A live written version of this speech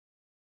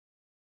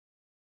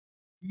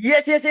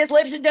Yes, yes, yes,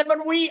 ladies and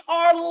gentlemen, we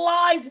are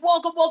live.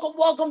 Welcome, welcome,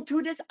 welcome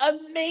to this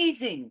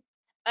amazing,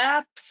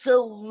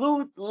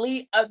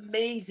 absolutely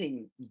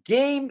amazing,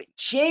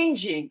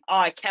 game-changing. Oh,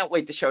 I can't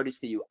wait to show this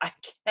to you. I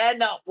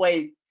cannot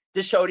wait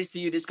to show this to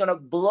you. This is gonna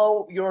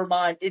blow your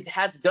mind. It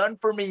has done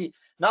for me,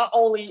 not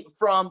only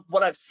from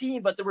what I've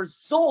seen, but the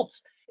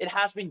results it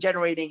has been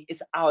generating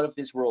is out of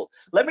this world.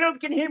 Let me know if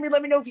you can hear me.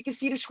 Let me know if you can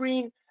see the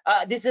screen.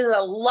 This is a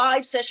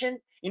live session.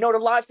 You know, the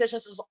live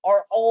sessions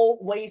are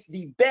always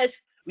the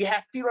best. We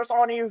have Firas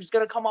on here who's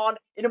going to come on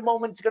in a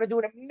moment. He's going to do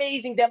an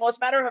amazing demo. As a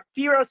matter of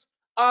Firas,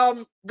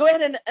 go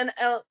ahead and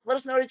let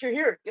us know that you're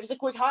here. Give us a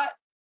quick hi.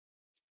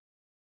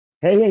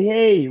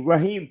 Hey,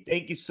 Raheem,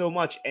 thank you so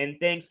much. And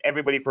thanks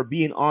everybody for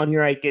being on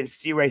here. I can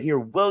see right here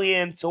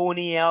William,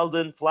 Tony,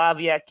 Eldon,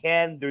 Flavia,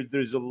 Ken.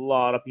 There's a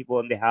lot of people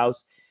in the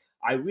house.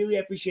 I really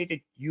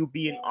appreciated you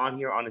being on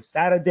here on a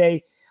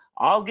Saturday.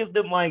 I'll give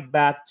the mic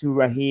back to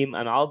Raheem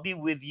and I'll be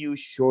with you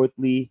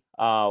shortly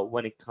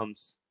when it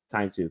comes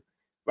time to.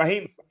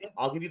 Raheem,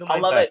 I'll give you the I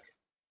mic love back. it.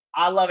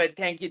 I love it.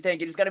 Thank you. Thank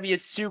you. It's going to be a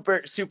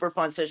super, super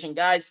fun session.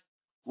 Guys,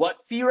 what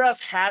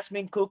Firas has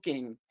been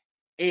cooking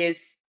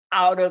is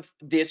out of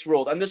this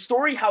world. And the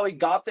story, how he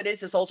got to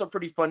this, is also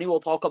pretty funny. We'll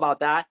talk about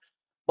that.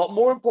 But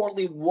more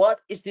importantly, what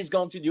is this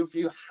going to do for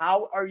you?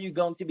 How are you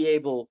going to be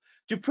able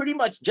to pretty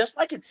much, just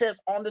like it says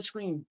on the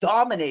screen,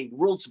 dominate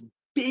world's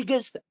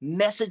biggest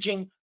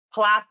messaging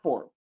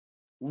platform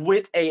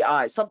with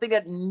AI, something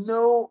that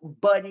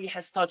nobody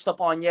has touched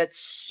upon yet,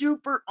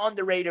 super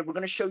underrated. We're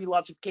going to show you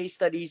lots of case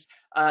studies,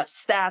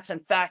 stats,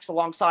 and facts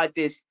alongside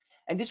this.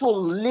 And this will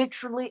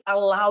literally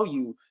allow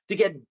you to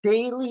get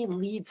daily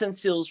leads and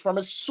sales from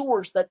a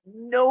source that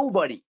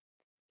nobody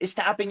is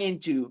tapping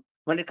into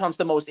when it comes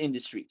to most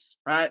industries,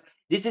 right?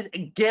 This is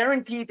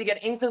guaranteed to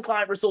get instant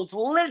client results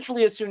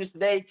literally as soon as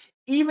today,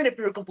 even if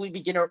you're a complete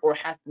beginner or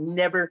have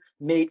never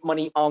made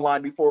money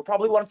online before.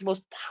 Probably one of the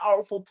most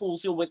powerful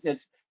tools you'll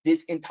witness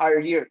this entire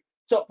year.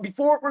 So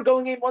before we're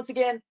going in, once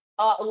again,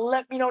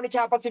 let me know in the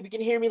chat box if you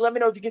can hear me. Let me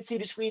know if you can see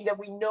the screen, that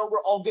we know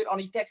we're all good on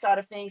the tech side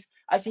of things.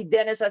 I see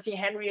Dennis, I see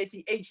Henry, I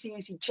see HC, I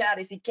see Chad,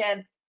 I see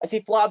Ken, I see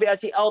Flavia, I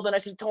see Eldon, I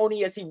see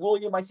Tony, I see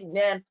William, I see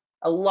Nan.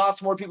 A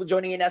lots more people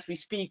joining in as we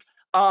speak.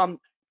 Um,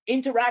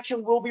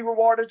 Interaction will be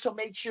rewarded, so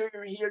make sure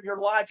you're here, you're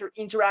live, you're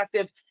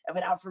interactive. And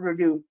without further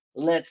ado,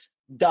 let's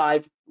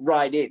dive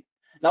right in.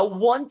 Now,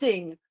 one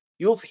thing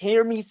you'll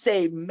hear me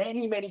say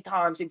many, many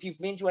times, if you've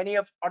been to any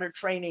of other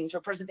trainings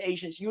or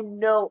presentations, you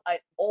know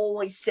I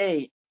always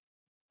say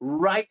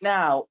right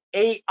now,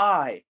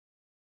 AI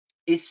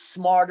is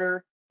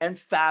smarter and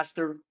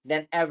faster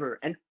than ever.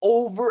 And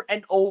over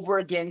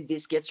again,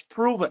 this gets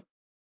proven.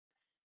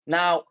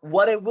 Now,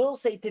 what I will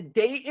say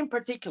today in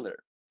particular,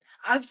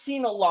 I've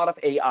seen a lot of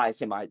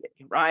AIs in my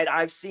day, right?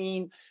 I've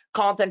seen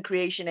content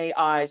creation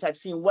AIs, I've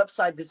seen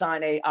website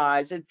design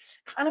AIs, and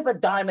kind of a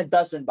dime a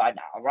dozen by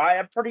now, right?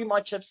 I pretty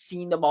much have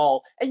seen them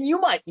all. And you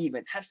might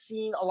even have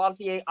seen a lot of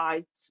the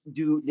AIs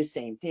do the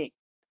same thing.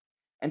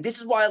 And this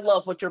is why I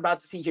love what you're about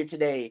to see here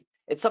today.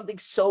 It's something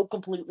so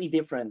completely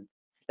different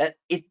that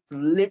it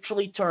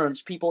literally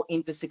turns people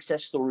into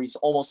success stories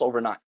almost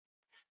overnight.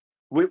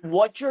 With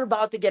what you're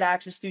about to get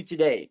access to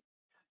today,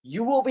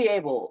 you will be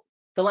able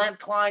to land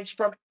clients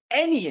from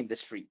any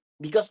industry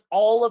because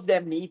all of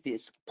them need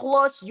this.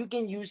 Plus, you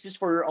can use this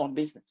for your own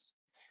business.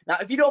 Now,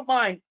 if you don't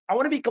mind, I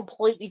want to be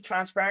completely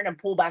transparent and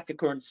pull back the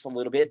curtains a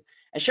little bit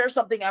and share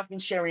something I've been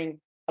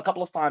sharing a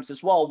couple of times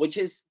as well, which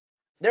is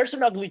there's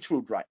an ugly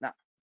truth right now,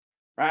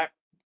 right?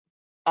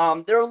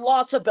 There are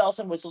lots of bells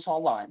and whistles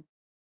online.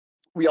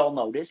 We all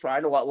know this,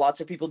 right?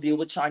 Lots of people deal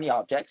with shiny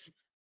objects.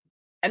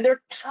 And there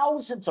are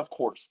thousands of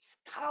courses,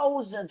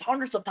 thousands,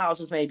 hundreds of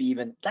thousands, maybe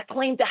even, that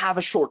claim to have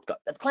a shortcut,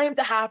 that claim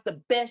to have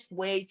the best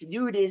way to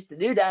do this, to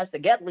do that, to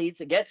get leads,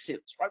 to get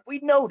sales, right? We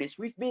know this.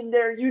 We've been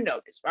there. You know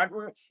this, right?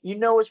 You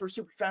know us. We're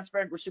super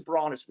transparent. We're super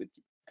honest with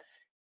you.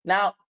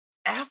 Now,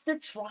 after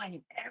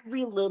trying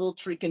every little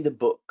trick in the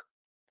book,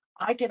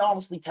 I can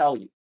honestly tell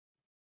you,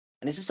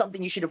 and this is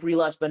something you should have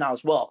realized by now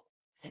as well,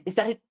 is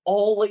that it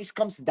always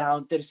comes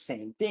down to the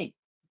same thing.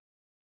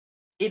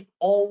 It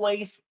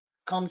always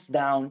comes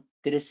down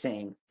to the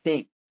same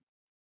thing.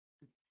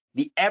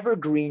 The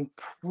evergreen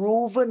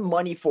proven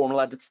money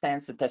formula that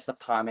stands the test of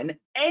time. And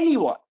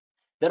anyone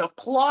that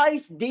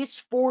applies this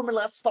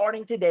formula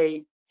starting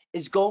today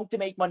is going to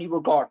make money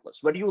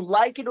regardless. Whether you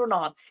like it or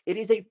not, it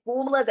is a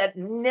formula that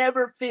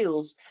never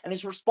fails and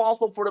is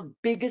responsible for the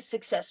biggest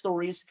success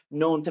stories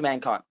known to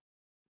mankind.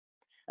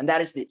 And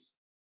that is this: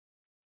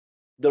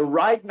 the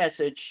right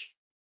message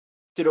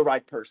to the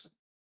right person.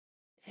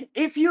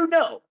 If you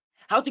know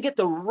how to get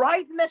the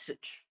right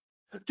message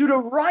to the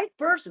right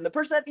person, the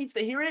person that needs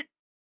to hear it,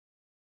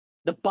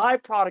 the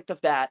byproduct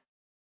of that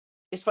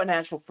is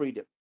financial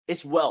freedom,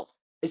 is wealth,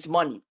 is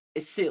money,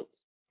 is sales.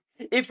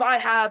 If I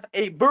have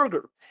a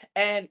burger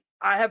and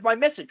I have my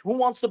message, who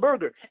wants the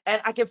burger?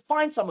 And I can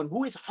find someone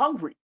who is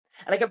hungry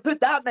and I can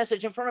put that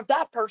message in front of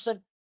that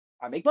person,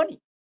 I make money.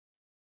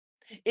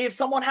 If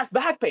someone has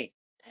back pain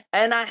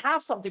and I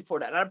have something for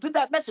that, and I put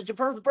that message in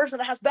front of the person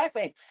that has back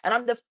pain, and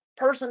I'm the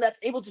person that's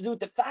able to do it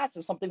the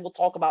fastest, something we'll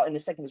talk about in a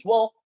second as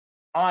well,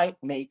 I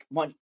make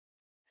money.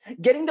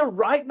 Getting the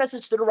right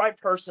message to the right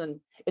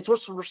person, it's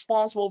what's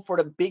responsible for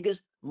the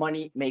biggest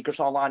money makers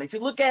online. If you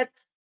look at,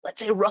 let's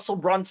say, Russell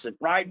Brunson,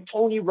 right?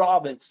 Tony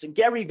Robbins,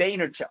 Gary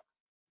Vaynerchuk.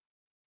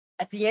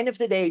 At the end of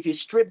the day, if you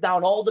strip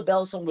down all the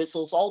bells and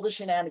whistles, all the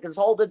shenanigans,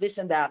 all the this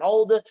and that,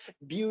 all the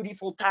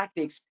beautiful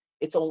tactics,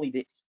 it's only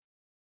this.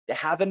 They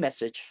have a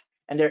message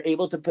and they're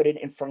able to put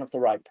it in front of the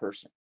right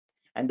person.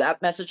 And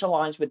that message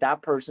aligns with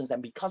that person's,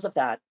 and because of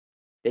that,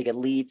 they get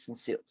leads and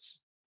sales.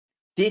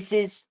 This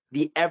is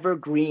the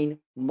evergreen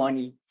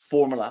money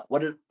formula,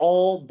 what it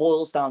all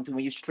boils down to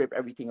when you strip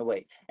everything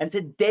away. And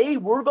today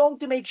we're going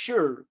to make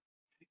sure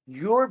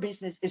your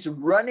business is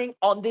running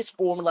on this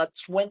formula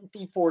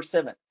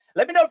 24/7.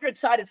 Let me know if you're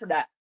excited for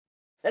that.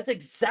 That's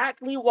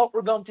exactly what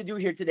we're going to do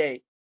here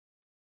today.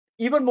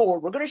 Even more,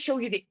 we're going to show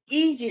you the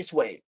easiest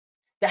way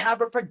to have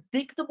a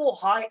predictable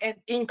high-end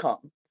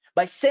income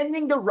by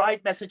sending the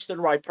right message to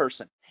the right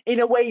person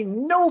in a way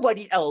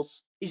nobody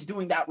else is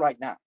doing that right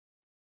now.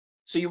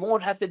 So you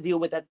won't have to deal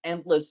with that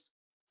endless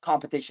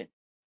competition.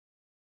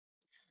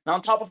 Now,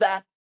 on top of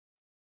that,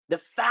 the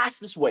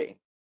fastest way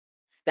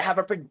to have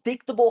a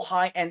predictable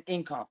high-end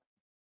income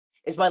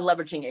is by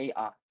leveraging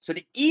AI. So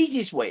the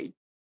easiest way,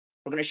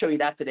 we're going to show you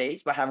that today,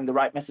 is by having the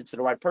right message to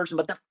the right person.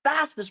 But the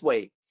fastest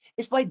way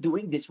is by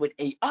doing this with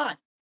AI.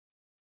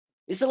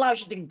 This allows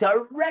you to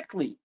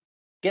directly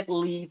get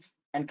leads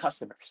and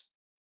customers.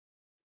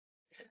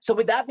 So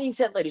with that being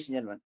said, ladies and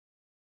gentlemen,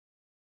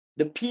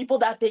 the people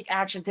that take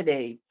action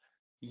today,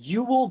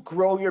 you will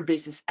grow your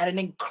business at an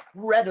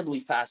incredibly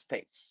fast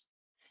pace.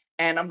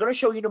 And I'm going to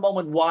show you in a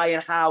moment why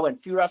and how,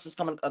 and Firas is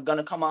going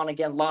to come on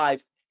again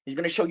live. He's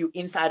going to show you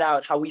inside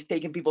out how we've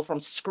taken people from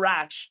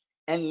scratch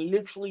and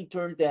literally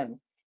turned them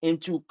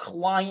into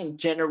client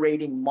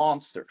generating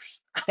monsters.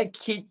 I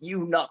kid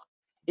you not.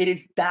 It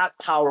is that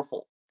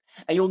powerful.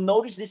 And you'll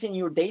notice this in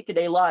your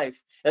day-to-day life,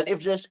 that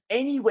if there's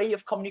any way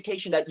of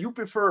communication that you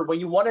prefer, when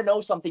you want to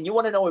know something, you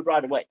want to know it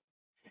right away.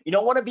 You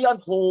don't want to be on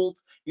hold.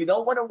 You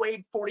don't want to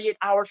wait 48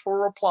 hours for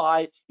a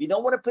reply. You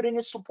don't want to put in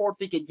a support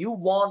ticket. You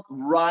want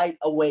right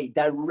away,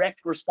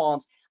 direct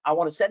response. I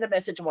want to send a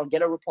message. I want to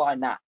get a reply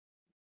now.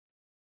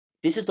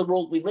 This is the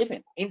world we live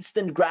in.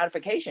 Instant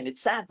gratification.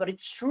 It's sad, but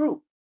it's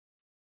true.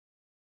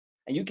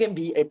 And you can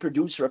be a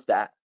producer of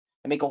that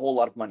and make a whole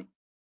lot of money.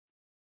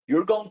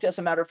 You're going to, as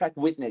a matter of fact,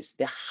 witness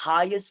the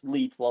highest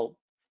lead flow,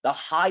 the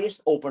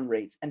highest open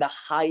rates, and the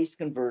highest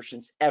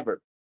conversions ever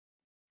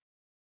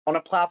on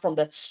a platform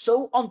that's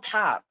so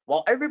untapped,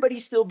 while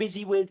everybody's still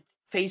busy with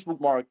Facebook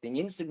marketing,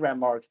 Instagram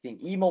marketing,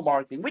 email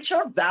marketing, which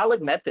are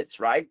valid methods,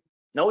 right?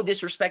 No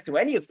disrespect to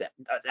any of them.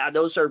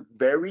 Those are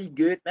very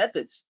good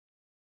methods,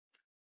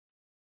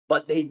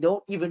 but they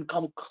don't even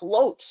come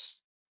close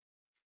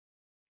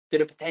to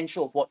the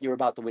potential of what you're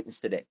about to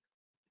witness today.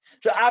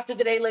 So after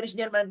today, ladies and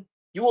gentlemen,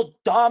 you will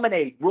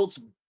dominate world's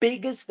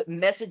biggest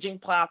messaging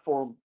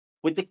platform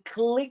with the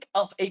click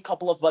of a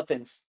couple of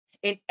buttons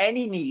in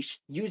any niche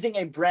using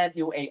a brand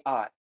new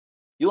AI.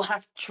 You'll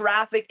have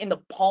traffic in the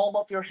palm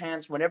of your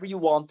hands whenever you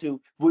want to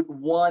with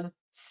one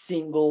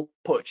single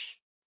push.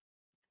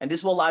 And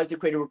this will allow you to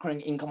create a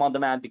recurring income on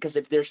demand, because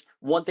if there's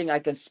one thing I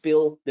can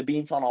spill the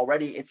beans on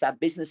already, it's that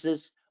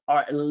businesses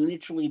are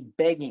literally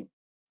begging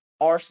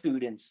our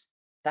students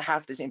to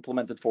have this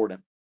implemented for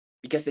them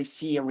because they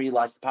see and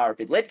realize the power of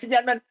it. Ladies and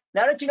gentlemen,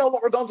 now that you know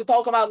what we're going to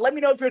talk about, let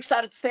me know if you're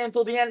excited to stay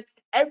until the end.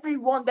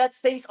 Everyone that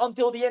stays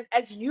until the end,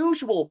 as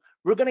usual,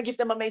 we're going to give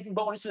them amazing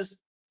bonuses.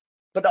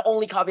 But the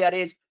only caveat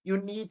is you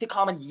need to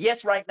comment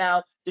yes right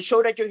now to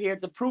show that you're here,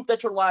 to prove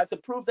that you're live, to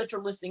prove that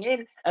you're listening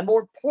in. And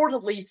more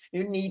importantly,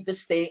 you need to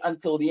stay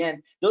until the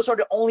end. Those are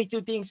the only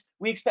two things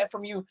we expect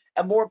from you.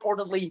 And more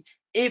importantly,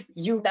 if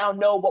you now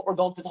know what we're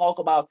going to talk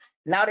about,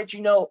 now that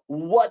you know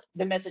what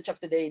the message of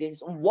the day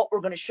is, what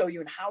we're going to show you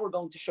and how we're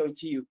going to show it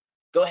to you,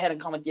 go ahead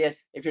and comment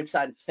yes if you're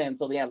excited to stay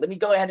until the end. Let me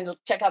go ahead and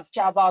check out the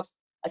chat box.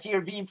 I see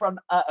Irvine from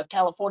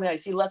California. I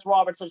see Les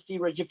Roberts. I see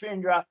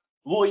Rajifindra,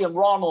 William,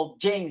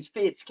 Ronald, James,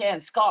 Fitz,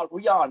 Ken, Scott,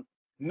 Rion,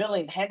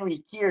 Millen,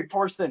 Henry, Kier,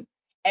 Torsten.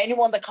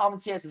 Anyone that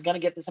comments yes is going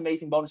to get this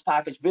amazing bonus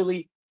package.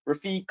 Billy,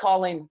 Rafiq,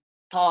 Colin,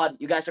 Todd,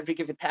 you guys are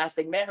freaking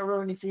fantastic.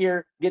 Meharoon is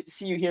here. Good to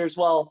see you here as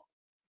well.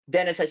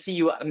 Dennis, I see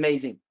you.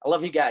 Amazing. I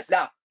love you guys.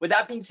 Now, with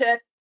that being said,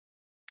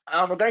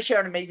 we're going to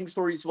share an amazing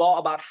story as well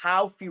about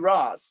how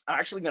Firas, I'm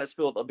actually going to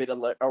spill a bit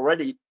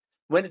already.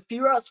 When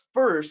Firas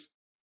first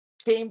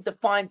came to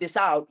find this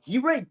out, he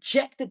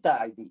rejected the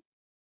idea.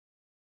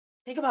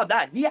 Think about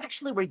that. He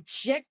actually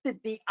rejected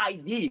the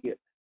idea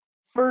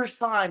first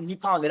time he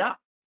found it out,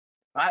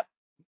 right?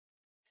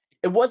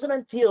 It wasn't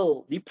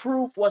until the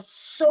proof was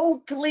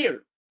so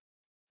clear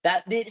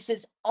that this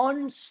is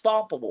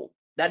unstoppable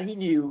that he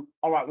knew,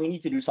 all right, we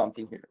need to do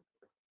something here.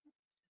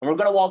 And we're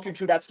going to walk you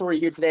through that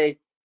story here today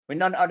with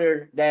none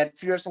other than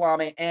Firas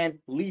Salame and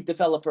lead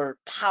developer,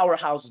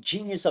 powerhouse,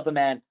 genius of a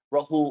man,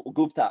 Rahul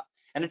Gupta.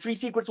 And the three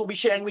secrets we'll be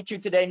sharing with you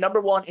today.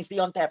 Number one is the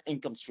untapped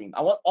income stream.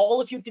 I want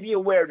all of you to be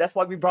aware. That's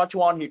why we brought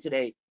you on here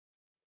today.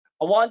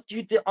 I want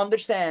you to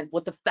understand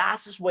what the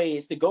fastest way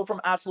is to go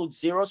from absolute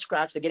zero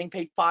scratch to getting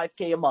paid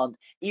 5K a month,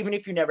 even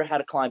if you never had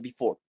a client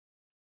before.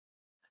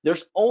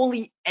 There's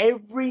only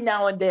every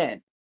now and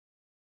then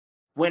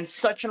when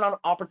such an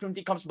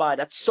opportunity comes by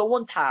that's so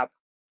untapped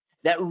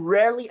that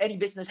rarely any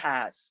business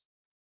has,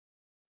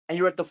 and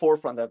you're at the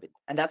forefront of it.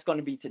 And that's going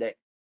to be today.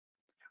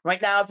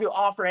 Right now, if you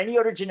offer any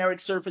other generic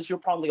service, you're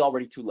probably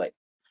already too late.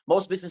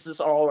 Most businesses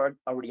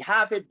already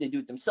have it. They do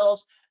it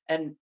themselves.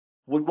 And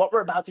with what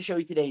we're about to show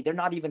you today, they're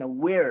not even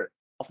aware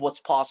of what's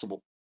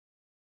possible.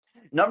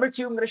 Number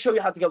two, I'm going to show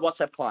you how to get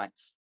WhatsApp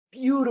clients.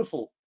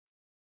 Beautiful,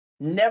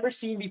 never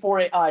seen before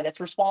AI that's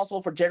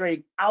responsible for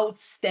generating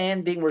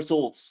outstanding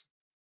results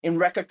in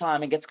record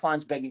time and gets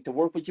clients begging to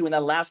work with you. And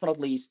then last but not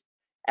least,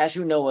 as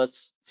you know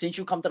us, since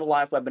you come to the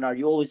live webinar,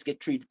 you always get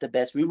treated the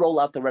best. We roll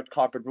out the red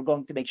carpet. We're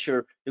going to make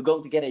sure you're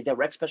going to get a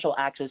direct special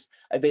access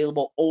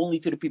available only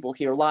to the people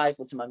here live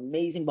with some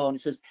amazing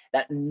bonuses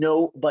that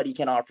nobody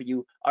can offer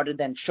you other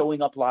than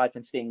showing up live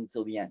and staying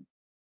until the end.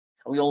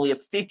 And we only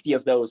have 50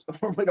 of those.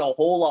 With a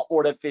whole lot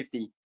more than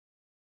 50.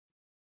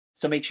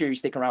 So make sure you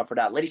stick around for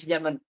that. Ladies and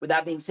gentlemen, with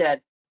that being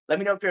said, let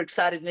me know if you're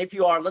excited. And if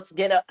you are, let's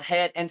get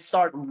ahead and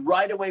start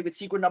right away with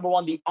secret number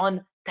one, the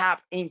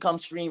untapped income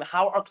stream.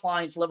 How our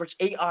clients leverage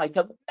AI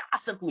to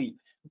massively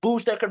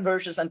boost their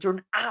conversions and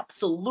turn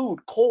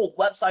absolute cold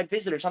website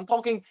visitors. I'm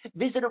talking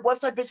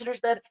website visitors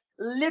that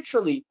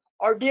literally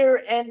are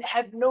there and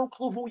have no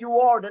clue who you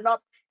are. They're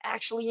not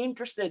actually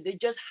interested. They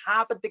just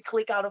happen to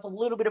click out of a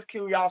little bit of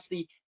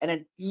curiosity and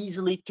then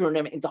easily turn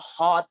them into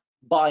hot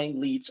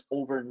buying leads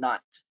overnight.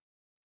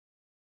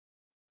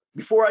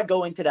 Before I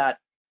go into that,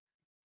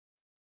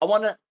 I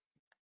want to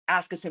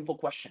ask a simple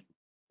question.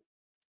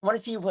 I want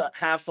to see if we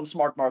have some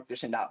smart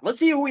marketers in the house. Let's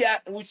see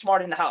who's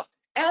smart in the house.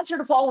 Answer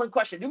the following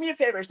question. Do me a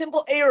favor,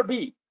 simple A or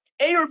B.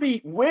 A or B,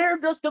 where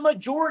does the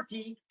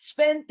majority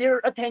spend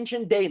their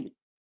attention daily?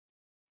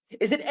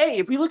 Is it A,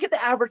 if we look at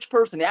the average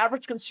person, the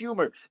average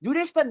consumer, do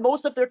they spend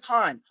most of their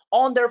time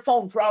on their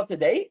phone throughout the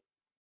day?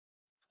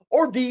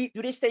 Or B,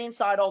 do they stay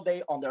inside all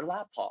day on their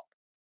laptop?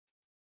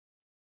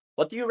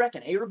 What do you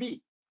reckon, A or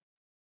B?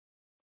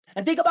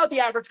 And think about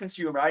the average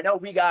consumer. I know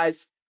we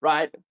guys,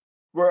 right,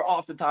 we're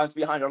oftentimes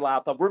behind our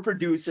laptop. We're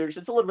producers.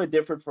 It's a little bit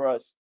different for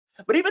us.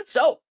 But even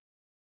so,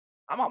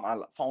 I'm on my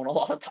phone a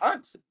lot of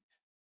times,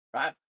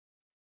 right?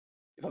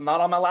 If I'm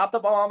not on my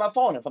laptop, I'm on my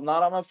phone. If I'm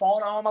not on my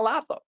phone, I'm on my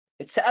laptop.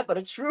 It's sad, but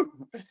it's true.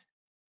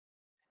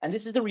 And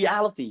this is the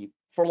reality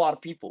for a lot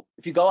of people.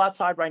 If you go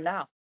outside right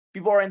now,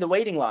 people are in the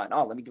waiting line.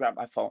 Oh, let me grab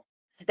my phone.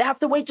 They have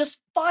to wait just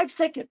 5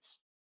 seconds.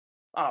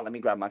 Oh, let me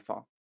grab my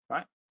phone,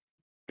 right?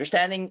 They're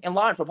standing in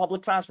line for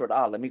public transport.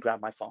 Ah, let me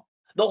grab my phone.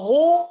 The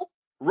whole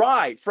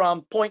ride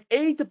from point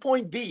A to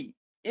point B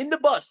in the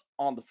bus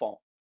on the phone.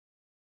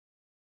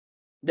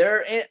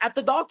 They're at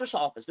the doctor's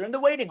office. They're in the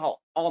waiting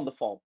hall on the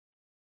phone.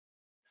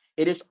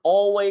 It is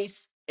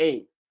always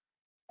A.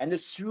 And the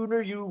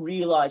sooner you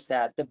realize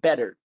that, the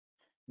better.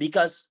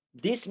 Because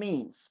this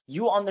means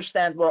you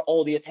understand where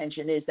all the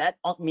attention is. That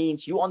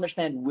means you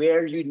understand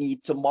where you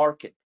need to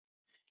market.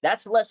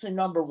 That's lesson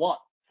number one.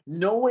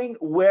 Knowing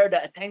where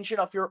the attention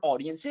of your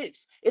audience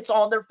is. It's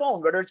on their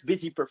phone, whether it's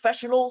busy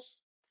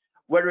professionals,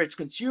 whether it's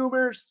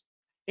consumers,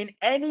 in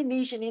any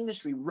niche and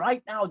industry.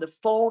 Right now, the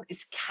phone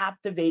is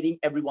captivating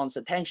everyone's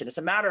attention. As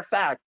a matter of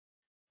fact,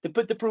 to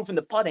put the proof in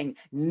the pudding,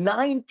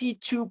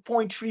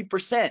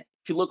 92.3%, if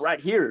you look right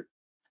here,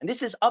 and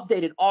this is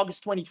updated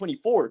August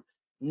 2024,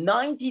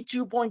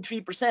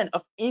 92.3%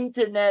 of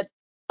internet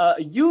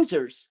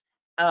users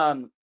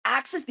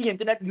access the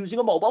internet using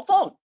a mobile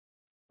phone,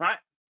 right?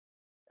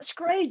 That's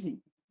crazy.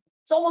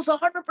 It's almost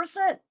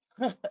 100%.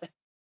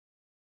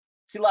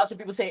 See lots of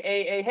people saying,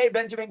 hey,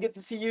 Benjamin, good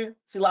to see you.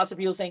 See lots of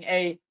people saying,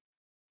 hey,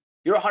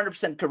 you're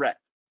 100% correct.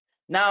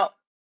 Now,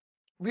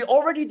 we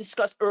already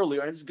discussed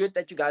earlier, and it's good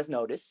that you guys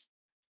notice.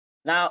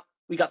 Now,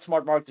 we got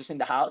smart marketers in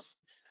the house.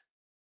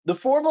 The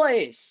formula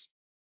is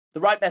the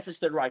right message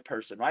to the right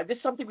person, right? This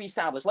is something we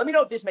established. Let me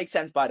know if this makes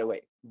sense, by the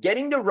way.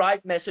 Getting the right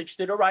message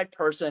to the right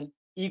person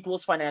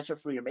equals financial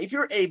freedom. If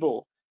you're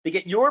able to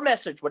get your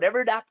message,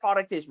 whatever that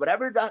product is,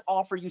 whatever that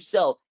offer you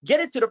sell, get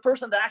it to the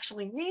person that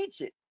actually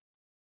needs it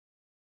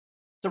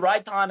at the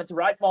right time, at the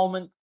right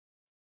moment.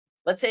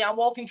 Let's say I'm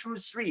walking through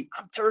the street.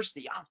 I'm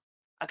thirsty.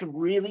 I could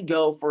really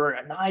go for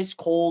a nice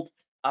cold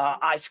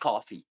iced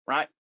coffee,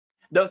 right?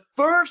 The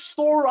first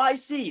store I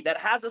see that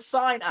has a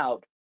sign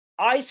out,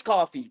 iced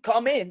coffee,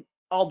 come in,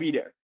 I'll be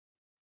there.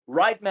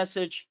 Right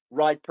message,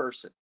 right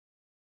person.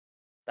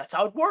 That's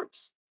how it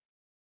works.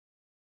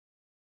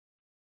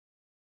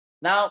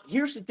 Now,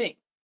 here's the thing.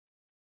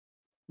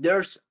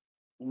 There's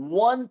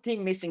one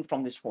thing missing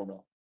from this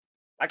formula.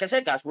 Like I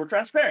said, guys, we're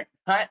transparent,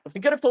 right?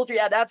 We could have told you,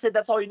 yeah, that's it.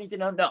 That's all you need to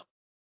know. No.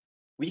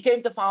 We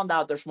came to find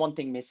out there's one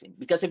thing missing,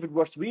 because if it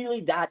was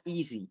really that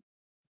easy,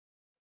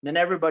 then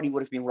everybody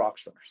would have been rock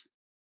stars.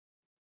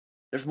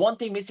 There's one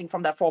thing missing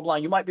from that formula,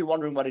 and you might be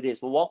wondering what it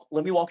is. Well,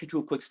 let me walk you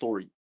through a quick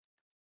story.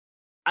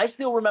 I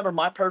still remember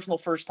my personal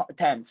first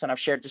attempts, and I've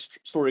shared this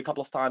story a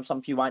couple of times. Some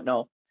of you might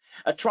know.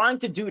 Trying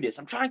to do this.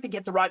 I'm trying to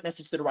get the right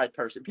message to the right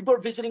person. People are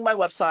visiting my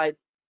website.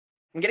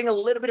 I'm getting a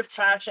little bit of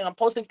traction. I'm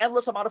posting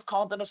endless amount of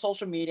content on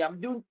social media. I'm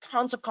doing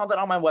tons of content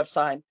on my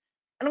website.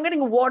 And I'm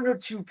getting one or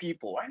two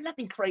people, or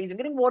nothing crazy. I'm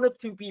getting one or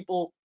two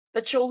people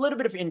that show a little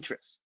bit of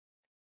interest.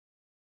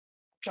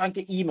 I'm trying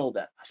to email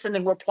them. I'm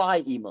sending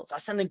reply emails. I'm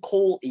sending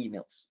cold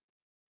emails.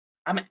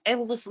 I'm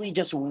endlessly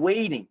just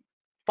waiting,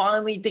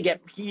 finally, to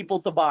get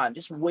people to buy. I'm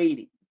just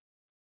waiting.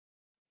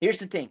 Here's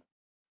the thing.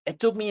 It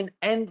took me an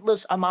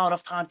endless amount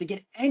of time to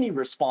get any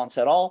response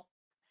at all.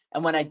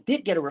 And when I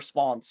did get a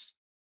response,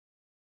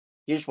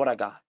 here's what I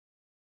got.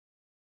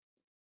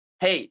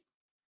 Hey,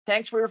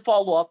 thanks for your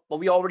follow-up, but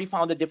we already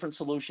found a different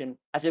solution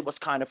as it was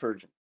kind of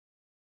urgent.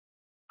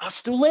 I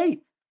was too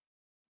late.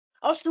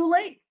 I was too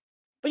late.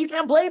 But you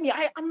can't blame me.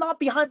 I'm not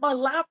behind my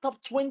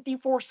laptop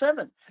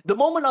 24/7. The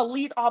moment a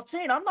lead opts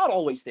in, I'm not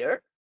always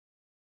there.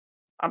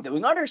 I'm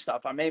doing other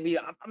stuff. I'm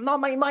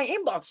not in my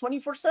inbox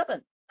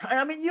 24/7.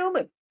 I'm a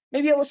human.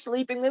 Maybe I was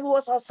sleeping. Maybe I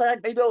was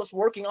outside. Maybe I was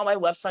working on my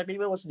website.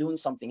 Maybe I was doing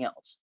something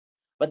else.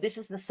 But this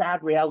is the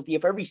sad reality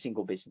of every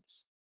single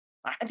business.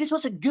 And this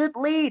was a good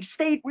lead,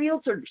 state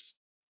realtors.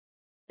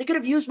 They could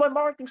have used my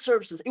marketing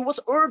services. It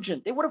was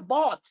urgent. They would have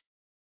bought.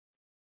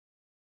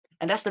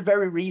 And that's the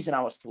very reason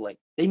I was too late.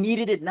 They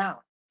needed it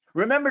now.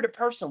 Remember the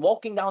person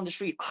walking down the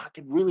street, I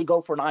could really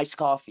go for an iced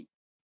coffee.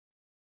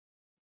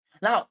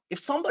 Now, if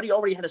somebody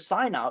already had a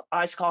sign out,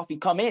 iced coffee,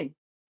 come in,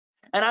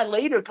 and I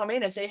later come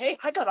in and say, hey,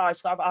 I got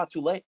iced coffee,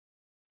 too late.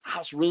 I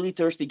was really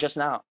thirsty just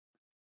now.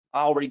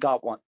 I already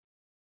got one.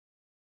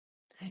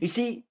 You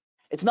see,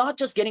 it's not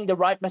just getting the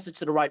right message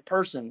to the right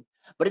person,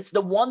 but it's the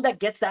one that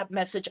gets that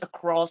message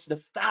across the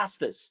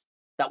fastest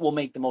that will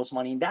make the most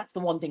money. And that's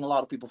the one thing a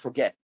lot of people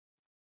forget.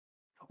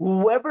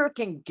 Whoever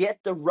can get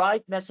the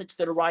right message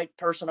to the right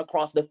person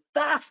across the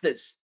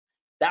fastest,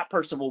 that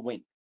person will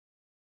win.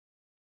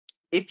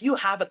 If you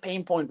have a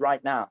pain point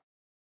right now,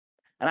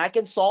 and I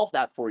can solve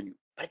that for you,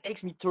 but it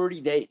takes me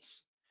 30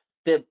 days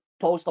to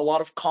post a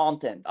lot of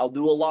content. I'll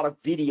do a lot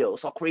of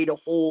videos. I'll create a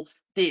whole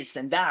this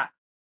and that.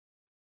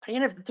 At the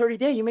end of the 30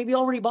 days, you maybe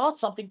already bought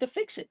something to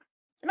fix it.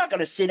 You're not going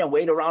to sit and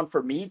wait around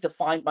for me to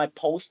find my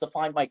post, to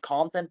find my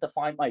content, to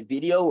find my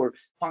video, or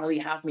finally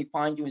have me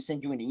find you and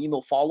send you an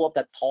email follow-up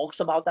that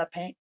talks about that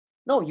pain.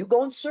 No, you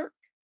go and search.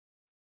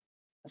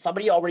 And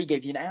somebody already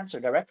gave you an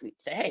answer directly.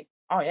 Say, hey,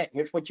 oh yeah,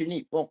 here's what you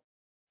need. Boom,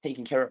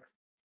 taken care of.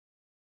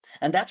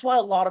 And that's why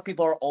a lot of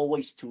people are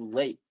always too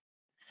late.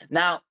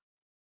 Now,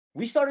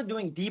 we started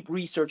doing deep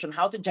research on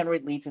how to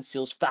generate leads and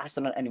sales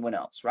faster than anyone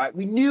else, right?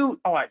 We knew,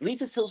 all right,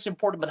 leads and sales is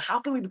important, but how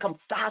can we become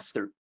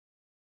faster?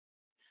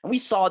 And we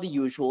saw the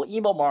usual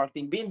email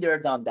marketing, been there,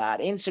 done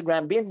that.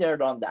 Instagram, been there,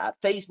 done that.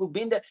 Facebook,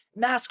 been there.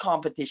 Mass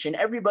competition.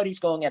 Everybody's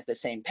going at the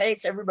same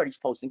pace. Everybody's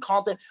posting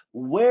content.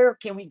 Where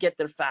can we get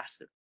there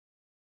faster?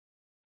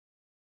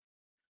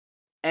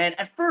 And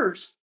at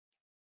first,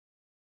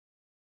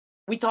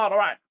 we thought, all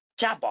right,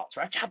 chatbots,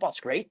 right?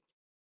 Chatbots, great.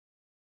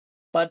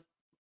 But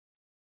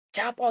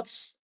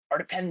chatbots are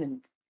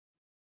dependent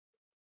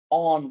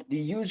on the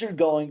user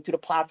going to the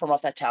platform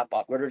of that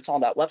chatbot, whether it's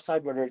on that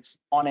website, whether it's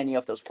on any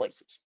of those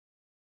places.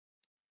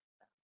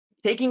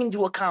 Taking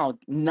into account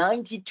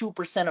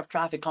 92% of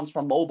traffic comes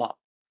from mobile,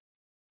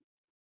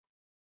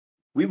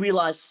 we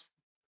realize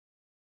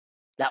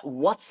that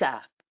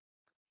WhatsApp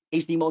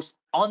is the most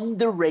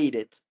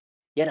underrated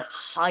yet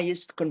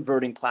highest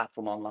converting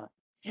platform online.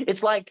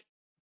 It's like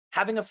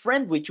having a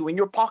friend with you in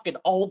your pocket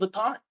all the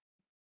time.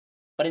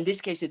 But in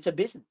this case, it's a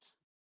business.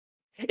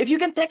 If you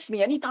can text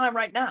me anytime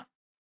right now,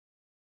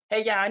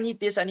 hey, yeah, I need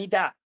this, I need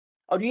that.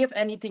 Oh, do you have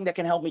anything that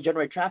can help me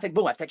generate traffic?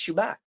 Boom, I text you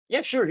back.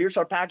 Yeah, sure, here's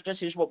our packages,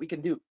 here's what we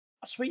can do.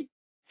 Oh, sweet.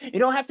 You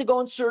don't have to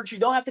go and search. You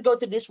don't have to go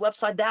to this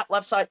website, that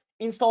website,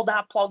 install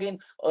that plugin,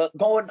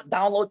 go and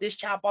download this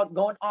chatbot,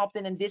 go and opt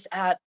in this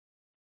ad.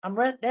 I'm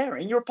right there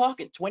in your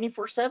pocket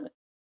 24/7,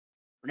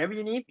 whenever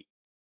you need me.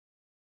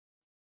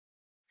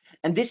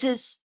 And this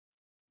is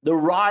the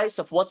rise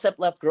of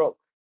WhatsApp-led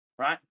growth,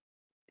 right?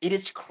 It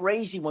is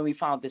crazy when we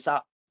found this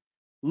out.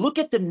 Look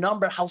at the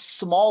number, how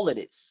small it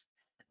is.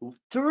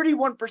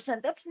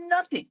 31%, that's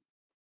nothing.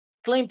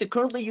 Claim to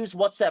currently use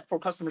WhatsApp for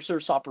customer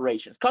service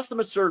operations.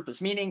 Customer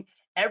service, meaning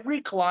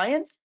every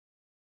client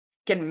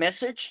can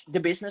message the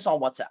business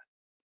on WhatsApp.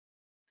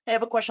 Hey, I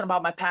have a question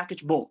about my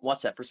package. Boom,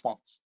 WhatsApp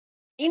response.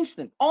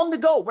 Instant, on the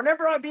go,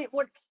 whenever I be,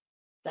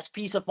 that's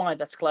peace of mind,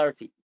 that's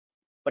clarity.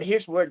 But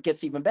here's where it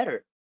gets even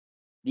better.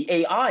 The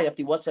AI of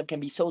the WhatsApp can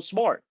be so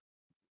smart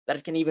that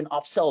it can even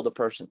upsell the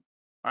person,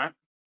 right?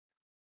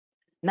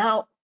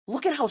 Now,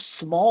 look at how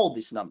small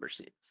this number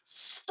is.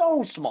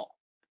 So small,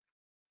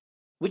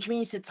 which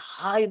means it's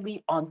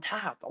highly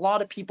untapped. A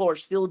lot of people are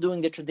still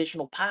doing the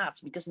traditional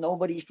paths because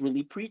nobody's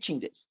really preaching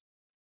this.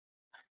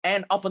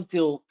 And up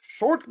until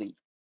shortly,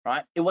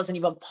 right, it wasn't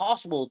even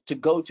possible to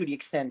go to the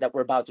extent that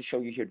we're about to show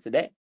you here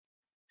today.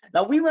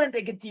 Now, we went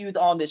and continued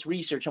on this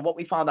research, and what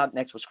we found out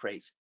next was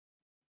crazy.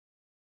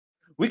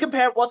 We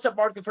compared WhatsApp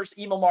marketing versus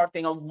email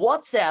marketing, and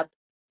WhatsApp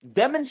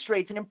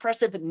demonstrates an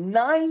impressive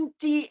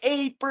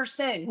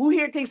 98%. Who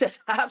here thinks that's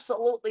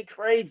absolutely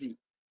crazy?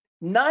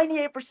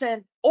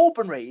 98%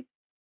 open rate,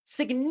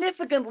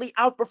 significantly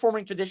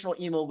outperforming traditional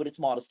email with its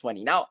modest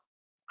 20. Now,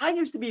 I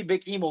used to be a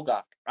big email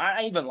guy, right?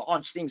 I even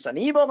launched things on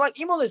email. I'm like,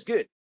 email is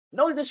good.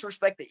 No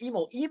disrespect to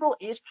email. Email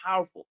is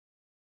powerful.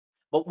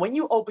 But when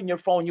you open your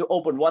phone, you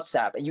open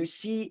WhatsApp, and you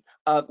see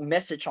a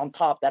message on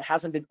top that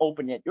hasn't been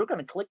opened yet, you're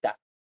going to click that.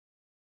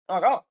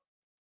 I'm like, oh,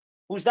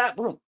 who's that?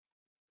 Boom.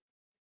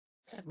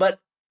 But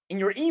in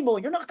your email,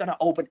 you're not going to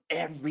open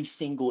every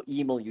single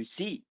email you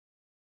see.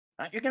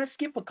 Right? You're going to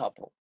skip a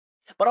couple.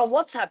 But on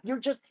WhatsApp, you're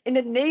just in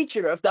the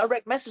nature of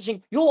direct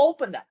messaging, you'll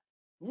open that.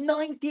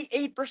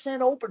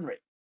 98% open rate.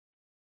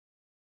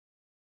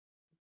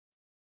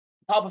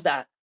 Top of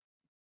that,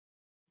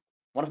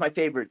 one of my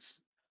favorites,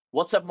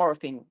 WhatsApp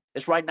marketing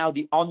is right now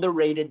the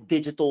underrated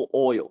digital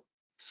oil.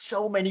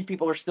 So many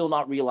people are still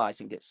not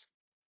realizing this.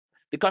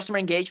 The customer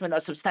engagement, a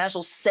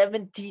substantial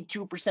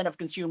 72% of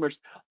consumers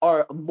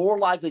are more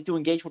likely to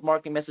engage with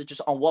marketing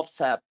messages on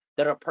WhatsApp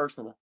that are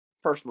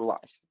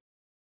personalized.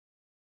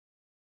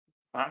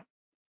 Right?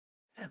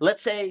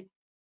 Let's say,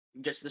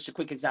 just a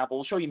quick example,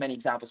 we'll show you many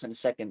examples in a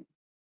second.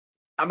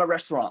 I'm a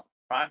restaurant,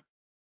 right?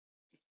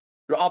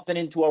 You're opting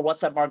into our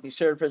WhatsApp marketing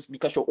service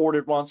because you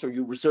ordered once, or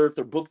you reserved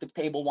or booked a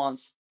table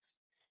once.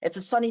 It's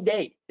a sunny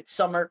day. It's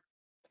summer.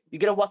 You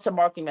get a WhatsApp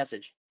marketing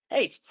message.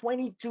 Hey, it's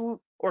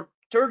 22 or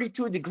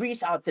 32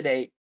 degrees out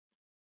today.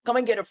 Come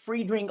and get a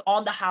free drink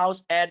on the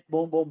house at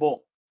boom, boom, boom.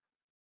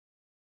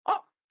 Oh,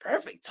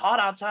 perfect. It's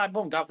hot outside.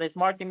 Boom, got this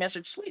marketing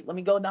message. Sweet. Let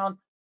me go down.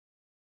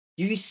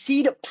 You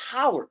see the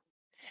power,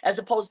 as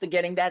opposed to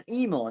getting that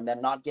email and then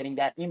not getting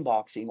that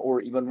inboxing,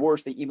 or even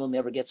worse, the email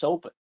never gets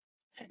open.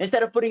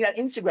 Instead of putting that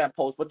Instagram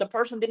post, but the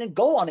person didn't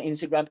go on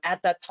Instagram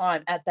at that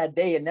time, at that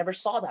day, and never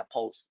saw that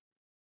post.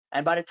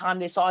 And by the time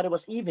they saw it, it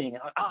was evening.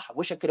 And I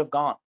wish I could have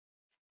gone.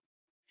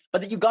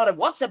 But then you got a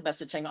WhatsApp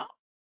message saying,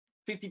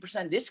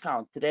 50%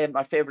 discount today at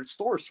my favorite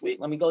store. Sweet.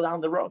 Let me go down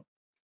the road.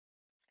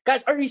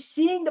 Guys, are you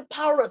seeing the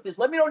power of this?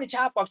 Let me know in the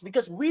chat box,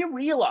 because we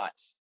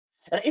realize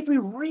that if we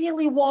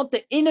really want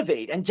to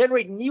innovate and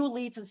generate new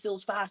leads and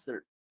sales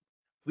faster,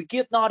 we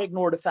cannot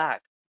ignore the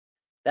fact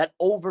that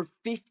over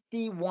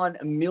 51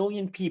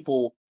 million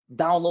people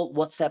download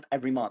WhatsApp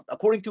every month.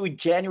 According to a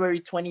January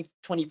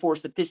 2024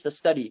 Statista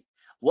study,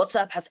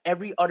 WhatsApp has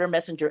every other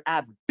messenger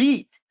app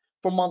beat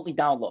for monthly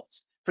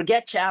downloads.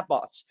 Forget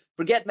chatbots,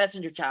 forget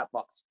messenger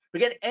chatbots,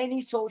 forget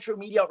any social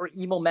media or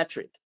email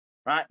metric,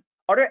 right?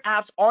 Other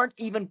apps aren't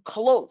even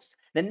close.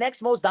 The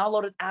next most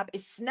downloaded app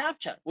is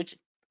Snapchat, which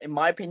in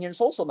my opinion is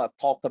also not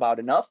talked about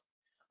enough,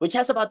 which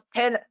has about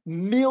 10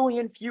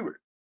 million fewer.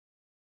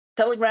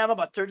 Telegram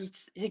about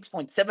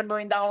 $36.7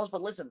 million,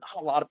 but listen,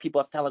 not a lot of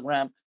people have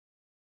Telegram.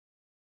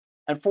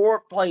 And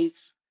fourth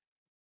place,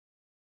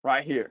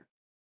 right here,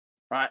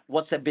 right?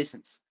 WhatsApp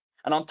Business.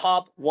 And on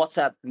top,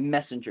 WhatsApp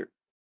Messenger.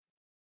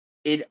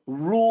 It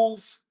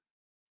rules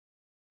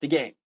the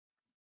game.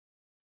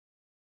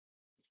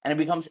 And it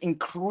becomes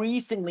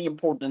increasingly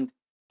important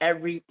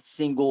every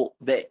single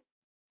day.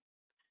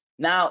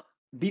 Now,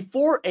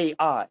 before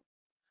AI,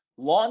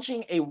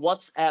 launching a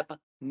WhatsApp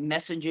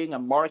messaging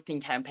and marketing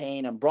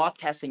campaign and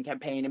broadcasting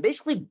campaign and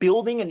basically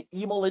building an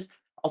email list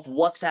of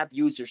WhatsApp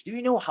users, do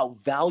you know how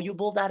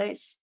valuable that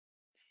is?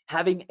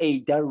 Having a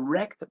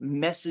direct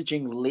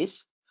messaging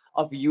list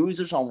of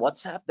users on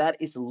WhatsApp, that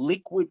is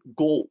liquid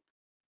gold.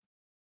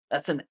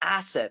 That's an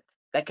asset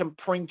that can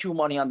print you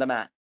money on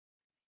demand.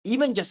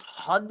 Even just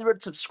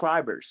 100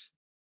 subscribers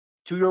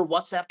to your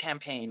WhatsApp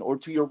campaign or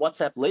to your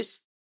WhatsApp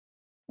list,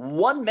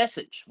 one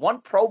message,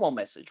 one promo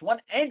message, one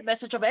end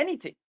message of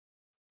anything,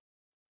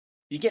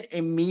 you can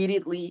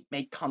immediately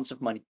make tons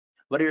of money.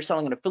 Whether you're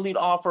selling an affiliate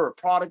offer, a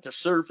product, a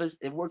service,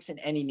 it works in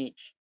any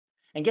niche.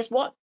 And guess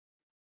what?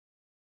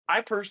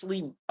 I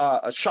personally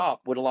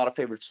shop with a lot of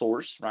favorite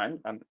stores, right?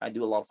 I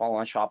do a lot of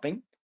online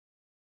shopping,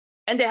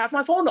 and they have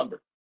my phone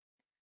number.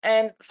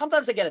 And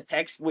sometimes I get a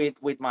text with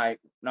my,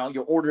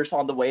 your order's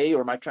on the way,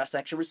 or my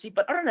transaction receipt.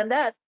 But other than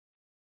that,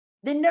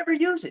 they never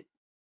use it.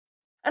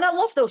 And I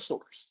love those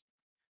stores.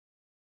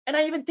 And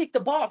I even tick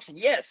the box.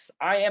 Yes,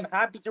 I am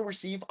happy to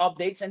receive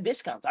updates and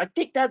discounts. I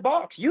tick that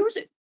box, use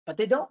it, but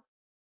they don't.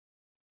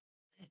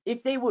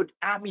 If they would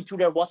add me to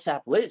their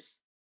WhatsApp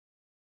list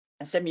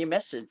and send me a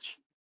message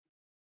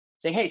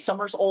saying, hey,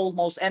 summer's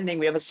almost ending.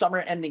 We have a summer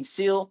ending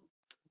sale.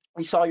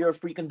 We saw you're a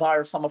frequent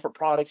buyer of some of our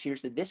products.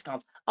 Here's the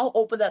discounts. I'll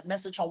open that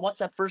message on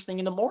WhatsApp first thing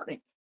in the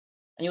morning,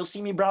 and you'll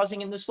see me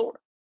browsing in the store.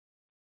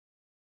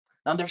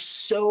 Now, there's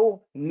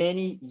so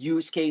many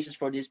use cases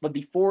for this, but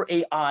before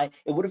AI,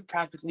 it would have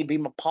practically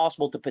been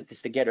impossible to put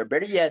this together.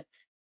 Better yet,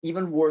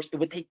 even worse, it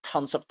would take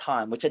tons of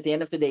time, which at the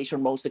end of the day is your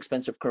most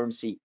expensive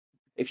currency,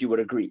 if you would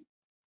agree.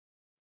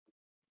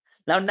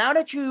 Now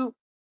that you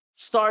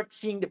start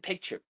seeing the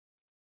picture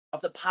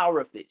of the power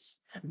of this,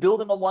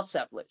 building a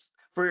WhatsApp list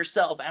for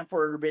yourself and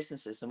for other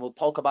businesses, and we'll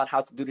talk about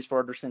how to do this for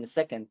others in a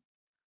second,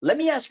 let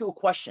me ask you a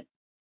question.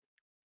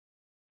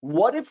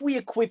 What if we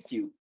equipped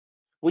you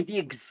with the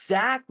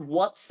exact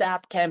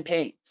WhatsApp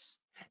campaigns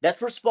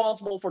that's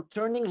responsible for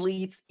turning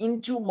leads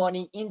into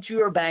money into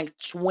your bank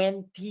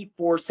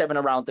 24/7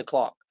 around the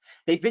clock?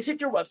 They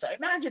visit your website.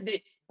 Imagine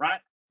this,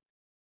 right?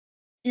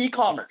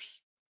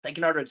 E-commerce. Take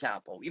another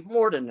example. We have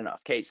more than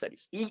enough case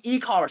studies.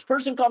 E-commerce.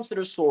 Person comes to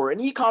the store. An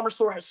e-commerce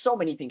store has so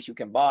many things you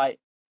can buy.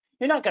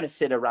 You're not going to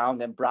sit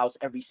around and browse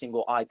every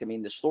single item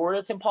in the store.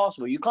 It's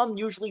impossible. You come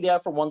usually there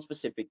for one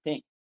specific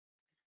thing.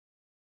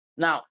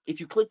 Now, if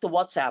you click the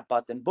WhatsApp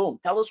button, boom,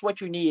 tell us what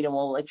you need and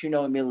we'll let you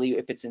know immediately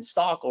if it's in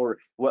stock or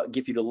we'll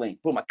give you the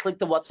link. Boom, I click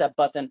the WhatsApp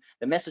button,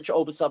 the message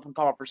opens up in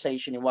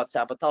conversation in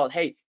WhatsApp. I tell it,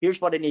 hey, here's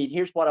what I need,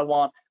 here's what I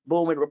want.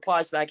 Boom, it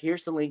replies back,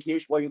 here's the link,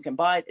 here's where you can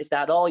buy it. Is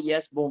that all?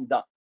 Yes, boom,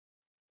 done.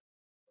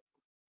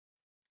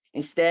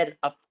 Instead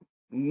of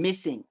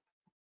missing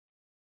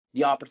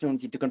the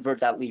opportunity to convert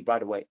that lead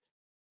right away.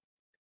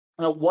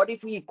 Now, what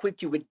if we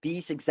equip you with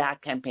these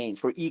exact campaigns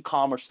for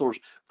e-commerce stores,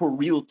 for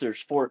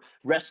realtors, for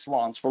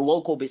restaurants, for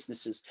local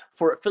businesses,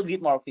 for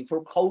affiliate marketing,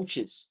 for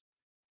coaches?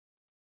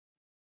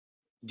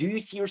 Do you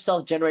see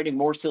yourself generating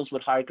more sales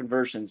with higher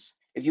conversions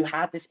if you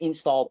have this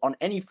installed on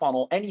any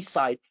funnel, any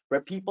site where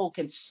people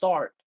can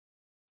start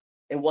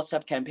a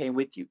WhatsApp campaign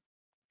with you?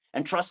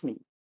 And trust me,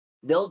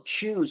 they'll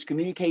choose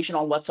communication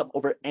on WhatsApp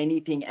over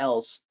anything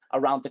else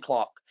around the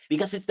clock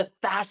because it's the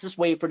fastest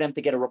way for them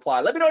to get a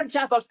reply. Let me know in the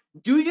chat box,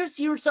 do you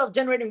see yourself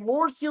generating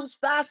more sales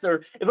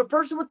faster if a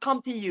person would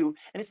come to you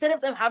and instead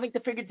of them having to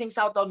figure things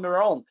out on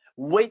their own,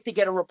 wait to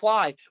get a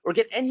reply or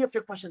get any of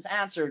their questions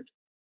answered,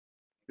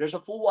 there's a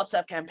full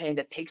WhatsApp campaign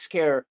that takes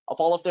care of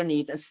all of their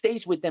needs and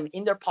stays with them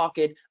in their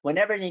pocket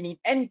whenever they need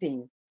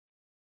anything,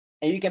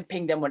 and you can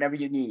ping them whenever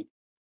you need.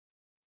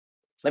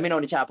 Let me know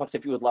in the chat box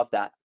if you would love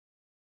that.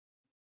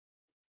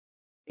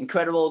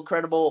 Incredible,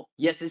 incredible.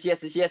 Yeses,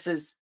 yeses,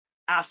 yeses.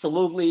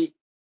 Absolutely.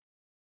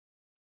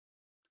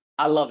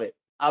 I love it.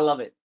 I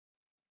love it.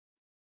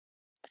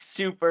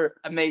 Super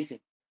amazing.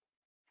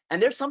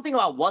 And there's something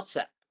about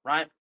WhatsApp,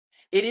 right?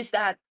 It is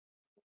that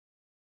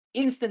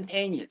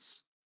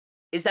instantaneous,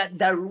 is that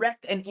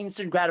direct and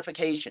instant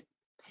gratification.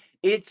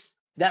 It's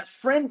that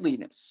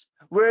friendliness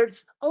where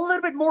it's a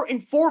little bit more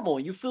informal.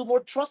 You feel more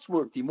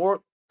trustworthy,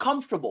 more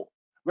comfortable,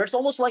 where it's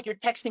almost like you're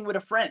texting with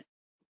a friend.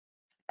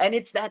 And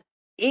it's that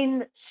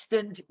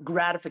instant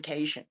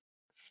gratification.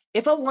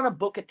 If I want to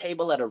book a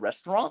table at a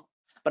restaurant,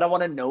 but I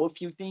want to know a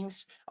few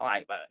things,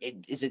 like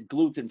is it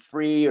gluten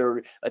free,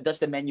 or does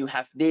the menu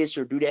have this,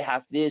 or do they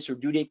have this, or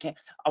do they can?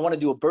 I want to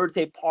do a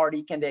birthday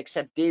party. Can they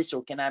accept this,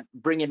 or can I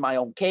bring in my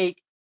own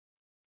cake?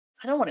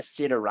 I don't want to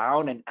sit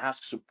around and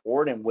ask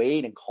support and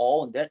wait and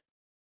call and that.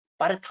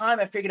 By the time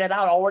I figured it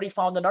out, I already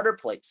found another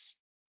place.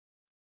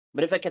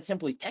 But if I could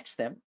simply text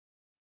them,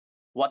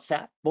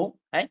 WhatsApp, boom,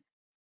 hey,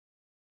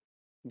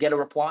 get a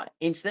reply,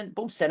 instant,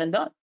 boom, said and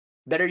done.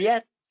 Better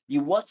yet, the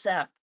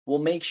WhatsApp will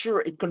make sure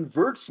it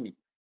converts me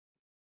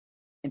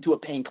into a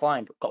paying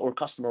client or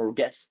customer or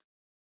guest.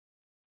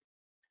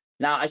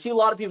 Now, I see a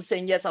lot of people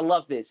saying, yes, I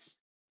love this.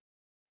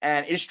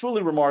 And it's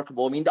truly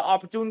remarkable. I mean, the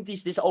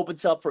opportunities this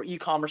opens up for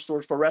e-commerce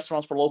stores, for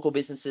restaurants, for local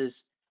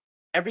businesses,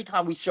 every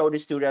time we show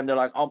this to them, they're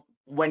like, oh,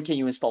 when can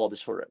you install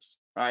this for us?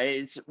 Right?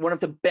 It's one of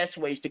the best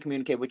ways to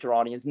communicate with your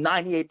audience.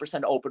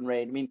 98% open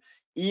rate. I mean,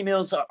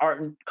 emails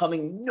are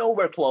coming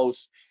nowhere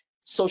close.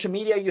 Social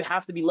media, you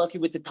have to be lucky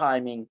with the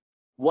timing.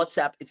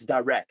 WhatsApp, it's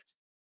direct.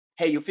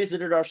 Hey, you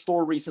visited our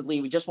store recently.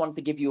 We just wanted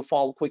to give you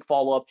a quick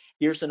follow-up.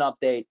 Here's an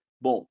update.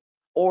 Boom.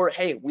 Or,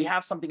 hey, we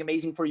have something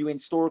amazing for you in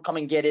store. Come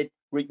and get it.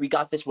 We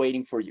got this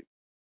waiting for you.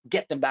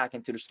 Get them back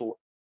into the store.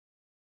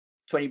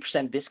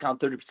 20% discount,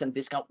 30%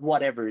 discount,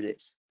 whatever it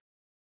is.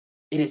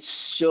 It is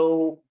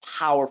so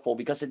powerful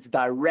because it's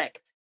direct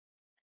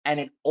and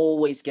it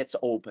always gets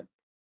open,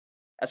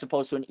 as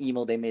opposed to an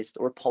email they missed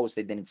or a post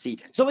they didn't see.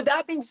 So with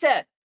that being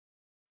said,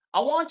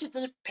 I want you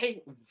to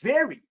pay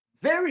very,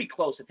 very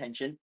close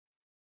attention,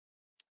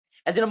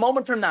 as in a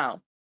moment from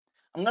now,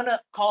 I'm going to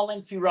call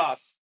in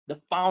Firas,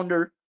 the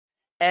founder,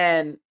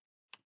 and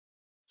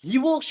he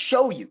will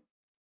show you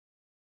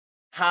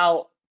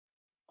how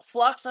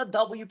Flaxxa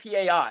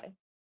WPAI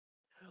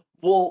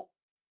will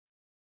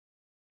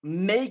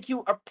make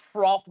you a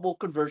profitable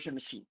conversion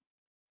machine.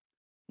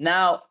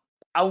 Now,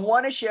 I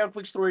want to share a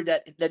quick story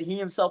that he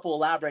himself will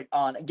elaborate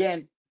on.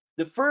 Again,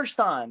 the first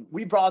time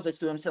we brought this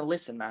to him, said,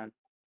 listen, man,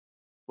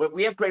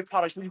 we have great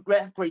products, we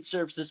have great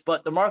services,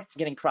 but the market's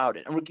getting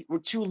crowded and we're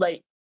too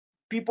late.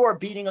 People are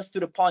beating us to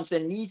the punch. There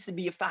needs to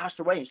be a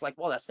faster way. It's like,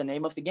 well, that's the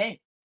name of the game.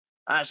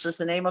 It's just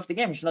the name of the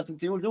game. There's nothing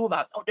to do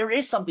about it. Oh, there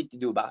is something to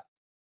do about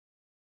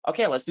it.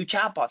 Okay, let's do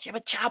chatbots. Yeah,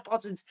 but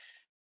chatbots,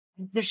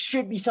 there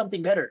should be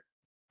something better,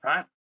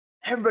 right?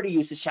 Everybody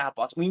uses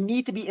chatbots. We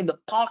need to be in the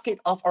pocket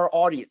of our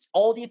audience.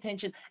 All the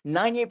attention,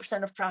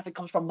 98% of traffic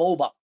comes from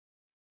mobile.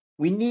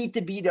 We need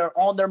to be there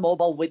on their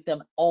mobile with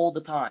them all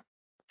the time.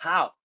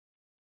 How?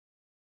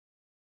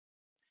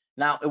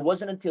 Now, it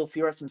wasn't until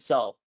Firas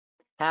himself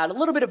had a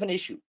little bit of an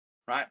issue,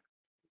 right?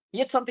 He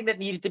had something that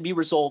needed to be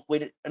resolved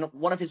with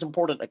one of his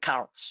important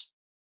accounts,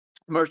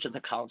 merchant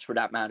accounts for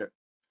that matter.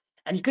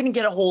 And he couldn't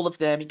get a hold of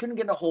them.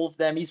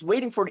 He's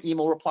waiting for an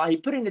email reply. He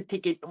put in the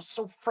ticket. It was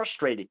so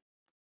frustrating.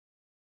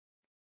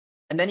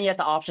 And then he had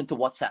the option to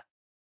WhatsApp.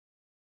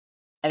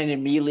 And it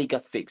immediately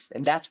got fixed.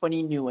 And that's when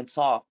he knew and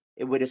saw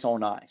it with his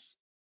own eyes.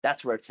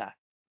 That's where it's at.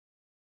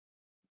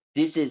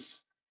 This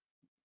is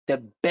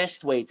the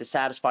best way to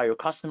satisfy your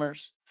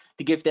customers,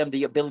 to give them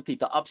the ability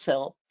to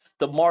upsell,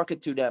 to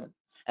market to them,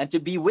 and to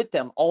be with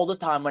them all the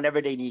time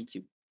whenever they need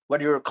you.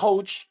 Whether you're a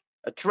coach,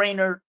 a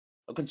trainer,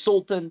 a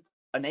consultant,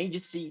 an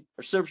agency,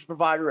 a service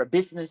provider, a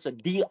business, a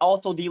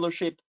auto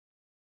dealership,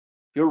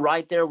 you're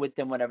right there with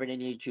them whenever they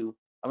need you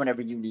and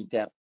whenever you need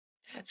them.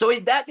 So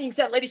with that being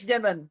said, ladies and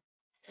gentlemen,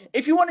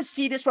 if you want to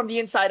see this from the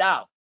inside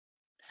out,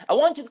 I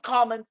want you to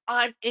comment,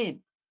 I'm in,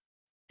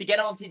 to get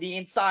onto the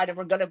inside, and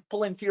we're gonna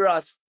pull in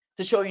Firas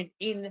to show you an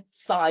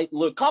inside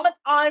look. Comment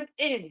I'm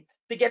in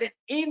to get an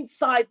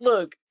inside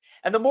look.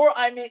 And the more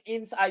I'm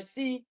in I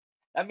see,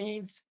 that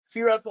means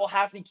Firas will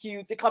have the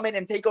cue to come in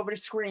and take over the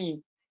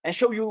screen and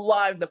show you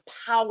live the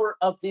power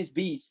of this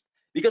beast.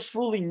 Because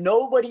truly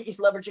nobody is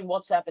leveraging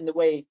WhatsApp in the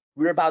way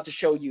we're about to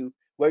show you,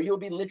 where you'll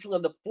be literally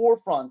on the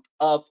forefront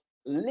of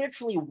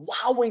literally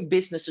wowing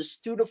businesses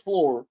to the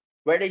floor,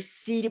 where they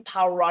see the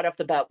power right off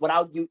the bat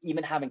without you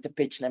even having to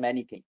pitch them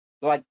anything.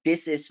 Like,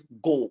 this is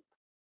gold.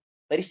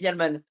 Ladies and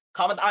gentlemen,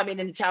 comment I'm in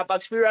the chat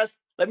box for us.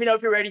 Let me know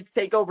if you're ready to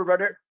take over,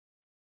 brother.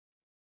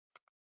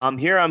 I'm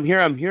here,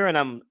 and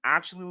I'm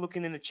actually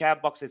looking in the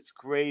chat box. It's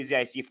crazy.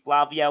 I see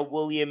Flavia,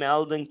 William,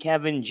 Eldon,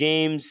 Kevin,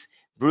 James,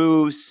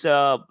 Bruce.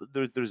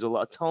 There's a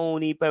lot.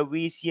 Tony,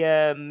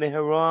 Parisia,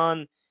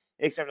 Mehran,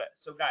 etc.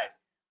 So, guys,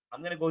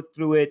 I'm gonna go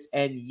through it.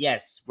 And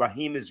yes,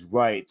 Raheem is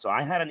right. So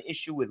I had an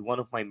issue with one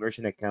of my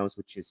merchant accounts,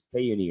 which is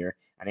Payoneer,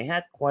 and I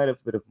had quite a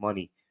bit of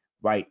money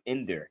right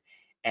in there.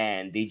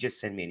 And they just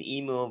sent me an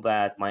email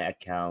that my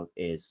account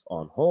is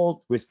on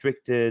hold,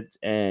 restricted,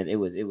 and it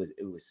was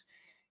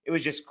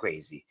just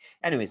crazy.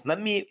 Anyways,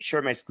 let me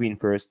share my screen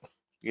first.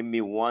 Give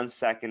me 1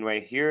 second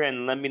right here,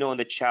 and let me know in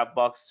the chat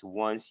box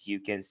once you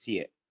can see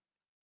it.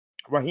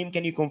 Raheem,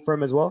 can you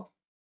confirm as well?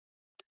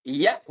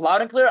 Yeah,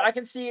 loud and clear. I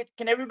can see it.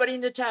 Can everybody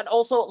in the chat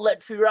also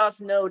let Firas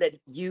know that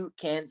you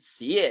can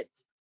see it?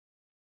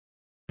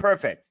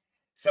 Perfect.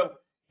 So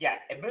yeah,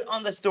 a bit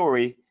on the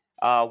story.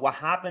 What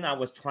happened? I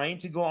was trying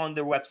to go on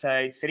their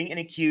website, sitting in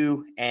a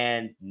queue,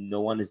 and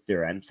no one is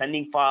there. I'm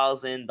sending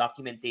files and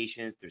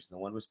documentations. There's no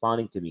one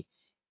responding to me.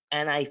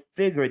 And I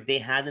figured they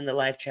had in the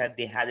live chat,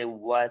 they had a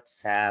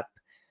WhatsApp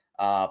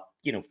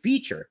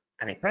feature,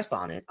 and I pressed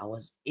on it. I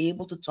was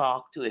able to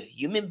talk to a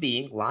human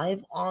being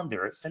live on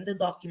there, send the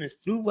documents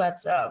through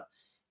WhatsApp,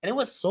 and it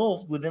was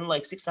solved within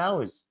like 6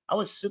 hours. I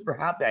was super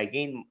happy. I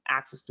gained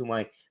access to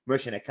my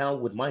merchant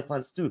account with my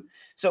funds too.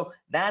 So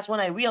that's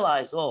when I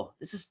realized, oh,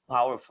 this is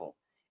powerful.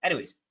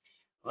 Anyways,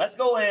 let's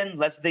go in,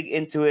 let's dig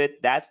into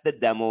it. That's the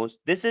demos.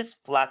 This is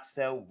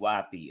Flaxxa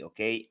Wapi,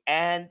 okay?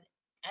 And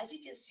as you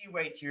can see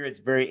right here, it's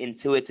very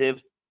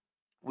intuitive.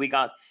 We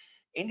got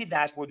in the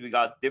dashboard, we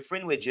got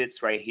different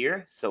widgets right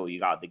here. So you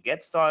got the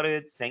get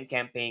started, send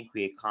campaign,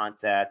 create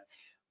contact,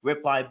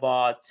 reply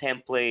bot,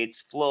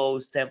 templates,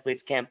 flows,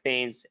 templates,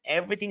 campaigns.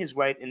 Everything is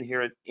right in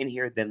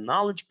here. The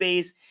knowledge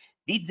base,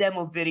 the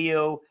demo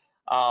video,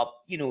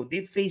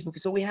 the Facebook.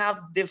 So we have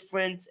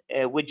different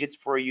widgets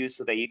for you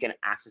so that you can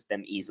access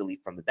them easily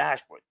from the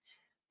dashboard.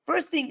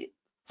 First thing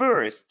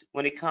first,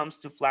 when it comes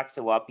to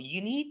Flaxxa Wapi,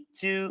 you need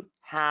to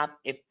have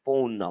a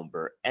phone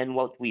number. And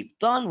what we've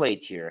done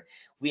right here,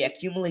 we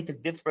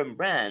accumulated different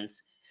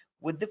brands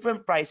with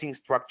different pricing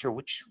structure,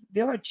 which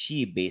they are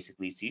cheap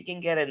basically. So you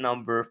can get a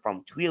number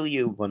from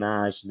Twilio,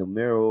 Vonage,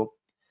 Numero,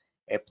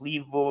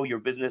 Plivo, your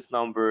business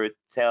number,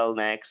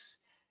 Telnex,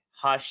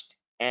 Hushed,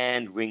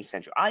 and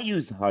RingCentral. I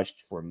use Hushed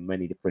for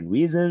many different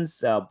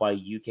reasons, but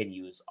you can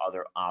use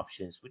other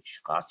options,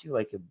 which cost you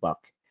like $1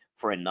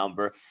 for a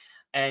number,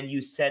 and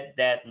you set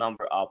that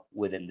number up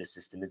within the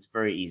system. It's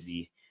very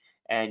easy,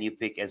 and you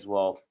pick as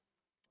well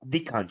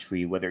the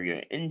country, whether you're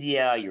in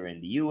India, you're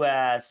in the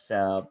US,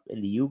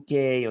 in the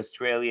UK,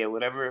 Australia,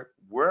 whatever,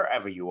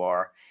 wherever you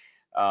are,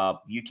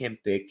 you can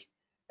pick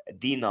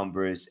the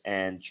numbers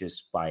and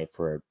just buy it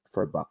for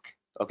 $1.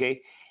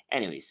 Okay.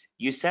 Anyways,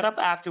 you set up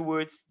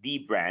afterwards the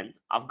brand.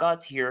 I've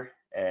got here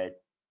a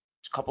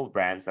couple of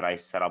brands that I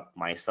set up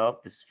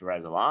myself. This is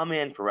Faraz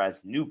Alami and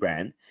Faraz new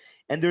brand.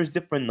 And there's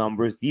different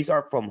numbers. These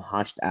are from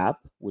Hushed app,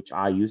 which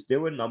I use. There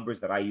were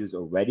numbers that I use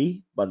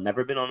already, but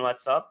never been on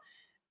WhatsApp.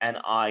 And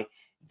I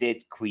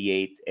did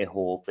create a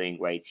whole thing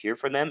right here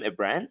for them, a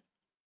brand.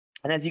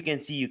 And as you can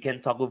see, you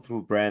can toggle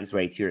through brands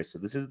right here. So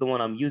this is the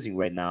one I'm using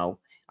right now.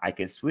 I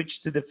can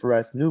switch to the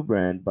Faraz new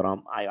brand, but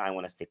I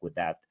want to stick with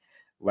that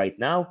right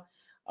now.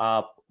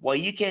 What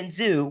you can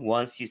do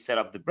once you set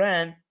up the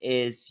brand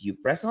is you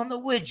press on the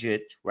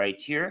widget right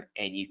here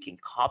and you can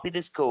copy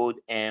this code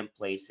and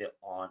place it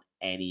on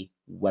any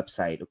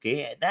website.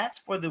 Okay, that's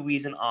for the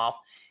reason of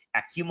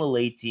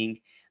accumulating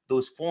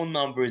those phone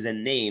numbers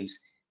and names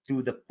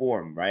through the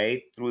form,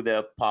 right? Through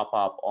the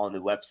pop-up on the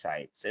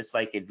website. So it's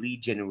like a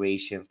lead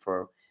generation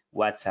for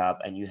WhatsApp,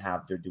 and you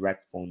have their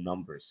direct phone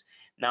numbers.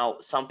 Now,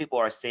 some people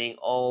are saying,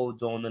 oh,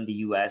 don't in the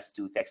US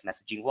do text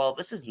messaging. Well,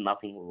 this is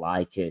nothing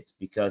like it,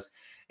 because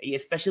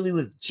especially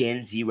with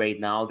Gen Z right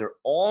now, they're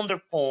all on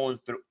their phones,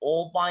 they're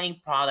all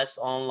buying products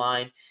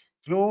online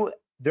through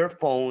their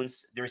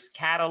phones, there's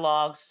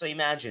catalogs. So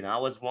imagine I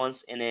was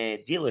once in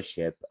a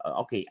dealership.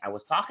 Okay, I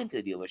was talking to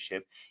a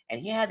dealership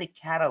and he had a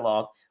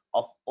catalog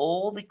of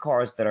all the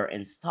cars that are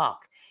in stock.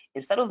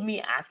 Instead of me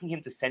asking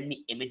him to send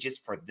me images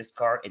for this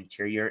car,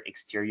 interior,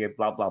 exterior,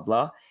 blah, blah,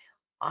 blah,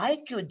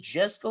 I could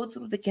just go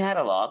through the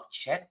catalog,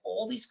 check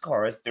all these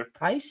cars, their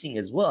pricing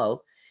as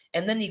well,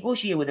 and then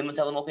negotiate with them and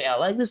tell them, okay, I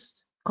like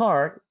this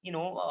car,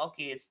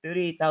 okay, it's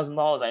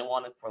 $38,000. I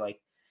want it for like,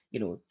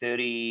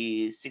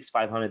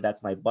 36,500.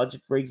 That's my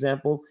budget, for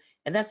example,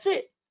 and that's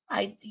it.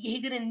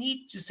 He didn't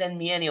need to send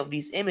me any of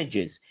these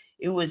images.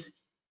 It was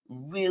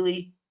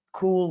really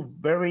cool,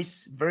 very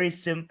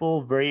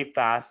simple, very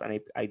fast, and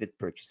I did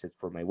purchase it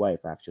for my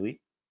wife actually.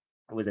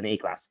 It was an A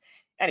class.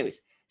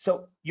 Anyways,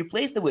 so you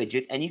place the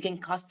widget and you can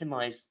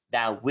customize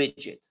that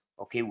widget,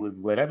 okay, with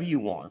whatever you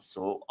want.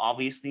 So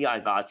obviously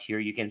I got here,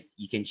 you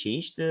can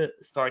change the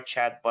start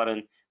chat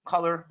button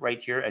color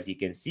right here, as you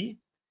can see.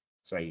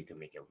 So you can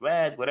make it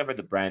red, whatever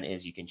the brand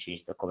is, you can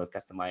change the color,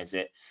 customize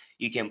it.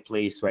 You can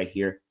place right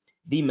here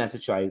the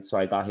message. So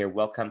I got here,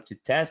 welcome to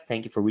test.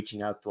 Thank you for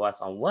reaching out to us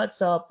on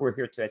WhatsApp. We're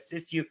here to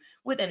assist you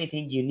with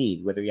anything you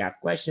need, whether you have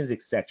questions,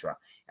 etc.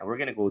 And we're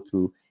gonna go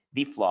through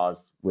the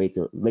flaws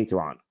later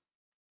on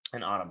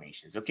and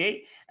automations,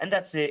 okay? And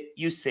that's it.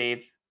 You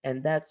save,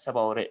 and that's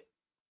about it,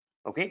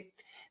 okay?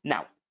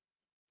 Now,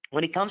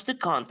 when it comes to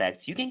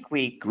contacts, you can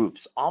create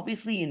groups.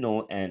 Obviously,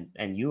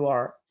 and you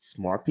are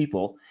smart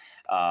people.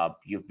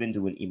 You've been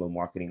doing email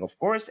marketing, of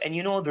course, and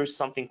there's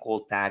something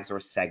called tags or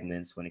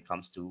segments when it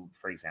comes to,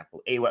 for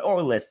example, AY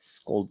or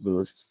lists, called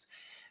lists.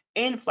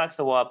 In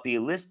Flaxxa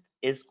Wapi, list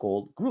is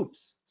called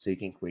groups. So you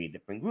can create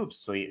different groups.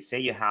 So say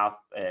you have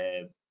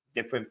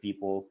different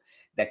people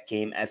that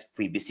came as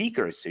freebie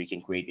seekers. So you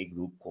can create a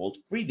group called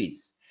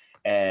freebies.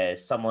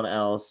 Someone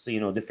else,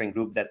 different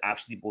group that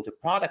actually bought a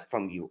product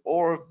from you,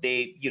 or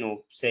they,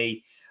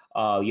 say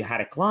you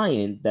had a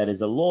client that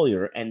is a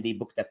lawyer and they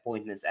booked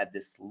appointments at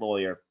this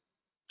lawyer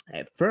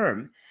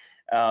firm.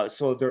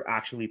 So they're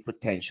actually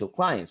potential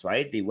clients,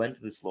 right? They went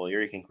to this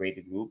lawyer. You can create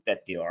a group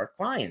that they are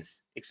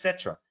clients,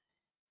 etc.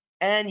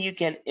 And you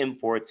can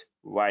import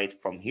right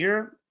from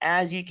here,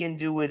 as you can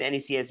do with any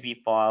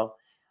CSV file.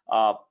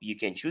 You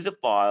can choose a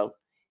file,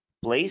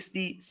 place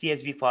the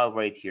CSV file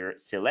right here,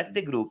 select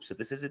the group. So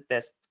this is a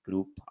test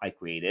group I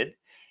created.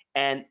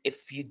 And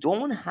if you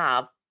don't know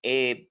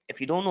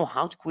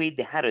how to create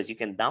the headers, you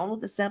can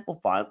download the sample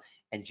file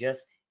and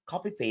just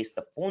copy paste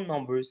the phone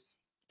numbers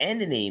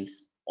and the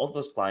names of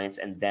those clients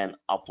and then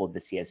upload the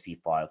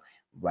CSV file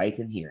right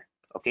in here.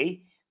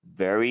 Okay,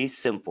 very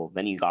simple.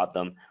 Then you got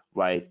them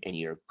right in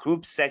your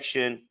group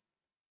section,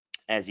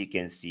 as you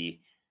can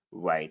see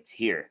right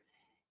here.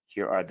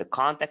 Here are the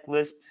contact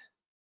list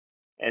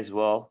as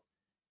well.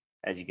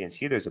 As you can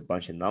see, there's a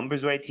bunch of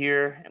numbers right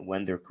here, and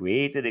when they're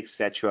created,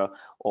 etc.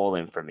 All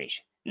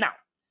information. Now,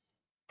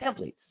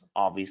 templates.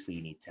 Obviously,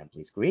 you need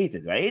templates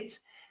created, right?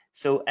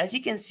 So as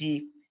you can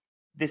see,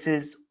 this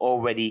is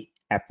already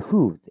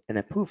approved, an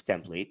approved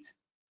template,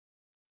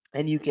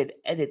 and you can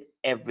edit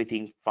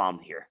everything from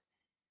here.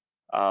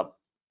 Uh,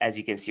 as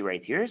you can see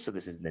right here, so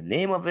this is the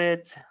name of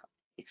it,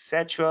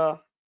 etc.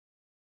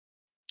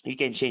 You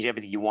can change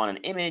everything you want,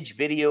 an image,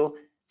 video.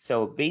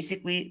 So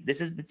basically,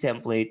 this is the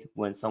template.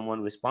 When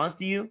someone responds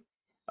to you,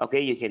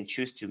 okay, you can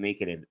choose to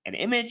make it an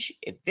image,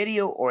 a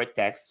video, or a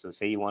text. So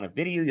say you want a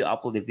video, you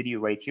upload a video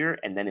right here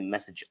and then a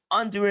message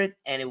under it,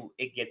 and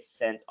it gets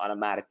sent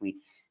automatically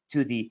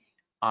to the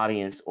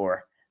audience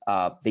or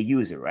the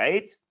user,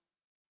 right?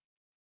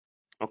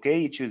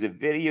 Okay, you choose a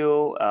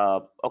video,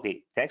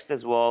 okay, text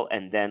as well,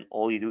 and then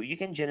all you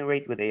can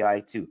generate with AI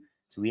too.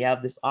 So we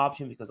have this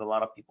option because a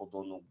lot of people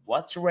don't know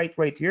what to write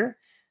right here.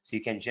 So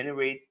you can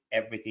generate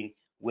everything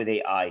with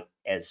AI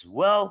as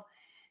well.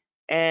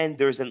 And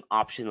there's an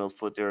optional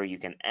footer. You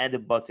can add a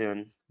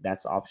button.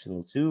 That's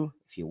optional too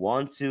if you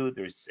want to.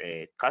 There's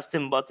a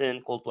custom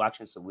button, call to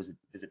action. So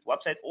visit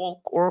website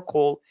or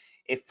call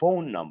a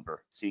phone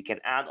number. So you can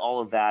add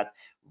all of that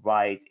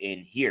right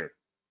in here.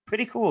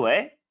 Pretty cool,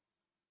 eh?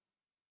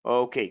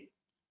 Okay,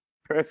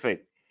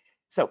 perfect.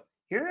 So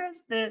here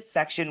is the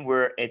section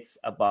where it's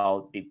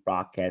about the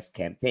broadcast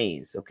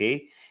campaigns.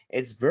 Okay,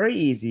 it's very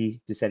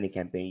easy to send a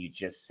campaign. You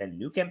just send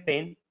new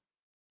campaign,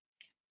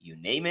 you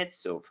name it.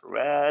 So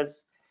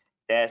Faraz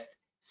test,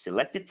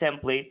 select the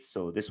template.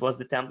 So this was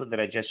the template that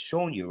I just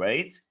shown you,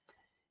 right?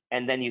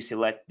 And then you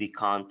select the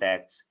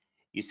contacts,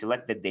 you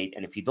select the date.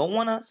 And if you don't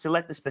want to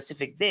select the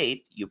specific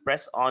date, you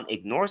press on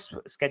ignore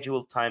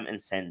schedule time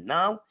and send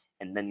now,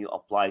 and then you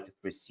apply to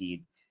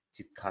proceed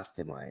to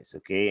customize.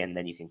 Okay, and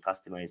then you can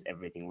customize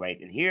everything right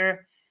in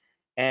here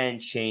and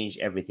change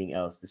everything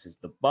else. This is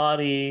the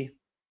body,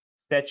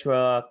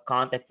 etc.,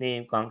 contact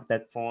name,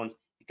 contact phone.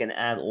 You can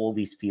add all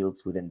these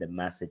fields within the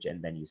message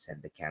and then you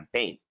send the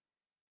campaign.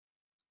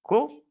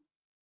 Cool,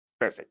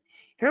 perfect.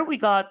 Here we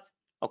got,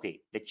 okay,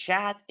 the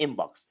chat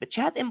inbox. The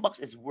chat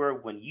inbox is where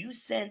when you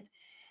send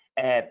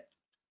a,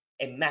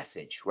 a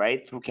message,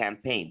 right, through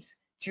campaigns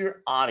to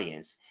your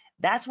audience,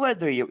 That's where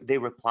they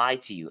reply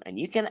to you, and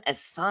you can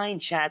assign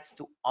chats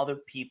to other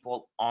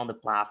people on the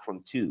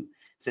platform too.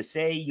 So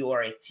say you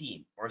are a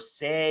team, or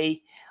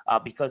say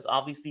because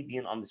obviously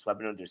being on this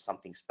webinar, there's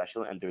something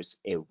special, and there's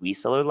a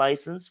reseller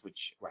license,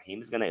 which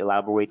Raheem is going to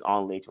elaborate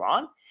on later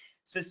on.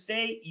 So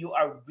say you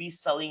are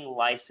reselling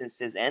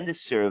licenses and the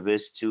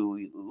service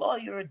to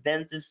lawyer,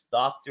 dentist,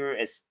 doctor,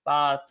 a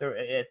spa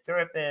a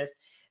therapist,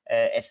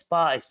 a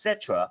spa,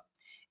 etc.,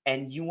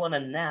 and you want to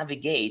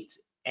navigate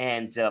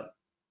and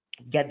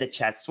get the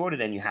chat sorted,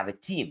 and you have a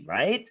team,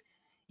 right?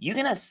 You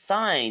can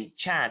assign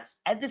chats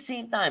at the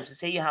same time. So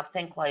say you have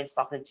 10 clients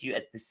talking to you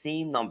at the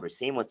same number,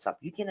 same WhatsApp.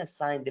 You can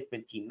assign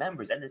different team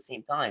members at the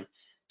same time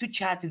to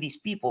chat to these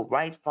people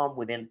right from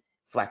within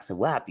Flaxxa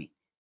Wapi.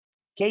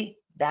 Okay,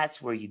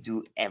 that's where you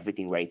do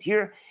everything right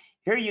here.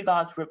 Here you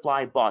got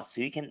reply bots.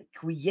 So you can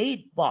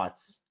create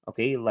bots.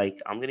 Okay, like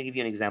I'm gonna give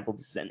you an example.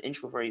 This is an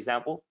intro, for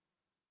example.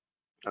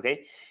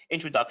 Okay,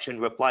 introduction,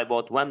 reply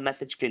bot. One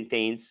message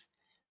contains,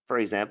 for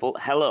example,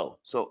 hello.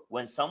 So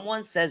when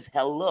someone says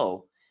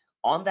hello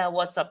on that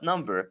WhatsApp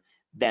number,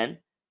 then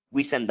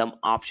we send them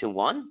option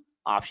 1,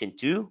 option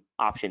 2,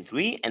 option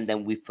 3, and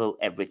then we fill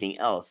everything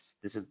else.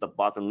 This is the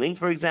button link,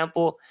 for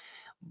example,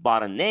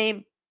 button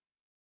name.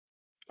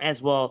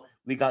 As well,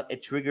 we got a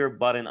trigger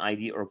button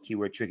ID or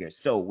keyword trigger.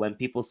 So when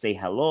people say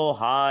hello,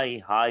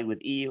 hi, hi with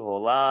E,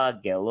 hola,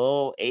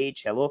 hello,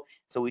 H, hello.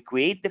 So we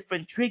create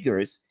different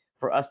triggers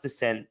for us to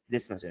send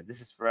this message.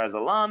 This is Faraz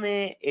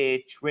Alame,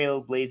 a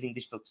trailblazing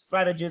digital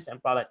strategist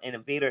and product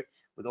innovator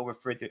with over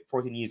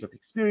 14 years of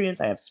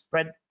experience. I have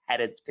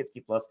headed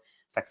 50 plus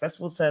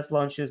successful sales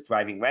launches,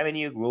 driving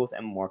revenue, growth,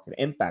 and market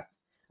impact.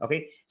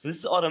 Okay, so this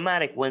is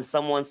automatic when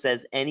someone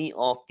says any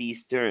of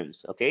these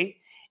terms. Okay,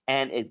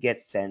 and it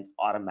gets sent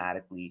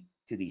automatically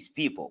to these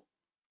people.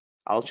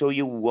 I'll show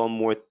you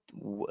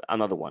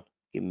another one.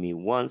 Give me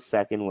 1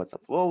 second.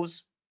 WhatsApp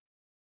flows.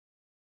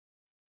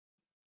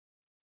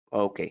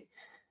 Okay,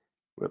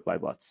 reply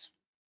bots.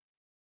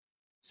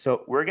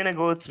 So we're gonna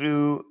go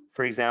through,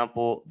 for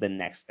example, the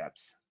next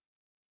steps.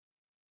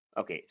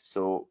 Okay,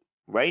 so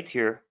right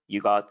here,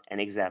 you got an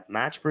exact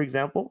match, for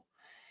example.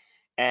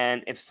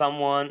 And if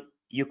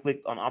you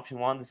clicked on option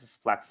 1, this is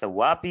Flaxxa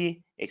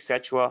Wapi,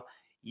 etc.,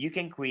 you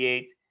can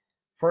create,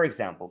 for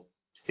example,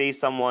 say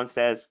someone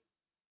says,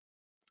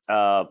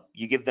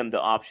 you give them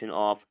the option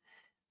of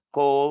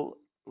call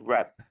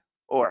rep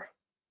or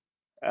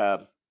uh,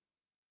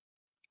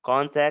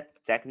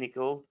 contact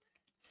technical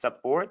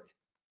support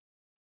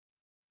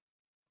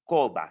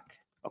callback.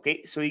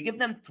 Okay, so you give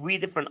them 3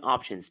 different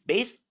options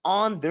based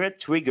on their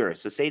trigger.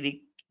 So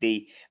say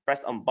they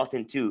pressed on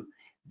button 2,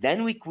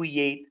 then we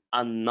create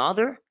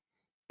another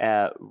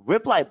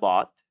reply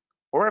bot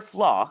or a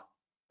flaw,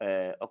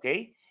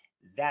 okay,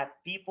 that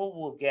people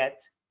will get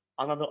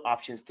another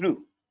options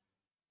through.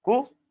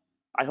 Cool.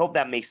 I hope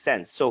that makes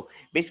sense. So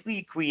basically,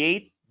 you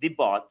create the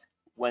bot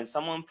when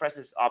someone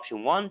presses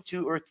option 1,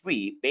 2, or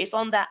 3. Based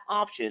on that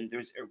option,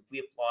 there's a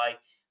reapply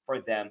for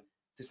them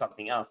to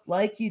something else,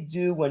 like you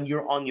do when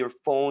you're on your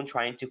phone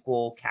trying to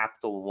call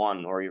Capital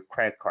One or your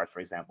credit card, for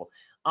example.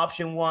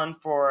 Option 1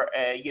 for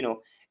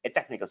a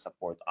technical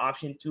support.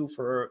 Option 2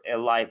 for a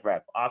live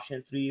rep.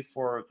 Option 3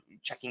 for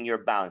checking your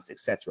balance,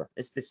 etc.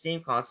 It's the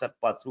same concept,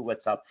 but through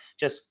WhatsApp.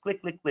 Just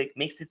click, click, click.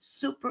 Makes it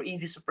super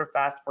easy, super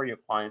fast for your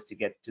clients to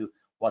get to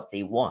what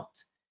they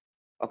want.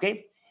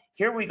 Okay,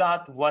 here we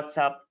got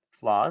WhatsApp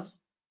flaws,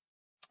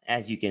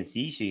 as you can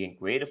see. So you can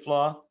create a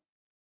flaw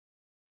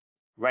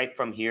right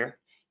from here.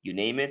 You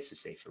name it, so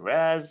say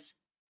Faraz,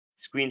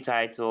 screen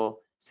title,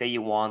 say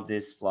you want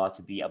this flaw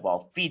to be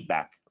about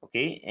feedback,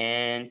 okay,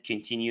 and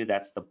continue.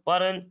 That's the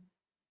button,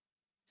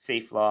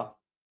 save flaw,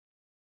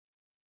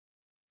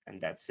 and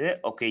that's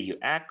it. Okay, you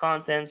add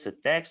content, so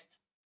text,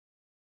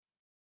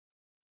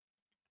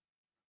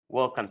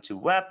 welcome to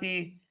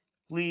Wapi,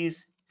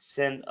 please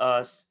send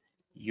us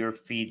your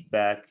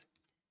feedback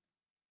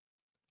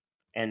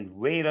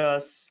and rate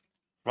us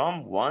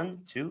from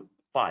 1 to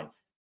 5.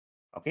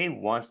 Okay,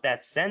 once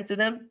that's sent to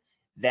them,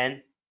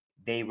 then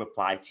they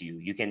reply to you.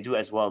 You can do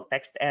as well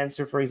text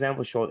answer, for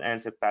example, short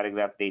answer,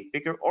 paragraph, date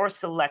picker, or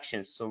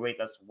selections. So rate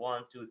us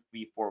 1, 2,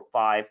 3, 4,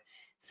 5,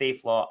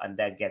 save flaw, and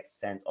that gets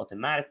sent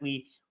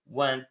automatically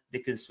when the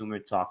consumer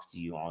talks to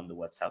you on the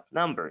WhatsApp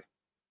number.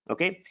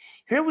 Okay,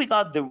 here we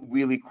got the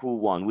really cool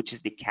one, which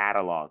is the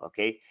catalog.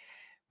 Okay,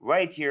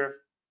 right here,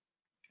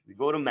 we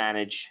go to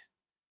manage,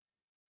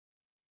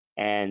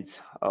 and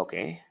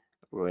okay,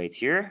 right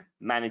here,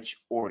 manage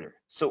order.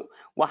 So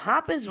what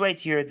happens right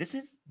here, this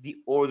is the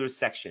order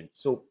section.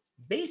 So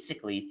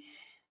basically,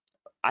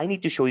 I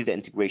need to show you the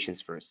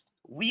integrations first.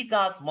 We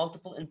got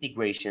multiple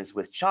integrations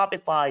with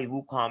Shopify,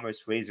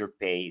 WooCommerce,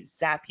 Razorpay,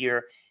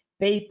 Zapier,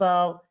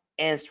 PayPal,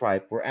 and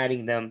Stripe. We're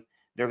adding them.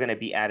 They're going to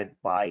be added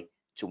by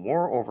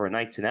tomorrow,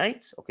 overnight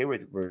tonight. Okay,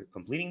 we're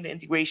completing the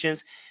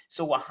integrations.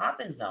 So what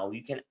happens now,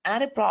 you can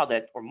add a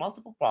product or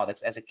multiple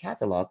products as a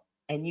catalog,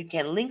 and you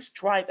can link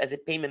Stripe as a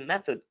payment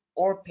method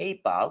or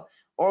PayPal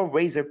or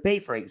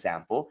Razorpay, for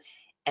example,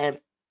 and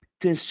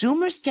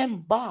consumers can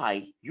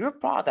buy your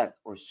product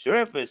or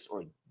service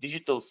or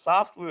digital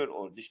software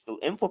or digital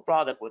info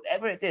product,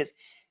 whatever it is,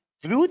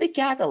 through the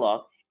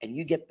catalog, and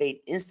you get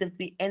paid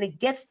instantly, and it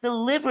gets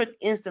delivered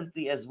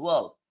instantly as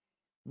well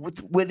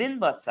within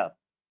WhatsApp.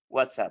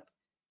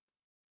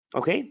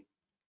 Okay,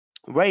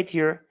 right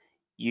here,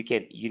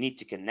 you need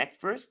to connect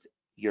first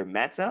your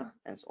Meta,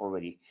 and it's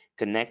already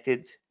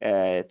connected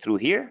through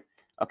here.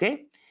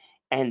 Okay,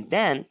 and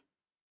then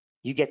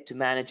you get to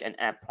manage and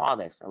add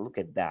products. And look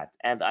at that,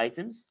 add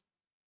items.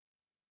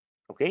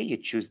 Okay, you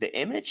choose the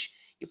image,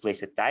 you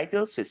place a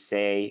title, so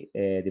say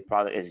the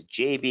product is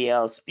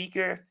JBL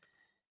speaker,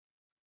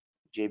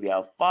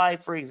 JBL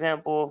 5, for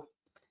example,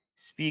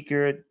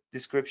 speaker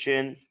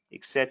description,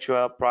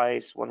 etc.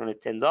 Price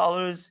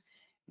 $110,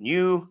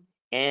 new,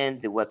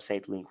 and the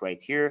website link right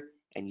here,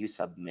 and you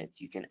submit.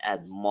 You can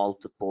add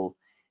multiple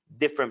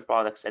different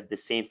products at the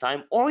same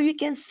time, or you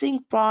can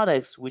sync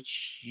products,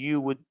 which you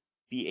would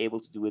be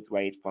able to do it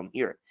right from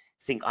here.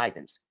 Sync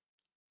items.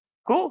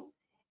 Cool.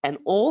 And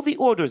all the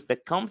orders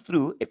that come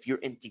through, if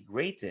you're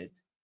integrated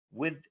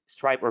with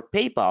Stripe or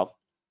PayPal,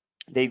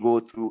 they go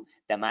through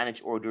the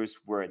managed orders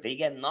where they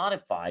get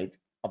notified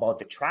about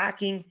the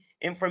tracking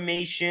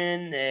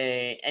information,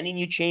 any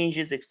new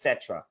changes,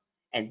 etc.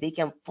 And they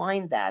can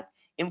find that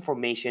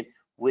information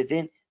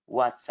within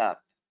WhatsApp.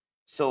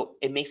 So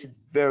it makes it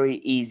very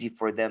easy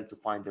for them to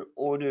find their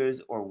orders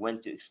or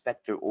when to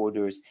expect their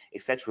orders,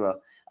 etc.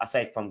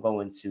 Aside from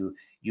going to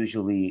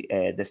usually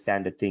the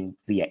standard thing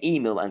via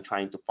email and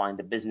trying to find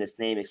the business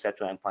name,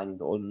 etc., and finding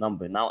the order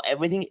number. Now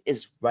everything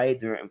is right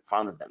there in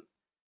front of them.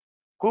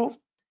 Cool.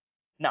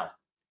 Now,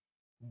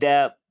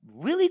 the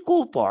really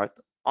cool part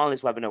on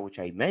this webinar, which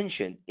I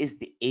mentioned, is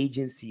the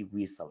agency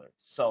reseller.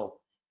 So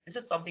this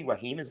is something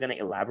Raheem is going to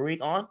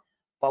elaborate on,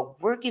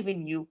 but we're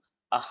giving you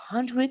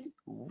 100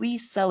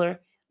 reseller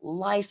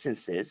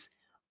licenses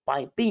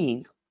by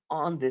being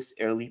on this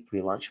early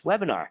pre-launch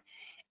webinar.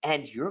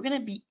 And you're going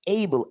to be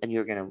able and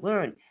you're going to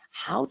learn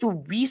how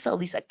to resell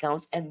these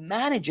accounts and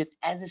manage it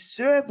as a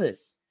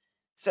service.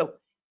 So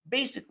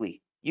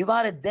basically, you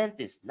got a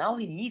dentist. Now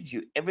he needs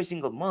you every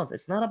single month.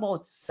 It's not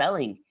about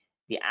selling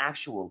the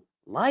actual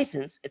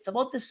license, it's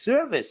about the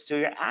service. So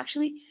you're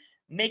actually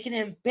making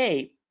him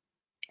pay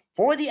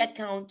for the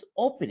account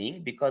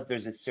opening because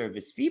there's a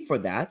service fee for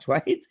that,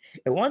 right?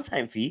 A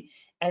one-time fee.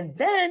 And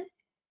then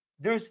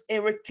there's a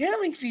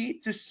recurring fee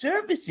to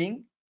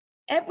servicing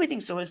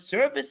everything. So his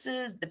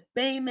services, the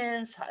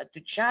payments, how to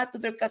chat to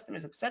their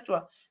customers,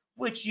 etc.,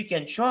 which you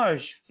can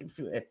charge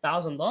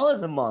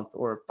 $1,000 a month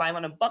or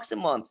 $500 a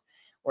month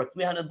or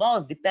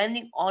 $300,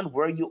 depending on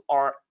where you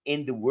are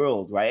in the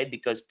world, right?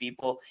 Because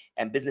people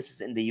and businesses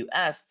in the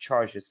US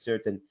charge a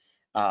certain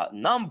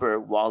number,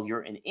 while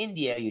you're in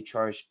India, you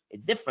charge a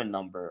different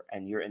number,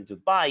 and you're in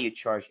Dubai, you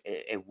charge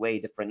a way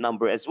different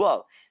number as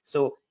well.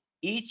 So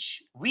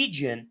each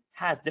region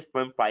has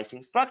different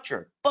pricing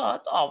structure,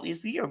 but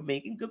obviously you're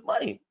making good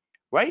money,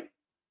 right?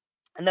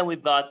 And then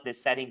we've got the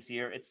settings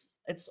here.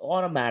 It's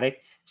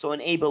automatic. So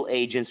enable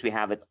agents, we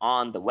have it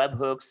on the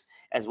webhooks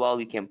as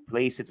well. You can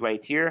place it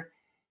right here.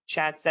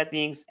 Chat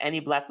settings,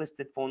 any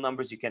blacklisted phone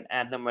numbers, you can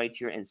add them right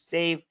here and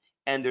save.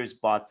 And there's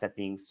bot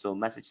settings. So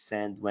message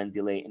send when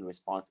delay in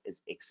response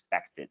is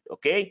expected.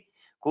 Okay,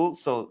 cool.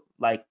 So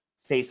like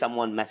say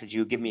someone message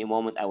you, give me a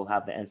moment, I will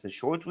have the answer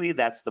shortly.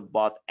 That's the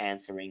bot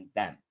answering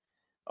them.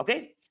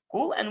 Okay,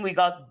 cool. And we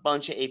got a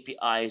bunch of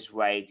APIs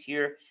right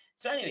here.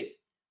 So anyways,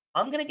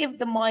 I'm gonna give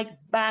the mic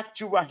back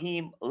to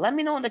Raheem. Let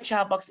me know in the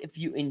chat box if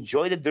you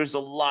enjoyed it. There's a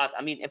lot.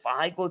 I mean, if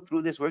I go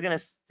through this, we're gonna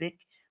stick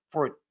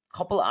for a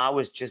couple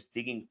hours just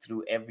digging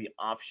through every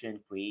option,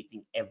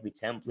 creating every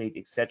template,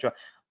 etc.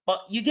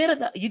 But you get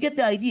it, you get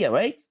the idea,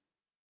 right?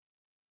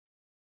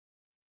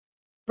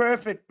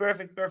 Perfect,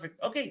 perfect,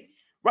 perfect. Okay,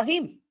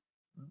 Raheem,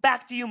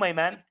 back to you, my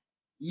man.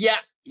 Yeah,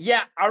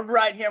 all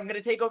right, here I'm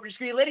gonna take over the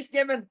screen. Ladies and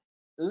gentlemen,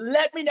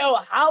 let me know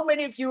how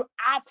many of you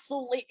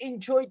absolutely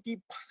enjoyed the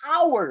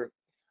power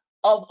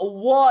of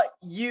what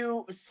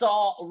you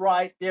saw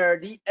right there,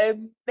 the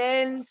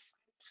immense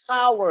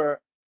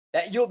power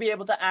that you'll be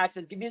able to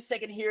access. Give me a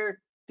second here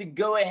to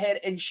go ahead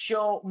and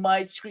show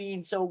my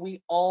screen so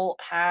we all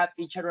have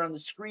each other on the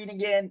screen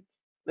again.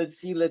 Let's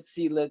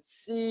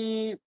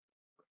see.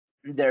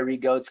 There we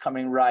go, it's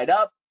coming right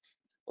up.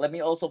 Let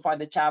me also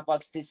find the chat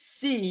box to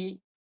see.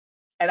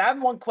 And I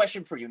have one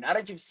question for you. Now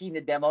that you've seen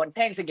the demo, and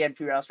thanks again,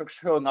 Firas, for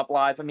showing up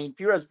live. I mean,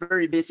 Firas is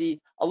very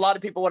busy. A lot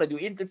of people want to do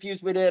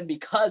interviews with him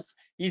because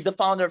he's the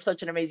founder of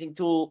such an amazing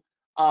tool.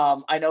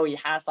 I know he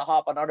has to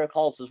hop on other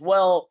calls as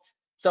well.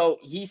 So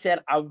he said,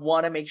 I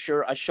want to make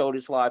sure I show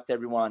this live to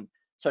everyone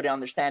so they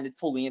understand it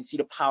fully and see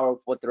the power of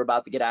what they're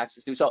about to get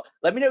access to. So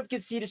let me know if you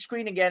can see the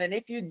screen again. And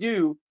if you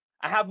do,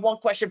 I have one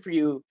question for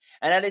you,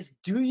 and that is,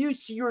 do you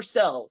see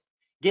yourself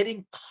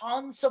getting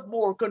tons of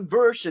more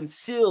conversions,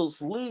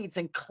 sales, leads,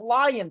 and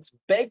clients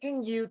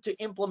begging you to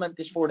implement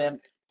this for them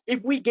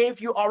if we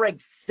gave you our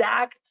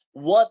exact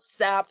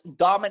WhatsApp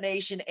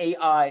domination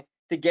AI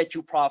to get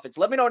you profits?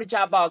 Let me know in the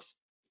chat box.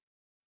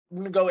 I'm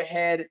gonna go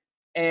ahead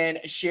and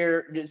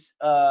share this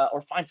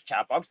or find the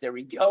chat box. There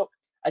we go.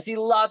 I see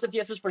lots of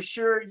yeses for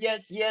sure.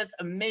 Yes, yes,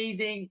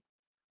 amazing.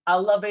 I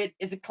love it.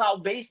 Is it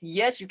cloud-based?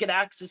 Yes, you can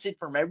access it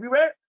from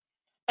everywhere.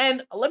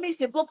 And let me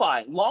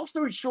simplify. Long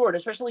story short,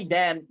 especially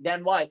Dan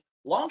White,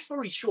 long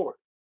story short,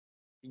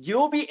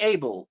 you'll be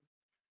able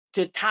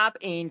to tap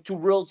into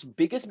world's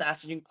biggest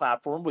messaging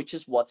platform, which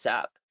is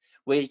WhatsApp,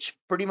 which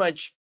pretty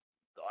much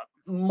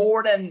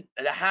more than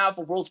half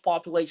of world's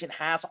population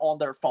has on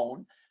their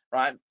phone,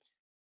 right?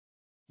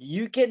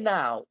 You can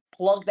now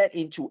plug that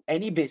into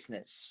any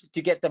business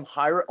to get them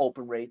higher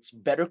open rates,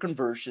 better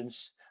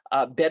conversions,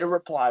 better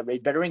reply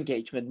rate, better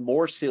engagement,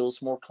 more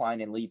sales, more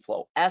client and lead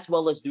flow, as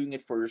well as doing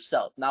it for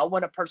yourself. Now,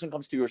 when a person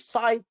comes to your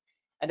site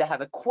and they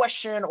have a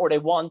question or they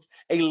want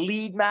a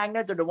lead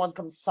magnet or they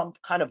want some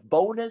kind of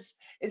bonus,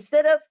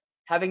 instead of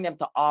having them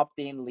to opt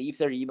in, leave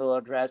their email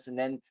address, and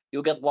then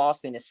you'll get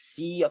lost in a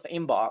sea of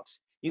inbox,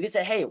 you can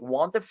say, hey,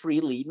 want a free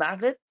lead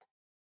magnet?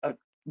 Uh,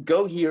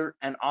 Go here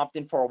and opt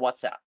in for a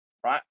WhatsApp,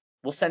 right?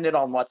 We'll send it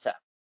on WhatsApp.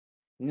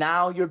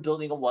 Now you're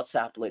building a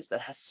WhatsApp list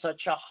that has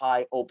such a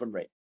high open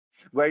rate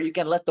where you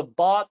can let the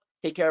bot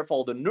take care of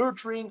all the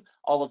nurturing,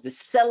 all of the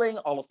selling,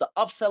 all of the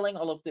upselling,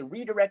 all of the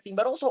redirecting,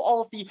 but also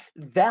all of the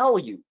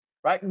value,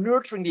 right?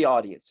 Nurturing the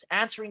audience,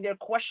 answering their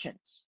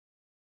questions.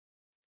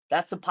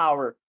 That's the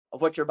power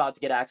of what you're about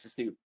to get access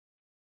to.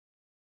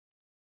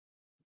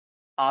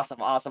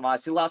 Awesome, awesome. I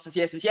see lots of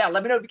yeses. Yeah,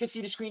 let me know if you can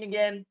see the screen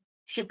again.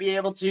 Should be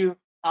able to.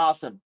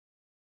 Awesome.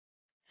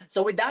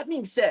 So with that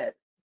being said,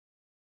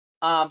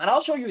 and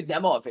I'll show you a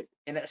demo of it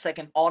in a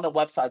second on the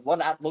website, what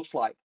that looks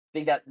like. I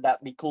think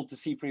that'd be cool to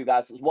see for you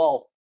guys as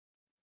well.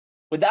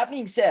 With that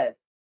being said,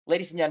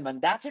 ladies and gentlemen,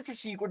 that's it for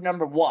secret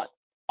number one,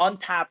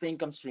 untapped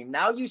income stream.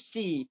 Now you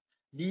see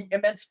the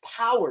immense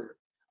power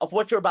of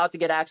what you're about to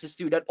get access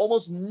to that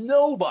almost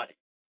nobody,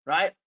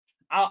 right?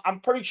 I'm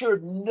pretty sure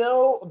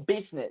no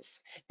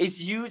business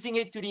is using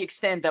it to the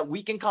extent that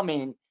we can come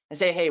in and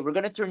say, hey, we're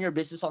going to turn your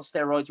business on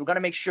steroids. We're going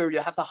to make sure you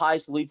have the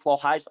highest lead flow,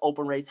 highest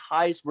open rates,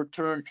 highest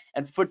return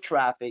and foot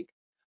traffic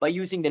by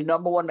using the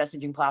number one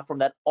messaging platform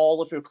that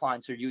all of your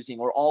clients are using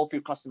or all of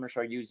your customers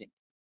are using.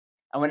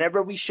 And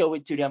whenever we show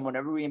it to them,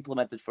 whenever we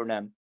implement it for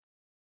them,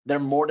 they're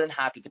more than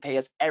happy to pay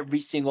us every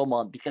single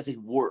month because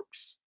it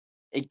works.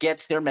 It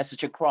gets their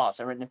message across.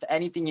 And if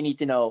anything you need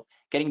to know,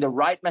 getting the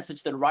right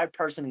message to the right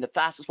person in the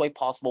fastest way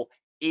possible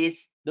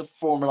is the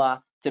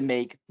formula to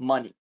make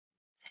money.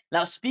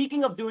 Now,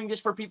 speaking of doing this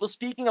for people,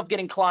 speaking of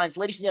getting clients,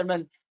 ladies and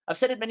gentlemen, I've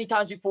said it many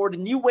times before, the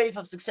new wave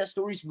of success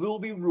stories will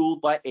be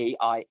ruled by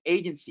AI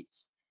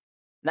agencies.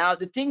 Now,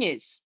 the thing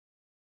is,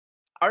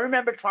 I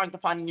remember trying to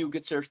find a new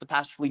good search to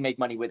passively make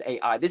money with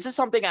AI. This is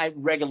something I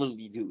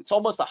regularly do. It's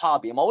almost a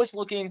hobby. I'm always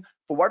looking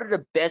for what are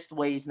the best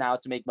ways now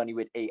to make money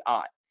with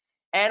AI.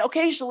 And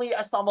occasionally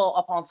I stumble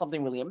upon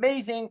something really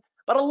amazing,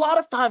 but a lot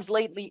of times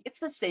lately it's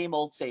the same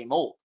old, same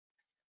old.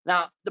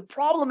 Now, the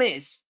problem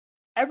is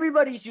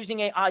everybody's using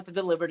AI to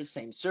deliver the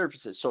same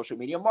services: social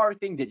media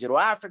marketing, digital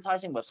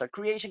advertising, website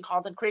creation,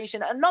 content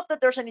creation. And not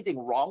that there's anything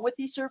wrong with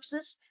these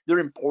services. They're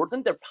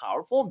important, they're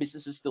powerful, and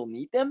businesses still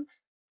need them.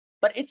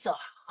 But it's a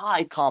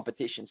high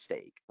competition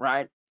stake,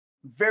 right?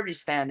 Very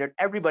standard.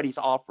 Everybody's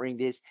offering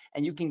this,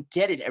 and you can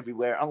get it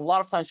everywhere. And a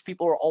lot of times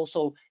people are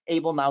also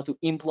able now to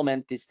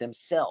implement this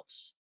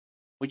themselves,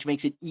 which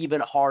makes it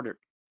even harder.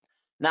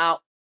 Now,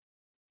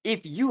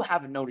 if you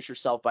haven't noticed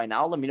yourself by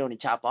now, let me know in the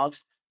chat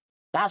box.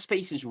 That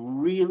space is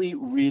really,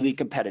 really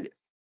competitive.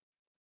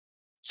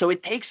 So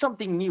it takes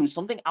something new,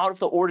 something out of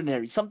the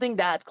ordinary, something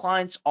that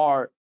clients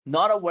are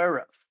not aware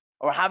of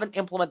or haven't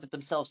implemented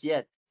themselves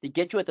yet to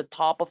get you at the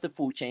top of the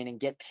food chain and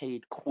get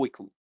paid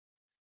quickly.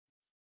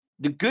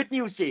 The good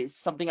news is,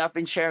 something I've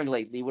been sharing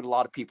lately with a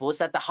lot of people, is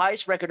that the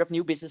highest record of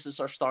new businesses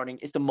are starting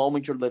is the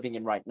moment you're living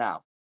in right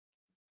now.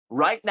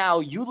 Right now,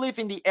 you live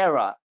in the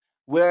era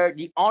where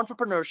the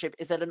entrepreneurship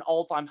is at an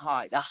all-time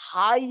high, the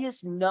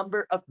highest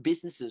number of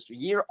businesses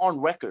year on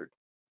record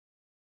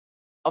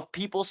of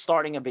people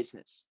starting a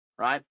business,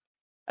 right?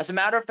 As a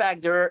matter of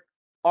fact, there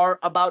are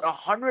about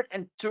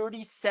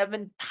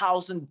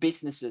 137,000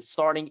 businesses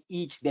starting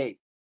each day.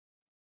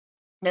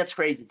 That's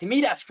crazy. To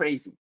me, that's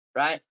crazy,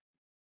 right?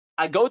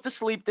 I go to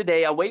sleep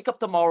today, I wake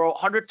up tomorrow,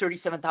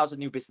 137,000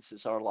 new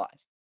businesses are alive.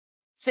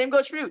 Same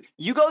goes for you.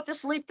 You go to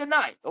sleep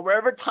tonight, or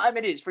wherever time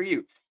it is for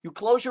you. You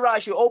close your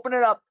eyes, you open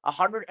it up,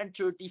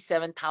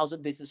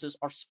 137,000 businesses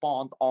are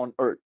spawned on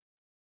Earth.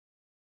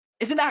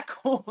 Isn't that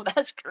cool?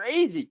 That's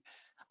crazy.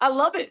 I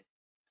love it.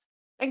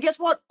 And guess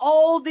what?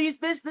 All these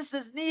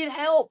businesses need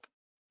help.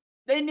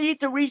 They need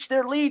to reach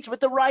their leads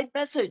with the right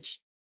message.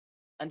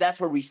 And that's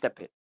where we step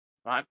in,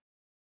 right?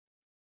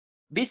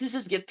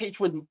 Businesses get pitched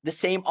with the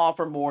same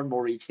offer more and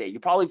more each day. You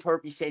probably have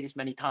heard me say this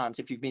many times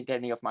if you've been to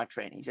any of my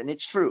trainings, and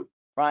it's true,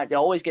 right? They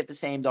always get the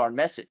same darn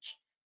message.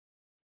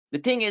 The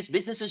thing is,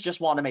 businesses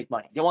just want to make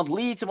money. They want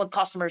leads, they want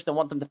customers, they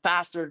want them the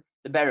faster,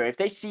 the better. If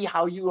they see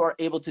how you are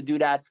able to do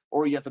that,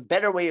 or you have a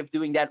better way of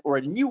doing that, or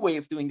a new way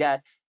of doing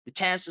that, the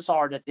chances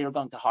are that they're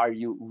going to hire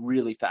you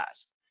really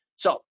fast.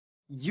 So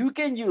you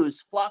can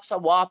use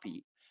Flaxxa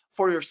Wapi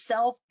for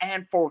yourself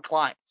and for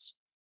clients,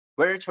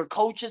 whether it's for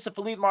coaches,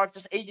 affiliate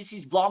marketers,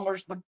 agencies,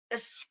 bloggers, but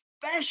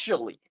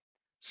especially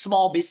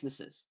small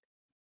businesses,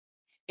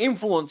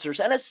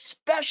 influencers, and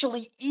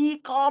especially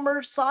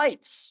e-commerce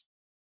sites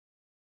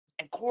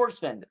and course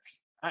vendors.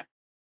 Right?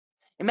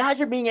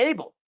 Imagine being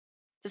able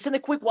to send a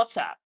quick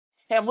WhatsApp.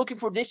 Hey, I'm looking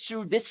for this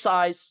shoe, this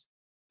size.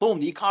 Boom,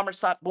 the e-commerce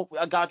site. Boom,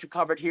 I got you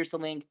covered. Here's the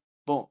link.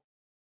 Boom.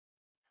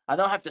 I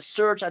don't have to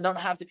search. I don't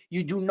have to.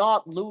 You do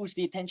not lose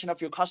the attention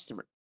of your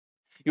customer.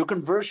 Your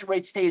conversion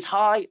rate stays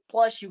high.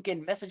 Plus, you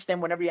can message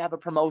them whenever you have a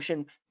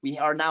promotion. We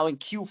are now in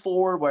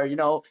Q4 where,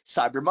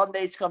 Cyber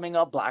Monday's coming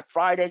up, Black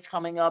Friday's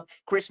coming up,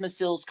 Christmas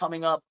sales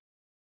coming up.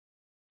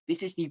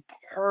 This is the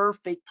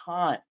perfect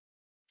time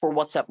for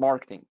WhatsApp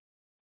marketing.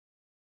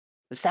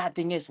 The sad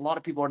thing is a lot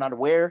of people are not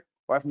aware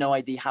or have no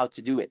idea how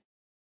to do it.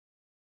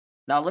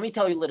 Now, let me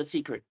tell you a little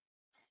secret.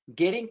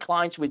 Getting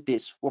clients with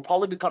this will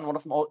probably become one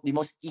of the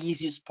most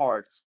easiest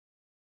parts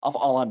of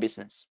online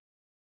business.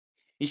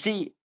 You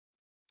see,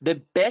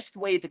 the best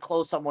way to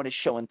close someone is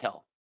show and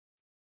tell.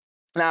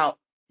 Now,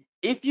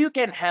 if you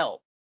can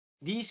help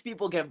these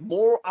people get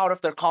more out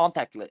of their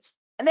contact list,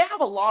 and they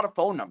have a lot of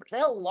phone numbers, they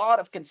have a lot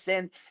of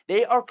consent,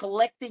 they are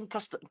collecting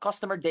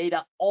customer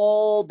data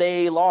all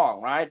day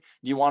long, right?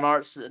 Do you want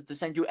us to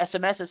send you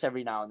SMSs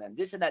every now and then,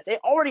 this and that? They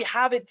already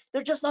have it.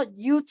 They're just not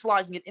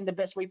utilizing it in the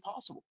best way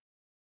possible.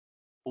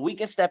 We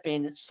can step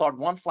in, start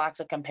one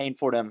Flaxxa campaign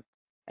for them,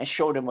 and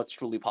show them what's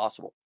truly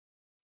possible.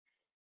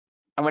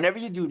 And whenever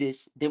you do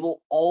this, they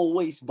will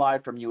always buy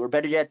from you, or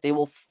better yet, they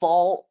will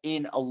fall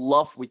in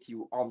love with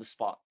you on the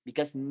spot,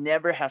 because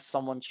never has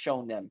someone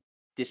shown them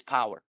this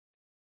power.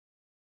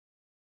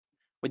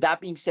 With that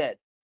being said,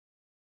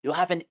 you'll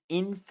have an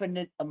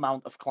infinite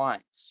amount of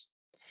clients,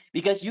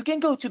 because you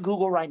can go to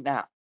Google right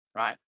now,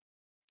 right?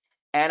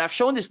 And I've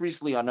shown this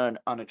recently on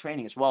a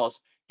training as well.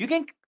 You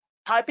can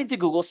type into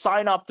Google,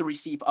 sign up to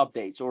receive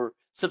updates, or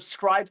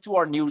subscribe to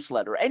our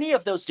newsletter, any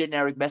of those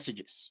generic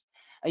messages.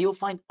 And you'll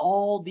find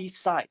all these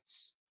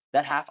sites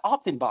that have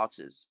opt-in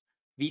boxes.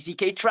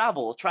 VCK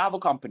travel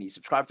company,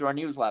 subscribe to our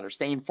newsletter,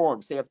 stay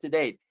informed, stay up to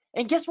date.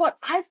 And guess what?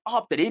 I've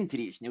opted into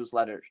these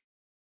newsletters.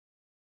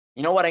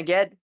 You know what I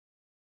get?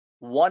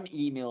 One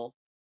email.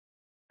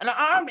 And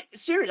I'm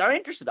serious, I'm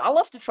interested. I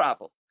love to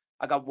travel.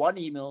 I got one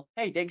email.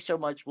 Hey, thanks so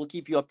much. We'll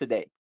keep you up to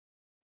date.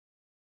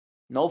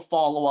 No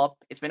follow-up.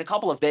 It's been a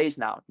couple of days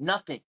now.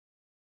 Nothing.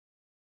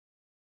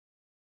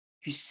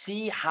 You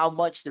see how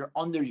much they're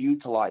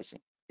underutilizing.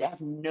 They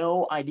have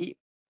no idea.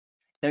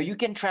 Now you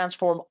can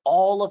transform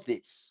all of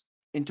this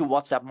into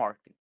WhatsApp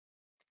marketing.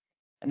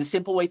 And the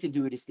simple way to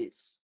do it is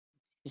this.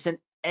 You send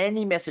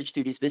any message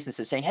to these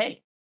businesses saying,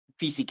 hey,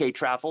 VCK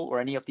Travel or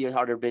any of the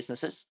other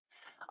businesses,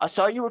 I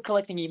saw you were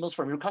collecting emails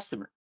from your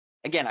customer.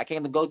 Again, I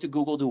can go to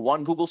Google, do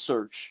one Google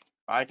search.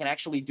 I can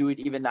actually do it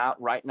even now,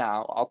 right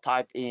now. I'll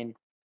type in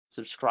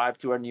subscribe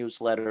to our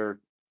newsletter.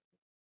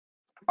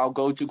 I'll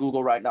go to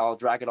Google right now. I'll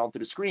drag it onto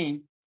the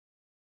screen.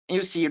 And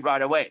you see it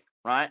right away,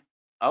 right?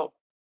 Oh,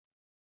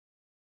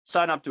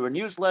 sign up to our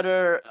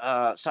newsletter,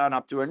 sign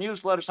up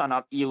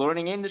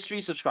e-learning industry,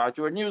 subscribe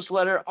to our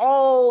newsletter.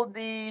 All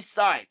these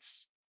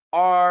sites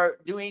are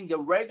doing the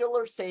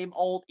regular same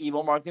old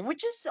email marketing,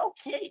 which is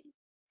okay.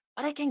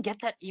 But I can get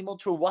that email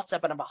through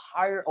WhatsApp and have a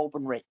higher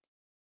open rate.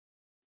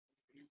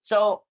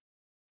 So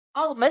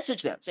I'll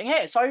message them saying,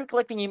 hey, I saw you're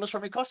collecting emails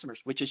from your customers,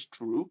 which is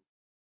true.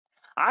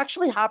 I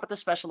actually happen to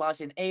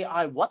specialize in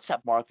AI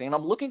WhatsApp marketing, and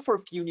I'm looking for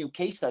a few new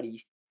case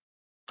studies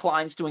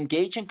clients to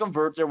engage and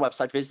convert their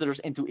website visitors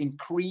into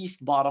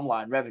increased bottom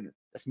line revenue.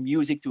 That's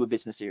music to a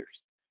business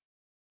ears.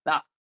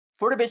 Now,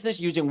 for the business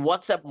using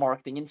WhatsApp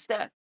marketing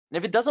instead. And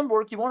if it doesn't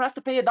work, you won't have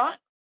to pay a dime.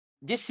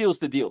 This seals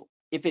the deal.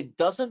 If it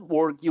doesn't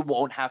work, you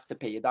won't have to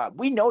pay a dime.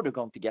 We know they're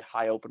going to get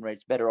high open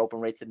rates, better open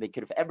rates than they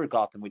could have ever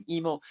gotten with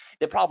email.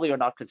 They probably are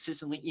not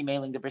consistently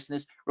emailing the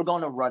business. We're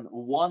going to run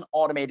one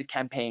automated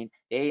campaign.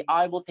 The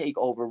AI will take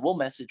over, will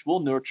message, will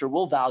nurture,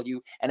 will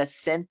value, and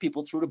ascend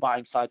people through the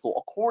buying cycle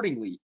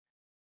accordingly.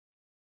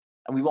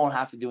 And we won't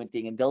have to do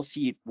anything, and they'll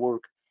see it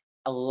work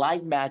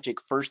like magic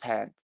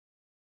firsthand.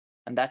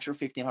 And that's your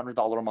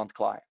 $1,500 a month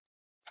client.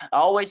 I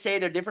always say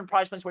there are different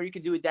price points where you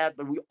can do that,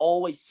 but we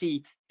always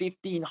see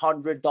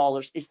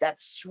 $1,500 is that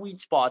sweet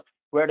spot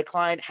where the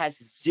client has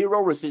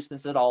zero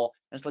resistance at all.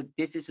 And it's like,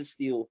 this is a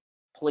steal.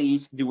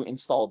 Please do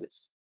install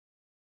this.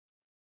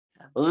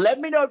 Let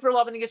me know if you're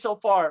loving it so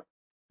far,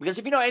 because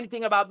if you know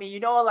anything about me, you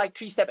know I like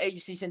three-step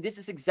agencies, and this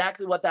is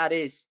exactly what that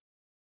is.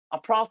 A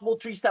profitable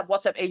three-step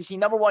WhatsApp agency.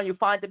 Number one, you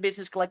find the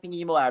business collecting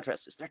email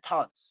addresses. There are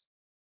tons.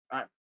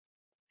 Right?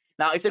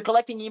 Now, if they're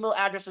collecting email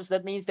addresses,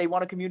 that means they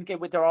want to communicate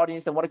with their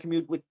audience. They want to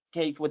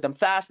communicate with them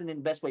fast and in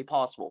the best way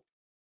possible.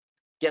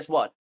 Guess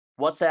what?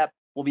 WhatsApp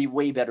will be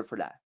way better for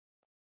that.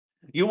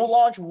 You will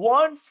launch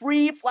one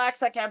free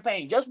Flaxxa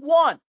campaign, just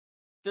one,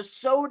 to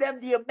show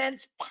them the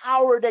immense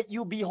power that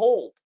you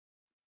behold.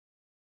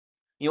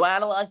 You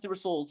analyze the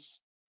results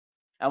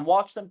and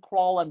watch them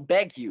crawl and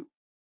beg you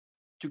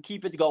to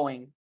keep it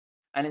going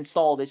and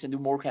install this and do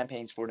more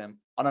campaigns for them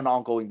on an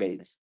ongoing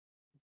basis.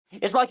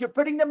 It's like you're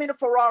putting them in a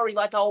Ferrari,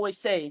 like I always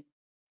say,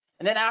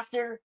 and then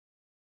after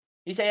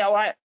you say, all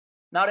right,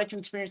 Now that you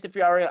experienced the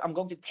free area, I'm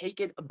going to take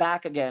it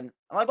back again.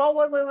 I'm like,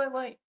 oh,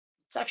 wait.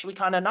 It's actually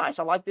kind of nice.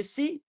 I like the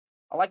seat.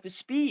 I like the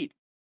speed.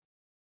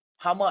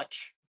 How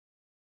much?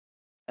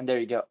 And there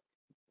you go.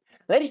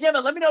 Ladies and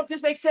gentlemen, let me know if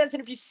this makes sense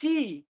and if you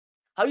see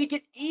how you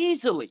can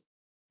easily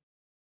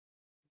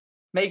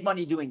make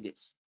money doing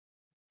this.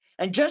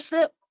 And just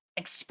to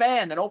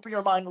expand and open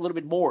your mind a little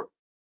bit more,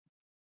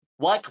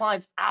 why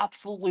clients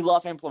absolutely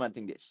love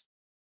implementing this.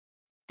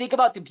 Think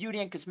about the beauty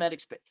and cosmetic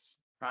space,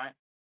 right?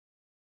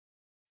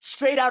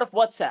 Straight out of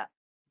WhatsApp.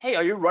 Hey,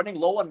 are you running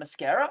low on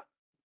mascara?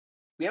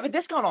 We have a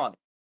discount on it.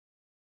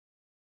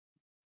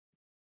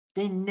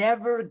 They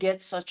never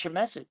get such a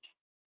message,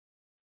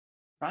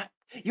 right?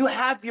 You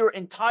have your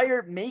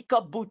entire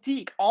makeup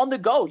boutique on the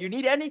go. You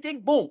need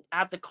anything, boom,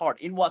 add the cart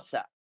in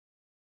WhatsApp.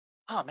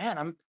 Oh man,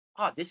 I'm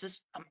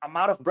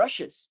out of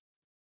brushes.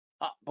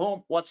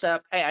 Boom,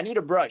 WhatsApp. Hey, I need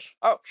a brush.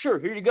 Oh, sure,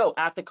 here you go.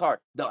 Add the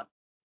cart. Done.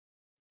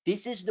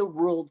 This is the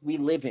world we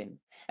live in,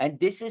 and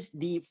this is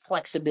the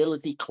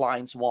flexibility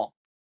clients want.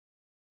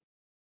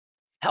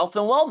 Health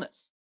and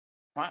wellness,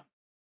 right?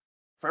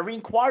 For every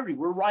inquiry,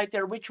 we're right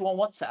there with you on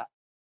WhatsApp.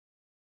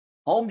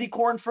 Home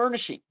decor and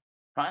furnishing,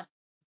 right?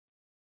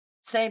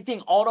 Same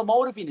thing,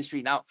 automotive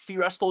industry. Now,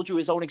 Firas told you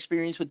his own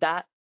experience with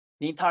that.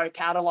 The entire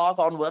catalog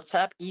on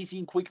WhatsApp, easy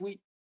and quickly.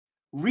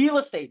 Real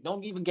estate,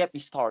 don't even get me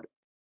started.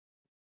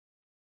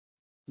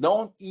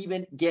 Don't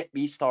even get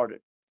me started.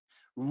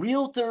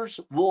 Realtors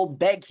will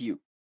beg you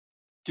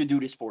to do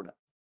this for them.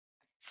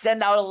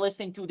 Send out a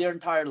listing to their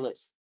entire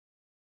list.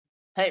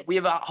 Hey, we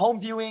have a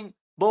home viewing.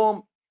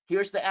 Boom.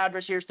 Here's the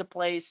address. Here's the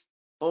place.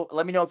 Boom.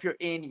 Let me know if you're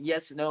in.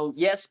 Yes, no.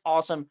 Yes,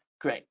 awesome.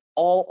 Great.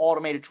 All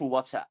automated through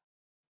WhatsApp.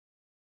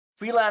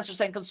 Freelancers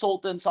and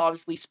consultants,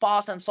 obviously.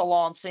 Spas and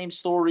salons, same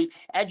story.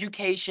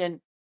 Education.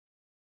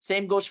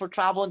 Same goes for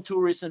travel and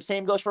tourism.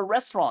 Same goes for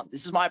restaurant.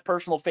 This is my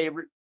personal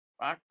favorite.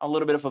 Right? I'm a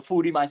little bit of a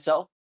foodie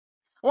myself.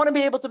 I want to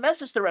be able to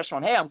message the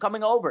restaurant. Hey, I'm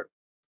coming over.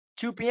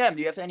 2 p.m.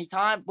 Do you have any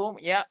time? Boom.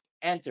 Yeah.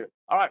 Enter.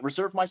 All right.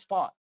 Reserve my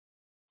spot.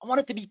 I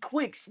want it to be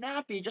quick,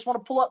 snappy. I just want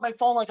to pull up my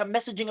phone like I'm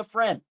messaging a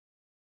friend.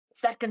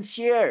 It's that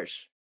concierge.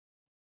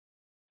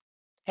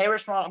 Hey,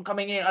 restaurant, I'm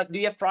coming in. Do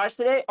you have fries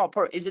today? Oh,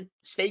 is it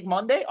steak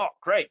Monday? Oh,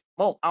 great.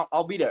 Boom.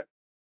 I'll be there.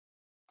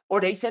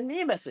 Or they send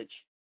me a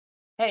message.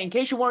 Hey, in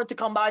case you wanted to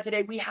come by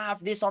today, we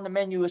have this on the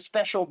menu, a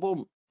special.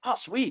 Boom. Oh,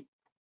 sweet.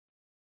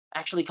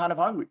 Actually, kind of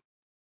hungry.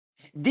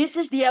 This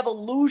is the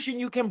evolution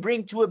you can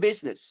bring to a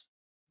business.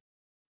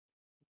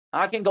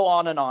 I can go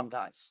on and on,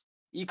 guys.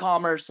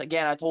 E-commerce,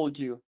 again, I told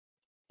you,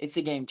 it's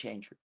a game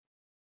changer.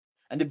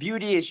 And the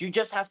beauty is you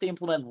just have to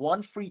implement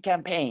one free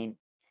campaign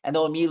and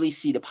they'll immediately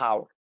see the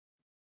power.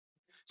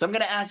 So I'm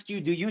going to ask you,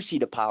 do you see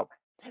the power?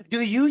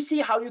 Do you see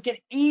how you can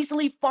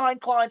easily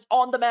find clients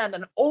on demand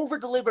and over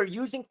deliver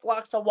using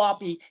Flaxxa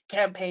Wapi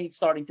campaigns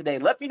starting today?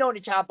 Let me know in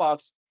the chat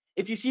box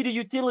if you see the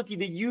utility,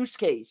 the use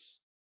case,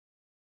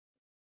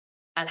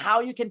 and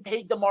how you can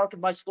take the market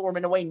by storm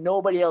in a way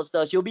nobody else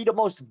does. You'll be the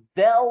most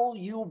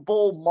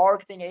valuable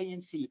marketing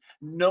agency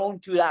known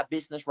to that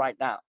business right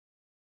now.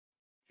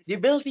 The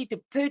ability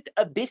to put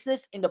a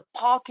business in the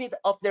pocket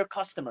of their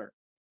customer,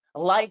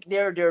 like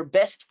they're their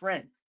best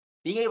friend,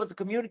 being able to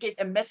communicate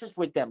and message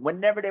with them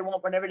whenever they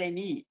want, whenever they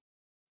need,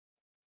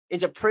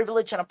 is a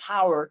privilege and a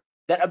power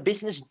that a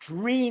business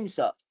dreams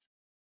of.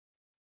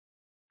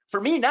 For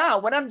me now,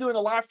 when I'm doing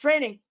a live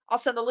training, I'll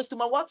send a list to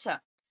my WhatsApp.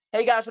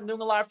 Hey guys, I'm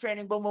doing a live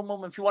training, boom, boom,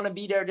 boom. If you want to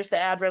be there, just the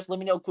address, let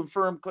me know,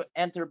 confirm,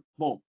 enter,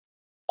 boom.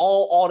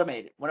 All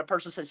automated. When a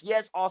person says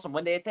yes, awesome.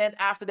 When they attend,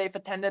 after they've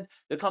attended,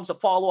 there comes a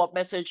follow-up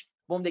message,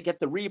 boom, they get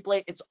the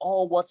replay. It's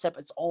all WhatsApp,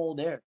 it's all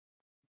there.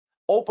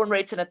 Open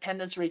rates and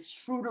attendance rates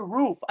through the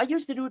roof. I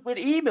used to do it with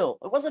email.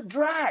 It was a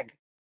drag.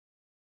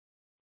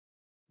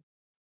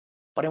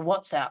 But in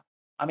WhatsApp,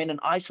 I'm in an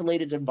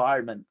isolated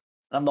environment,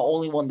 and I'm the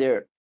only one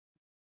there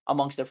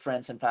amongst their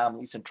friends and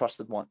families and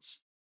trusted ones.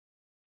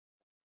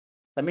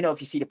 Let me know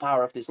if you see the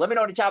power of this. Let me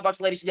know in the chat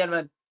box, ladies and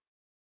gentlemen.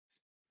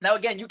 Now,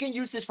 again, you can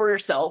use this for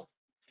yourself.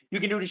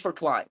 You can do this for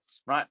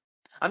clients, right?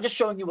 I'm just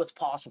showing you what's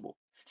possible.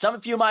 Some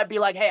of you might be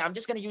like, hey, I'm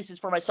just going to use this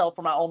for myself,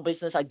 for my own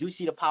business. I do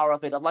see the power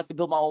of it. I'd like to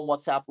build my own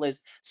WhatsApp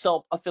list,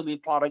 sell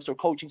affiliate products or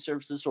coaching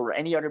services or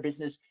any other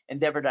business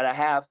endeavor that I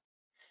have.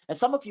 And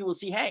some of you will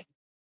see, hey,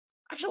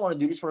 I actually want to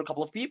do this for a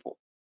couple of people.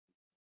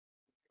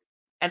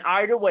 And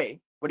either way,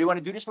 whether you want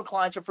to do this for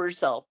clients or for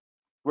yourself,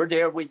 we're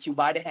there with you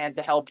by the hand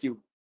to help you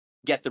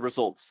get the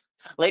results.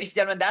 Ladies and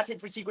gentlemen, that's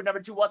it for secret number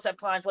 2, WhatsApp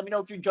clients. Let me know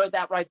if you enjoyed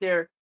that right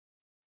there.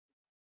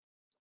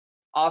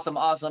 Awesome,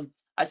 awesome.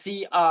 I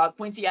see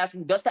Quincy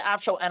asking, does the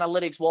app show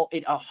analytics? Well,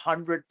 it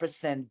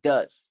 100%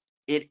 does.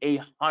 It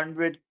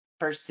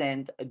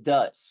 100%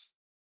 does.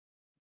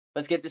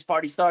 Let's get this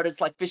party started.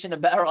 It's like fish in a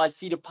barrel. I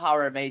see the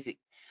power. Amazing.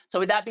 So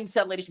with that being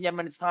said, ladies and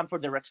gentlemen, it's time for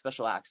direct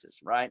special access,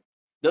 right?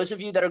 Those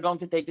of you that are going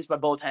to take this by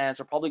both hands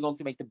are probably going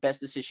to make the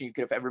best decision you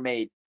could have ever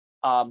made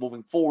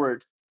moving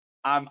forward.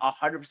 I'm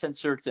 100%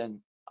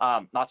 certain,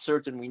 not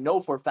certain, we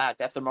know for a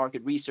fact after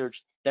market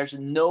research, there's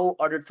no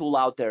other tool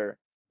out there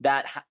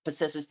that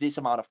possesses this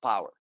amount of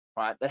power,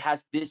 right? That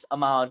has this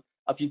amount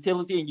of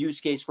utility and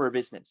use case for a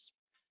business.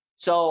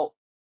 So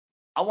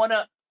I want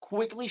to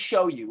quickly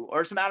show you,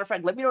 or as a matter of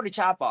fact, let me know in the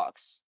chat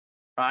box,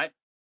 right?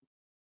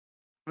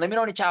 Let me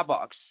know in the chat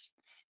box.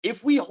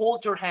 If we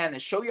hold your hand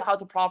and show you how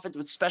to profit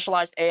with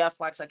specialized AI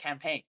Flaxxa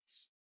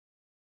campaigns,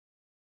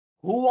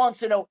 who wants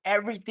to know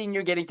everything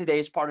you're getting today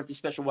as part of this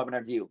special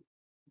webinar deal?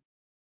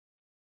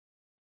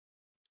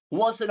 Who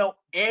wants to know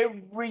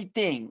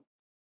everything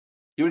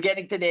you're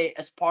getting today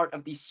as part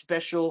of the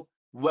special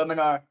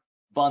webinar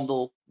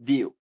bundle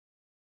deal?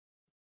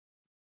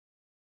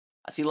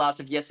 I see lots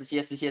of yeses,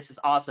 yeses, yeses.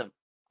 Awesome.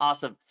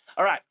 Awesome.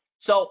 All right.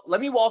 So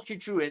let me walk you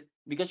through it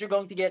because you're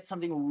going to get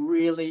something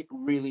really,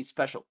 really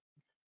special.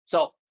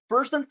 So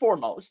first and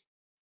foremost,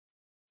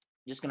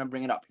 I'm just going to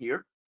bring it up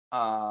here.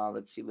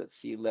 Let's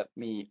see. Let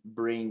me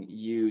bring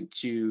you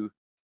to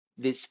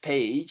this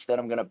page that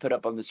I'm going to put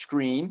up on the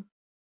screen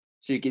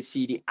so you can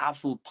see the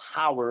absolute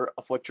power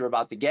of what you're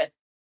about to get.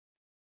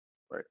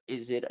 Where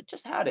is it? I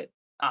just had it.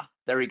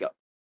 There we go.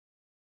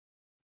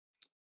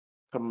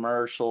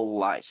 Commercial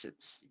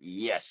license.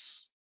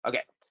 Yes. Okay.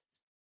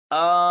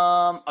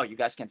 Oh, you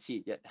guys can't see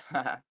it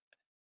yet.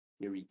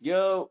 Here we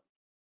go.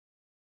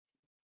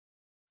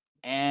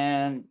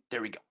 And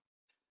there we go.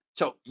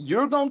 So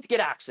you're going to get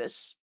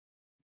access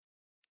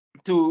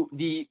to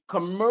the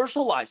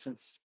commercial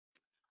license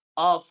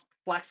of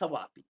Flaxxa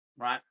Wapi,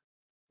 right?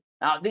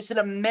 Now, this is an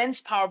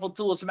immense powerful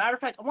tool. As a matter of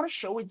fact, I want to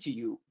show it to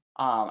you.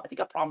 I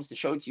think I promised to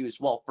show it to you as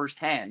well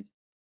firsthand.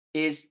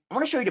 I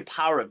want to show you the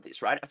power of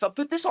this, right? If I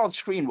put this on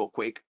screen real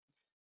quick,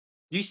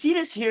 do you see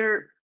this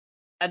here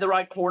at the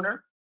right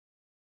corner?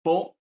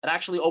 Boom, it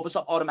actually opens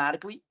up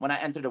automatically when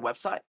I enter the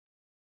website.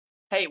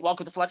 Hey,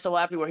 welcome to Flaxxa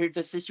Wapi. We're here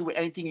to assist you with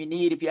anything you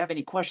need. If you have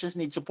any questions,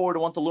 need support, or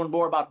want to learn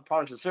more about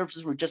products and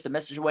services, we're just a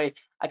message away.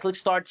 I click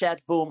start chat,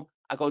 boom,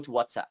 I go to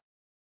WhatsApp.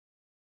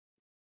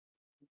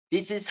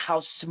 This is how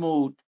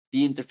smooth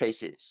the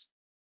interface is.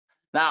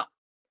 Now,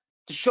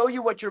 to show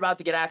you what you're about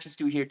to get access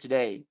to here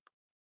today,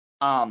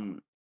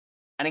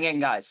 and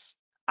again, guys,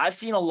 I've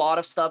seen a lot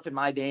of stuff in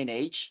my day and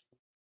age,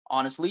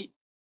 honestly,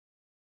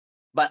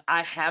 but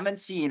I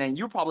haven't seen, and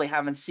you probably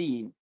haven't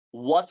seen,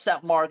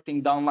 WhatsApp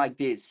marketing done like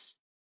this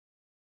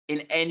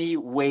in any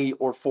way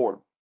or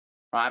form,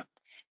 right?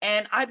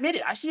 And I admit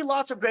it, I see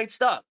lots of great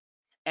stuff,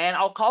 and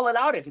I'll call it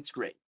out if it's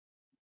great.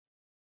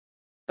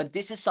 But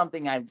this is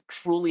something I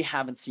truly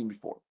haven't seen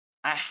before.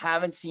 I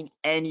haven't seen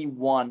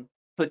anyone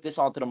put this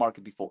onto the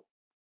market before.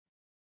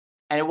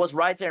 And it was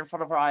right there in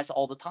front of our eyes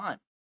all the time.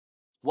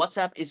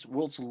 WhatsApp is the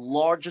world's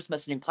largest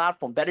messaging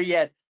platform. Better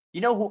yet, you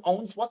know who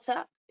owns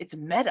WhatsApp? It's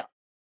Meta,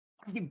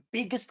 one of the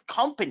biggest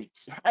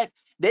companies, right?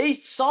 They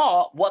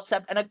saw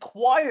WhatsApp and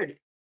acquired it.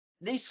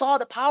 They saw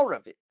the power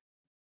of it.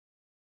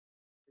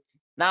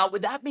 Now,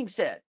 with that being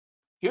said,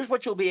 here's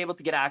what you'll be able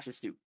to get access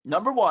to.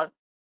 Number one,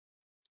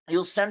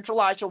 you'll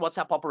centralize your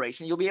WhatsApp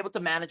operation. You'll be able to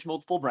manage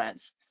multiple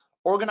brands,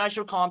 organize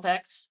your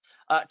contacts,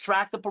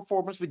 track the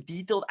performance with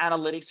detailed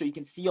analytics so you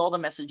can see all the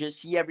messages,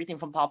 see everything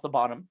from top to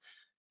bottom.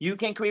 You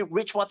can create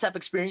rich WhatsApp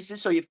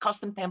experiences. So you have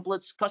custom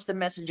templates, custom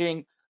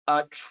messaging,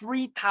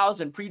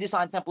 3,000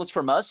 pre-designed templates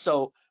from us.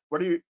 So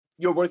whether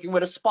you're working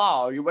with a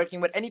spa or you're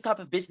working with any type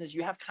of business,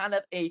 you have kind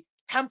of a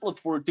template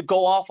for it to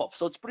go off of.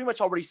 So it's pretty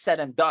much already said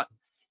and done.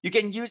 You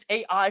can use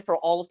AI for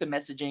all of the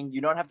messaging.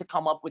 You don't have to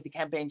come up with the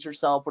campaigns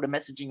yourself or the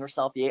messaging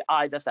yourself. The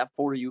AI does that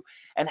for you.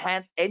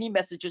 Enhance any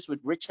messages with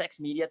rich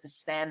text media to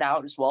stand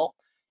out as well.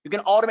 You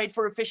can automate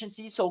for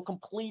efficiency, so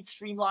complete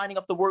streamlining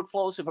of the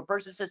workflows. If a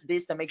person says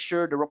this, then make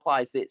sure the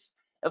reply is this.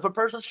 If a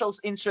person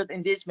shows interest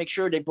in this, make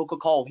sure they book a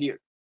call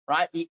here,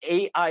 right? The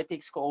AI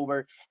takes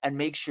over and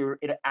make sure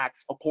it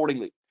acts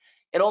accordingly.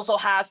 It also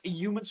has a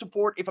human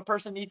support. If a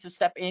person needs to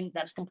step in,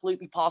 that's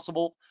completely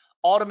possible.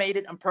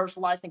 Automated and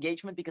personalized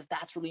engagement, because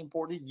that's really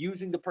important.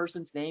 Using the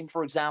person's name,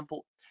 for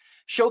example.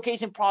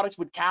 Showcasing products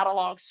with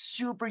catalogs,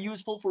 super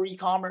useful for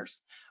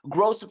e-commerce.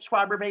 Grow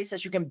subscriber base,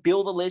 as you can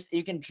build a list,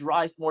 you can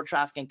drive more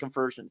traffic and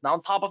conversions. Now,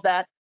 on top of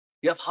that,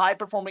 you have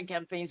high-performing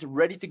campaigns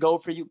ready to go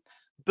for you.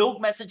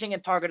 Build messaging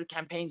and targeted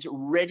campaigns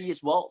ready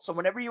as well. So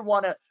whenever you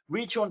want to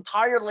reach your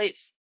entire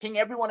list, ping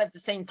everyone at the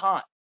same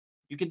time,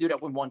 you can do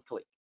that with one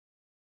click.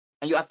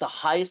 And you have the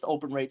highest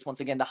open rates,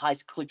 once again, the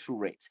highest click-through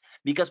rates.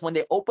 Because when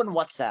they open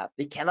WhatsApp,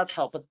 they cannot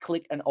help but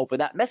click and open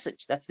that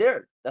message. That's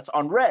there. That's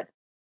on red.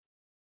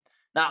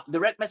 Now,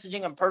 direct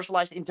messaging and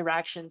personalized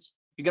interactions.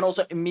 You can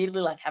also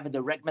immediately have a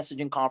direct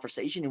messaging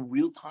conversation in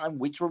real time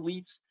with your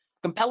leads.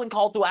 Compelling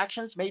call to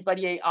actions made by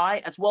the AI,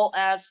 as well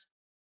as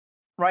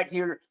right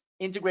here,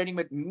 integrating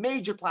with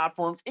major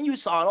platforms. And you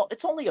saw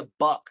it's only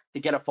 $1 to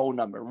get a phone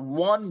number,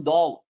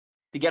 $1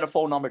 to get a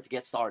phone number to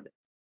get started,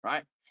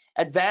 right?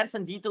 Advanced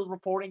and detailed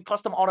reporting,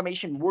 custom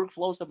automation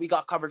workflows that we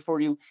got covered for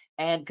you,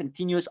 and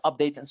continuous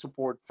updates and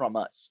support from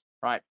us,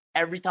 right?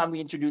 Every time we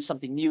introduce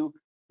something new,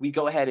 we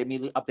go ahead and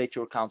immediately update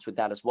your accounts with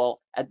that as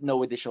well at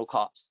no additional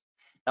cost.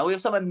 Now, we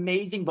have some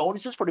amazing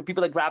bonuses for the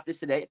people that grab this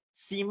today.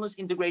 Seamless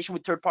integration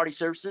with third-party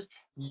services,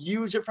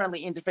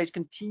 user-friendly interface,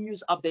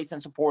 continuous updates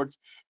and supports,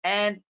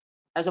 and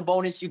as a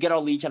bonus, you get our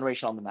lead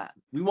generation on demand.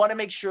 We want to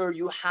make sure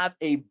you have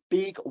a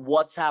big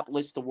WhatsApp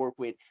list to work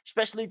with,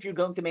 especially if you're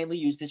going to mainly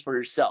use this for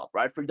yourself,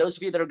 right? For those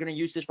of you that are going to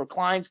use this for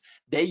clients,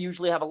 they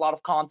usually have a lot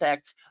of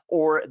contacts,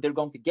 or they're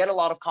going to get a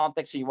lot of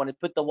contacts, so you want to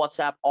put the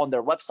WhatsApp on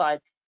their website.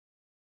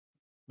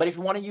 But if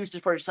you want to use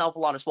this for yourself a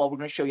lot as well, we're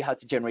going to show you how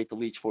to generate the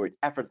leads for it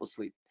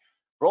effortlessly.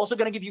 We're also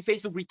going to give you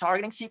Facebook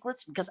retargeting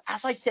secrets because,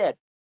 as I said,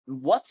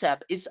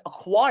 WhatsApp is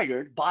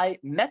acquired by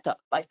Meta,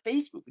 by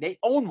Facebook. They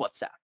own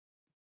WhatsApp.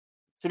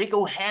 So they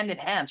go hand in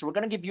hand. So we're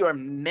going to give you a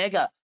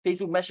mega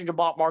Facebook Messenger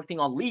bot marketing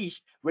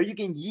unleashed, where you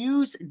can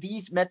use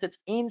these methods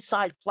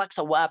inside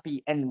Flaxxa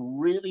Wapi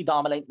and really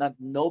dominate like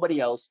nobody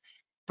else.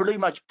 Pretty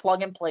much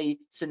plug and play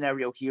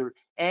scenario here,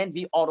 and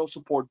the auto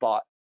support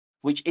bot,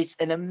 which is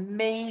an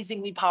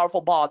amazingly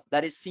powerful bot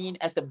that is seen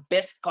as the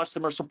best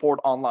customer support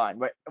online,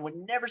 right? And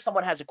whenever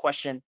someone has a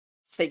question,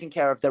 it's taken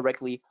care of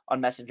directly on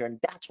Messenger, and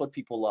that's what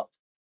people love.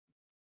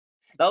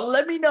 Now,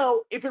 let me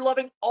know if you're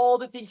loving all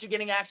the things you're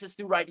getting access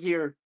to right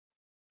here.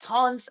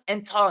 Tons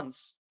and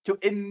tons to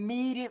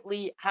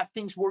immediately have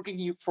things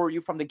working for you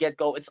from the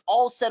get-go. It's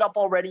all set up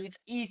already. It's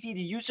easy.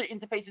 The user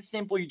interface is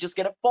simple. You just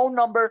get a phone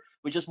number,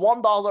 which is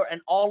 $1,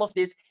 and all of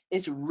this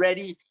is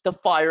ready to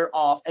fire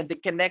off and to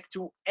connect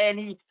to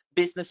any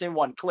business in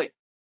one click.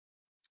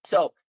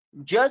 So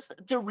just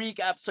to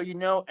recap, so you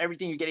know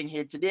everything you're getting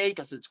here today,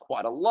 because it's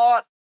quite a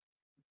lot.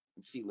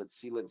 Let's see. Let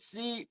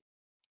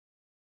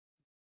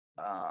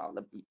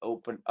me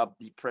open up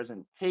the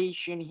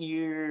presentation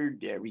here.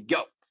 There we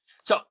go.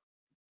 So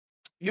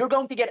you're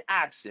going to get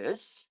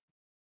access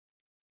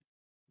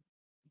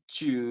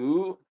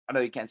to, I know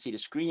you can't see the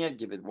screen yet,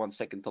 give it 1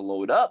 second to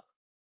load up.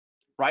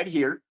 Right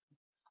here,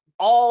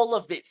 all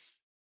of this,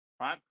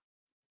 right?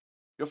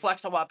 Your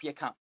Flaxxa Wapi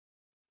account.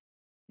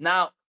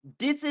 Now,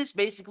 this is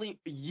basically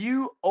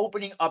you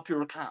opening up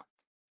your account.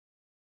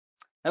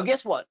 Now,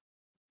 guess what?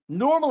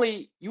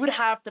 Normally, you would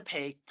have to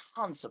pay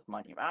tons of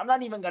money. I'm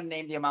not even going to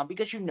name the amount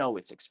because you know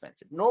it's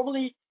expensive.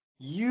 Normally,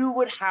 you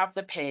would have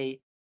to pay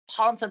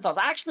tons and tons.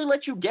 I actually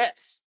let you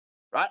guess,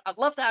 right? I'd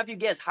love to have you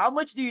guess. How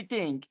much do you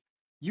think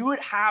you would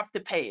have to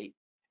pay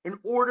in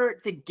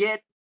order to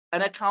get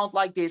an account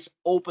like this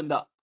opened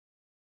up?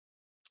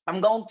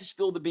 I'm going to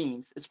spill the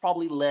beans. It's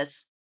probably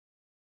less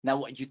than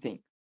what you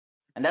think.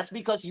 And that's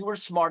because you were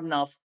smart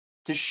enough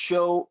to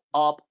show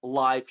up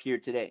live here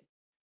today.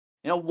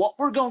 You know, what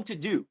we're going to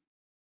do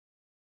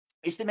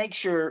is to make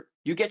sure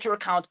you get your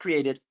account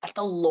created at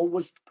the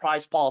lowest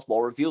price possible.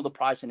 I'll reveal the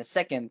price in a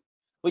second,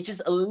 which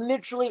is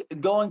literally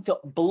going to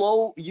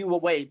blow you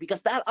away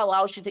because that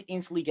allows you to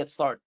instantly get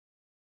started.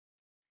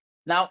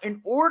 Now,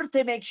 in order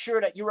to make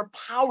sure that you're a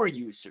power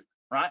user,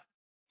 right?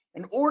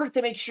 In order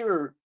to make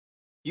sure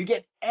you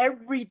get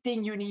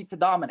everything you need to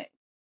dominate,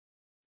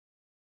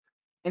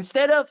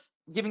 instead of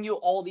giving you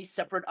all these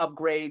separate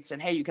upgrades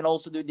and hey, you can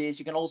also do this,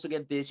 you can also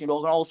get this, you can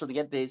also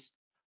get this,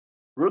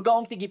 we're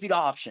going to give you the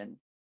option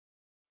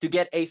to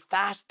get a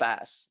fast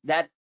pass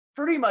that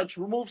pretty much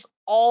removes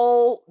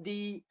all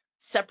the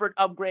separate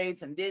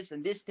upgrades and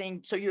this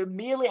thing. So you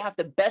immediately have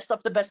the best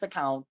of the best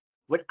account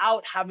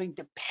without having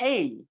to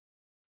pay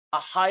a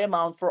high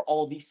amount for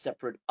all these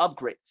separate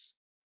upgrades.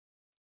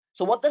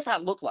 So what does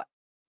that look like?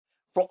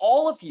 For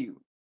all of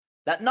you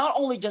that not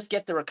only just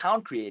get their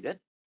account created,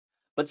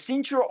 but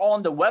since you're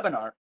on the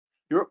webinar,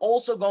 you're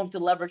also going to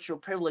leverage your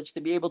privilege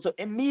to be able to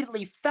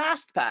immediately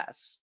fast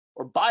pass,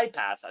 or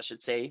bypass, I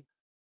should say,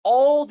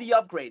 all the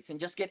upgrades and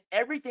just get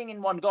everything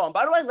in one go. And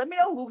by the way, let me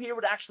know who here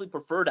would actually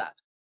prefer that,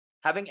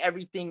 having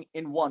everything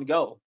in one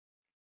go.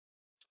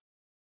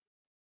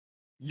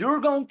 You're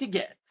going to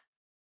get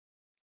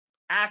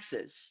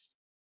access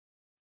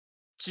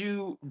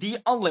to the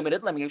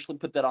unlimited. Let me actually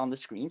put that on the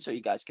screen so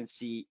you guys can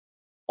see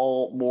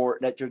all more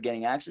that you're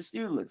getting access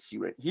to. Let's see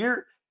right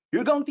here.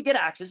 You're going to get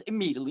access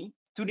immediately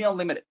to the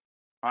unlimited,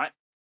 all right?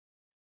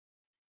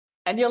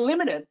 And the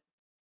unlimited,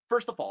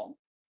 first of all,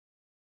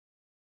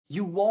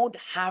 you won't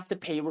have to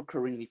pay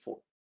recurringly for.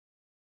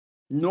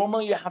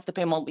 Normally, you have to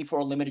pay monthly for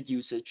unlimited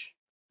usage.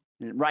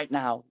 Right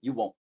now, you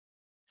won't.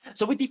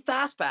 So with the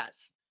Fast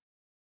Pass,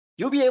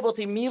 you'll be able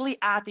to immediately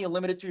add the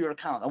unlimited to your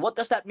account. And what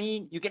does that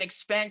mean? You can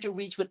expand your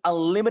reach with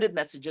unlimited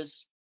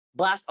messages,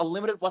 blast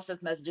unlimited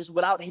WhatsApp messages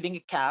without hitting a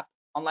cap,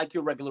 unlike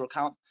your regular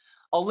account.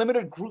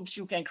 Unlimited groups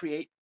you can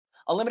create,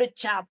 unlimited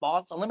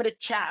chatbots, unlimited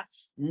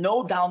chats,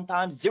 no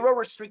downtime, zero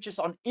restrictions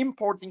on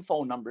importing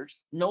phone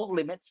numbers, no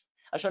limits.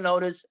 As you'll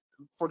notice,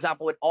 for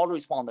example, with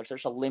autoresponders,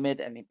 there's a limit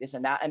and this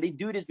and that. And they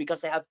do this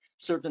because they have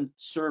certain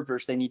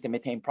servers they need to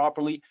maintain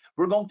properly.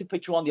 We're going to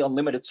put you on the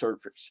unlimited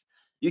servers.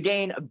 You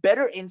gain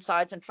better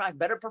insights and track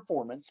better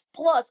performance.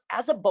 Plus,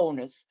 as a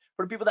bonus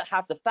for people that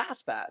have the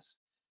Fast Pass,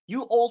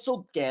 you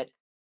also get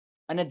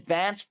an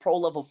advanced pro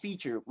level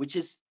feature, which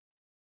is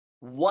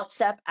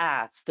WhatsApp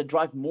ads to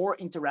drive more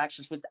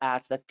interactions with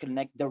ads that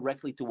connect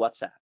directly to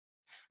WhatsApp.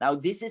 Now,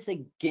 this is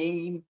a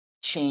game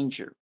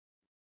changer.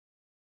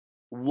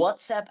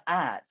 WhatsApp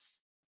ads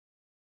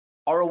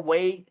are a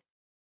way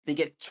to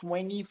get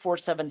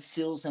 24/7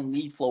 sales and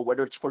lead flow,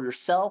 whether it's for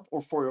yourself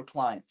or for your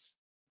clients.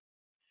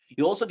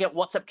 You also get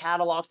WhatsApp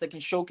catalogs that can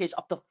showcase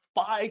up to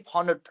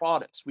 500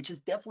 products, which is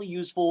definitely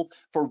useful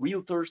for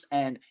realtors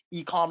and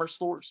e-commerce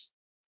stores,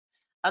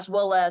 as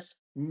well as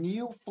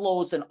new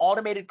flows and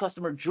automated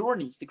customer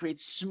journeys to create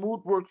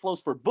smooth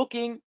workflows for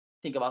booking.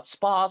 Think about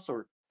spas,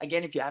 or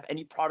again, if you have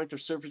any product or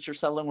service you're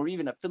selling, or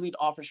even affiliate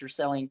offers you're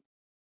selling,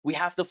 we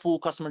have the full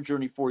customer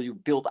journey for you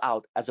built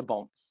out as a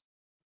bonus.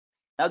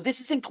 Now,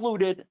 this is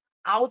included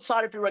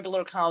outside of your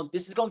regular account.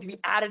 This is going to be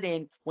added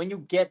in when you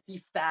get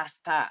the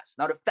Fast Pass.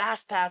 Now, the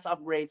Fast Pass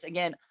upgrades,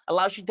 again,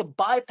 allows you to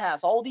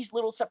bypass all these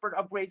little separate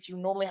upgrades you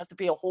normally have to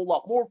pay a whole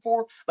lot more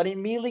for, but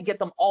immediately get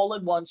them all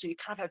in one, so you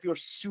kind of have your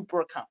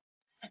super account.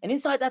 And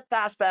inside that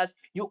Fast Pass,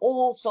 you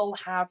also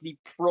have the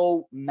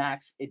Pro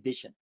Max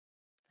Edition.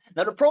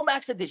 Now, the Pro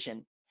Max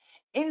Edition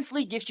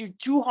instantly gives you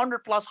 200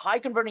 plus high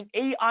converting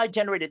AI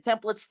generated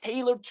templates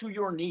tailored to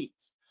your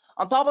needs.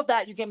 On top of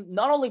that, you can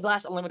not only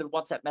blast unlimited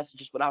WhatsApp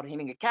messages without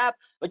hitting a cap,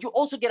 but you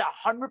also get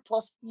 100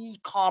 plus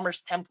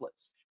e-commerce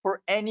templates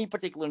for any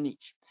particular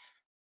niche.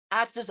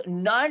 Access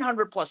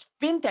 900 plus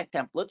fintech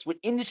templates with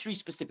industry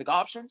specific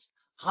options,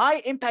 high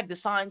impact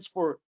designs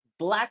for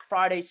Black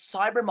Friday,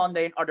 Cyber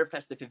Monday, and other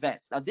festive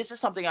events. Now, this is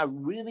something I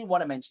really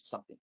want to mention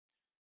something.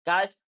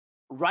 Guys,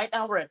 right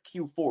now we're at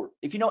Q4.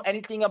 If you know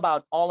anything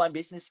about online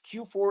business,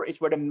 Q4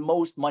 is where the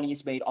most money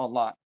is made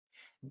online.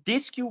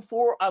 This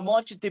Q4, I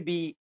want you to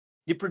be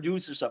the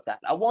producers of that.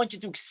 I want you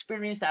to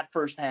experience that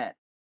firsthand,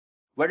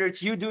 whether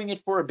it's you doing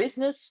it for a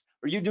business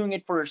or you doing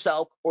it for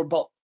yourself or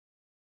both.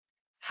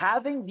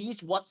 Having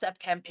these WhatsApp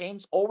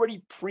campaigns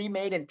already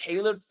pre-made and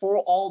tailored for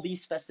all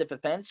these festive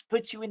events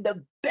puts you in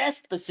the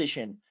best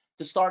position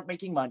to start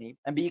making money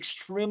and be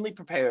extremely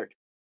prepared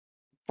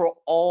for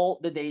all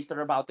the days that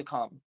are about to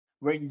come,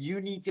 where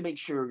you need to make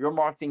sure your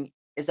marketing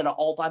is at an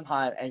all-time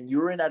high and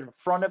you're in at the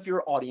front of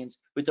your audience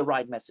with the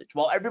right message.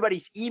 While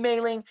everybody's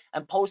emailing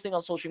and posting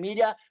on social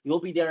media, you'll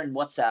be there in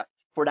WhatsApp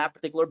for that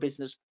particular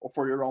business or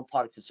for your own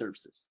products and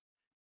services.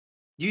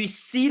 Do you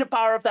see the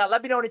power of that?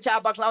 Let me know in the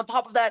chat box. Now, on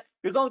top of that,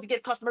 you're going to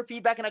get customer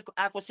feedback and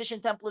acquisition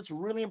templates,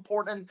 really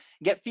important.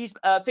 Get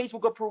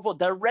Facebook approval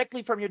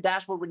directly from your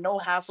dashboard with no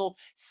hassle.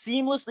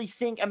 Seamlessly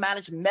sync and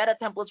manage meta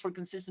templates for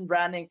consistent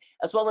branding,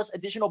 as well as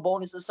additional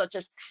bonuses such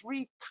as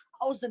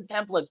 3,000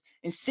 templates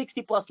in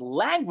 60 plus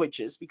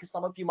languages, because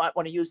some of you might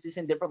want to use this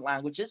in different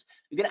languages.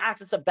 You can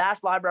access a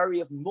vast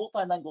library of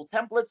multilingual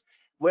templates,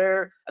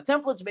 where a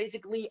template is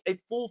basically a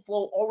full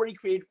flow already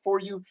created for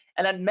you,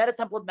 and then meta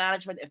template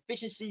management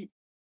efficiency.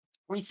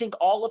 Resync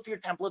all of your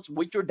templates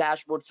with your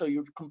dashboard so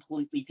you're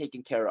completely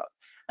taken care of.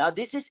 Now,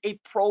 this is a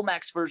Pro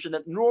Max version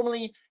that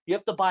normally you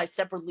have to buy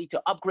separately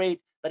to upgrade.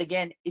 But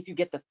again, if you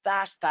get the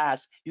Fast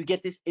Pass, you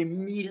get this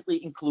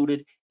immediately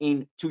included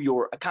into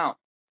your account.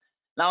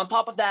 Now, on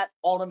top of that,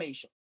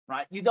 automation,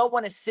 right? You don't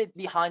want to sit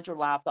behind your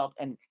laptop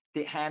and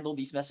handle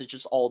these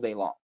messages all day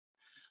long.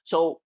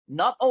 So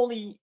not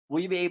only will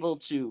you be able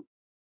to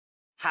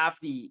have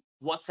the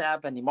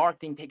WhatsApp and the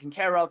marketing taken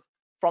care of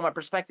from a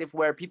perspective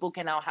where people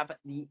can now have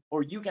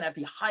you can have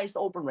the highest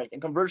open rate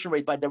and conversion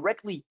rate by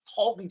directly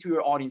talking to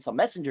your audience on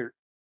Messenger,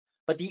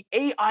 but the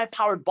AI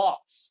powered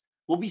bots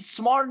will be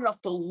smart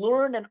enough to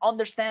learn and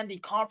understand the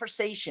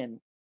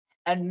conversation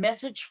and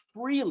message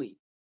freely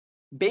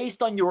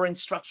based on your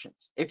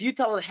instructions. If you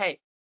tell it, hey,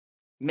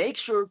 make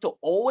sure to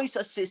always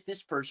assist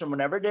this person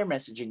whenever they're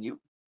messaging you,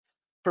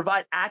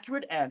 provide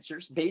accurate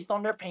answers based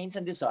on their pains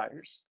and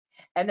desires,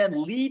 and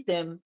then lead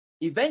them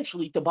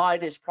eventually to buy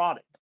this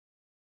product.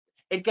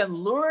 It can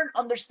learn,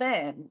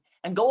 understand,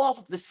 and go off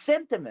of the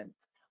sentiment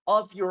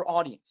of your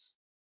audience.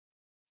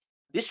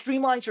 This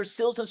streamlines your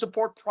sales and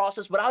support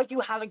process without you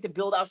having to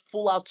build out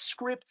full-out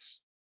scripts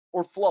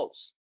or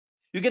flows.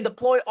 You can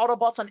deploy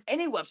Autobots on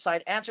any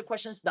website, answer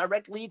questions,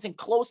 direct leads, and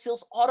close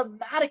sales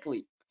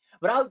automatically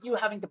without you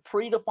having to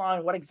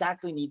predefine what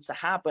exactly needs to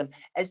happen,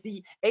 as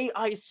the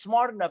AI is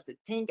smart enough to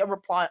think and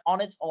reply on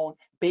its own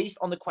based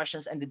on the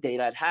questions and the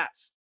data it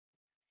has.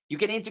 You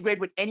can integrate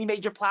with any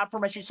major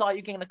platform. As you saw,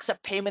 you can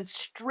accept payments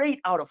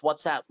straight out of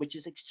WhatsApp, which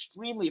is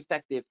extremely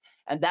effective.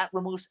 And that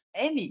removes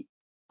any,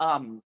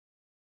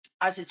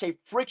 I should say,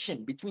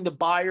 friction between the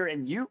buyer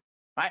and you,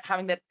 right?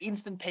 Having that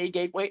instant pay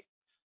gateway.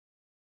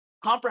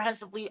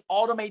 Comprehensively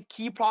automate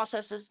key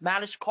processes,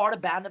 manage cart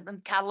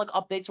abandonment, catalog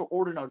updates, or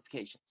order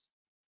notifications.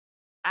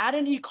 At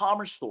an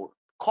e-commerce store,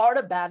 cart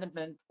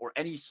abandonment, or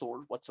any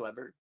store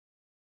whatsoever,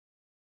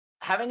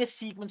 having a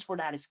sequence for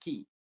that is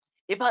key.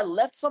 If I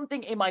left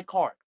something in my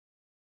cart,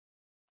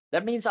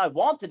 that means I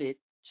wanted it,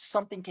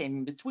 something came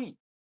in between.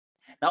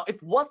 Now, if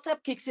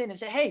WhatsApp kicks in and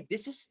say, hey,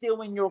 this is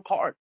still in your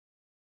cart,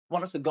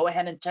 want us to go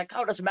ahead and check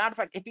out? As a matter of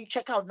fact, if you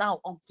check out now,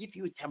 I'll give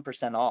you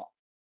 10% off.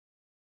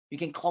 You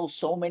can close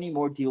so many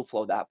more deal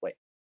flow that way.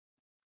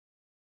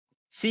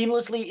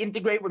 Seamlessly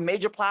integrate with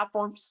major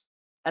platforms.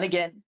 And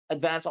again,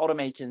 advanced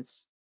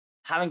automations,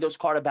 having those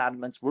cart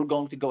abandonments, we're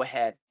going to go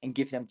ahead and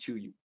give them to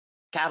you.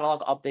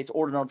 Catalog updates,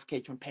 order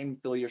notification, payment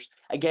failures.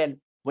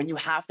 Again, when you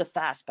have the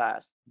Fast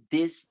Pass,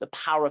 the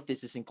power of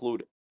this is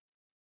included.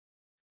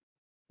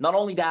 Not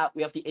only that,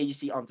 we have the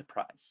AGC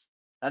Enterprise.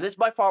 Now, this is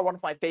by far one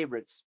of my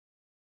favorites,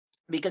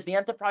 because the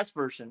Enterprise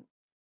version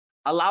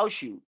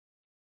allows you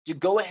to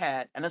go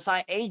ahead and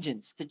assign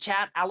agents to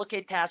chat,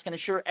 allocate tasks, and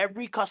ensure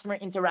every customer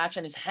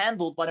interaction is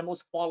handled by the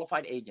most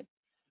qualified agent.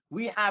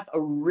 We have a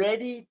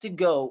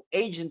ready-to-go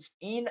agents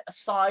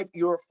inside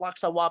your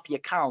Flaxxa Wapi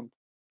account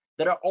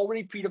that are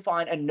already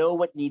predefined and know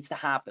what needs to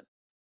happen.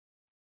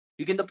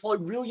 You can deploy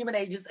real human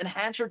agents,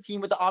 enhance your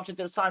team with the option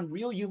to assign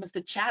real humans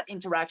to chat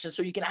interactions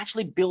so you can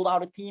actually build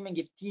out a team and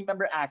give team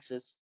member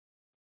access.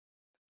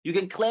 You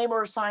can claim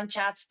or assign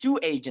chats to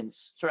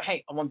agents. So,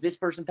 hey, I want this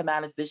person to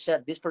manage this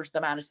chat, this person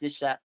to manage this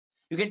chat.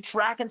 You can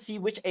track and see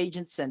which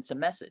agent sends a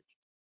message.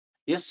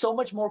 You have so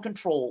much more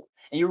control,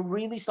 and you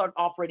really start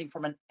operating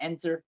from an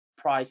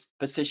enterprise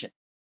position.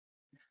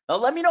 Now,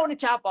 let me know in the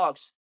chat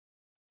box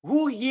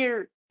who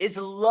here is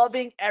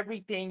loving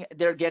everything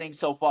they're getting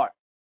so far.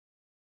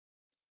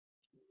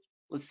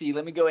 Let's see.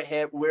 Let me go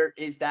ahead. Where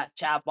is that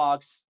chat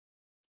box?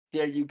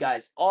 There you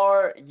guys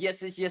are.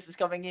 Yes, is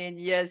coming in.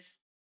 Yes,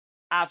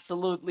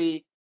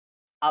 absolutely.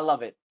 I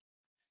love it.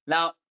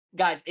 Now,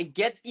 guys, it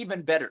gets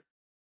even better.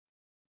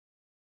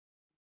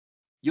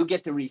 You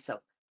get the reseller.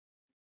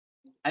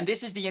 And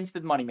this is the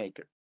instant money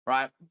maker,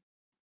 right?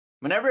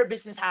 Whenever a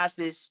business has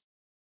this,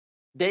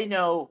 they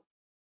know,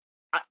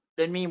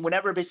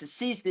 whenever a business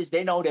sees this,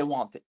 they know they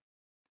want it.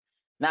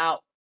 Now,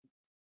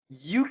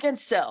 you can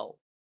sell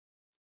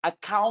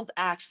account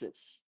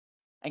access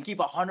and keep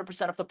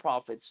 100% of the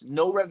profits,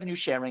 no revenue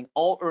sharing,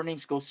 all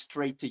earnings go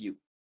straight to you.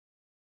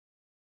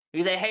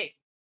 You say, hey,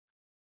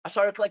 I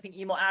started collecting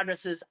email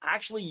addresses. I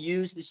actually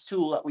use this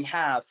tool that we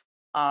have.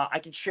 I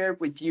can share it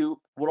with you.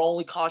 It will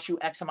only cost you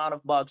X amount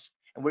of bucks,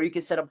 and where you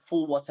can set up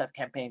full WhatsApp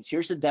campaigns.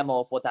 Here's a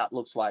demo of what that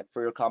looks like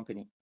for your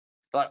company.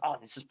 They're like, oh,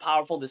 this is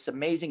powerful. This is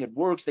amazing. It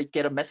works. They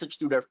get a message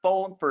through their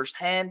phone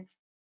firsthand.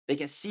 They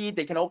can see it.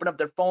 They can open up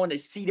their phone. They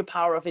see the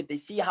power of it. They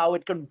see how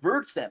it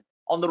converts them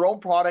on their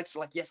own products.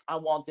 Like, yes, I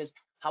want this.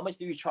 How much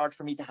do you charge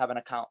for me to have an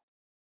account?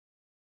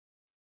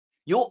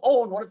 You'll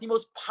own one of the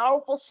most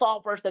powerful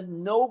softwares that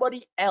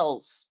nobody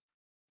else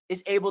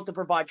is able to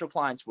provide your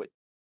clients with.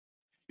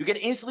 You can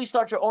instantly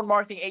start your own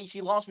marketing agency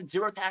launch with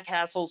zero tech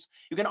hassles.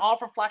 You can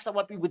offer Flaxxa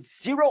Wapi with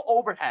zero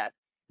overhead,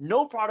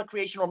 no product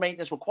creation or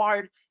maintenance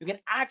required. You can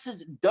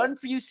access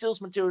done-for-you sales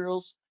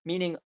materials,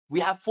 meaning we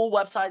have full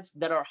websites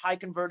that are high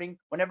converting.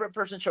 Whenever a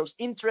person shows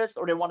interest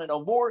or they want to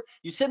know more,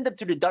 you send them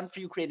to the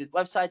done-for-you created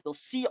website. They'll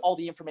see all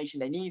the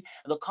information they need,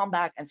 and they'll come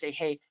back and say,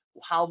 hey,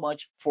 how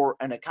much for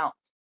an account?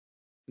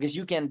 Because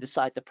you can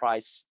decide the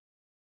price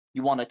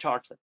you want to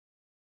charge them.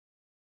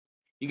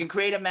 You can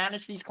create and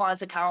manage these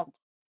clients' accounts.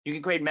 You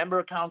can create member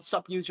accounts,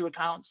 sub-user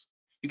accounts.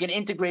 You can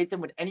integrate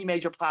them with any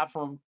major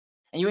platform,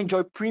 and you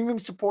enjoy premium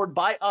support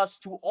by us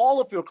to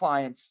all of your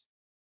clients.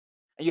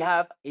 And you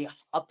have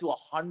up to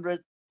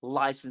 100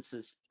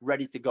 licenses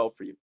ready to go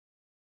for you.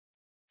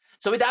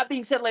 So with that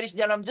being said, ladies and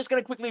gentlemen, I'm just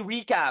going to quickly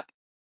recap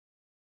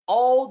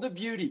all the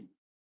beauty,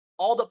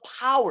 all the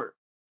power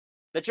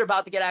that you're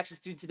about to get access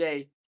to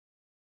today.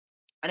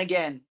 And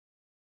again,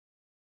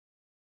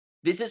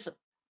 this is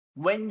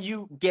when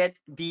you get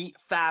the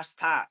fast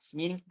pass,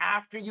 meaning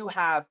after you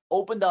have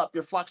opened up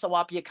your Flaxxa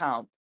Wapi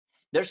account,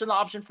 there's an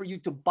option for you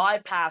to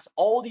bypass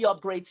all the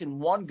upgrades in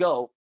one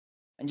go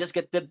and just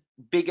get the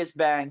biggest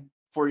bang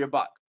for your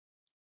buck.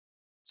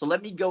 So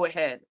let me go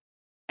ahead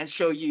and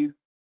show you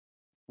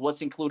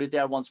what's included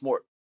there once more.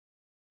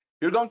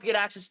 You're going to get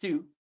access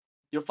to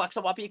your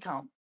Flaxxa Wapi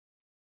account.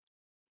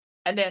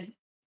 And then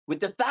with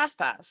the fast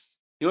pass,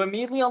 you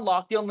immediately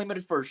unlock the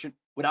unlimited version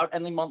without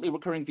any monthly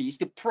recurring fees,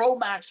 the Pro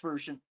Max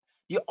version,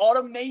 the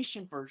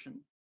automation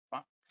version,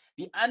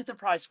 the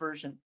enterprise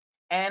version,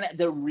 and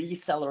the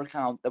reseller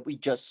account that we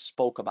just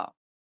spoke about.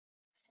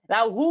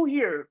 Now, who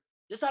here,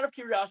 just out of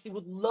curiosity,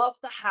 would love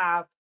to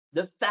have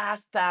the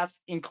fast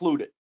pass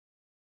included?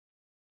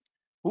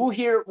 Who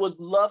here would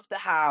love to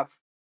have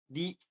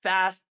the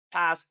fast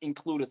pass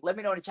included? Let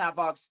me know in the chat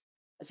box.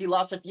 I see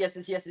lots of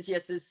yeses, yeses,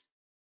 yeses.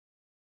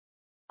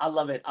 I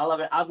love it. I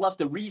love it. I love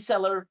the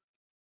reseller.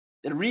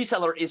 The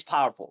reseller is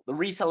powerful. The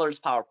reseller is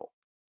powerful.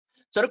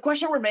 So the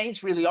question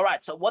remains really, all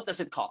right, so what does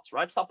it cost,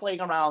 right? Stop playing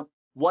around.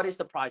 What is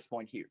the price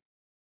point here?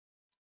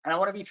 And I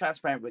want to be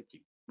transparent with you,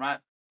 right?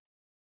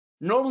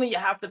 Normally you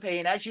have to pay,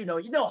 and as you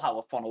know how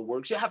a funnel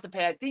works. You have to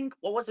pay, I think,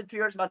 what was it, 2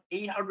 years, about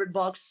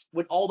 $800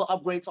 with all the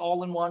upgrades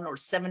all in one, or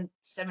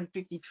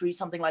 753,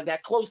 something like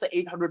that, close to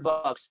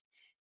 $800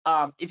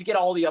 if you get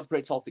all the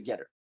upgrades all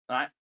together, all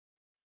right?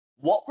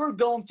 What we're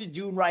going to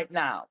do right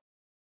now,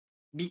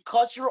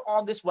 because you're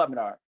on this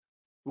webinar,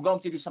 we're going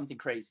to do something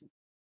crazy.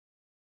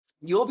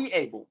 You'll be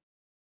able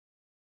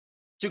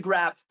to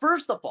grab,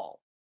 first of all,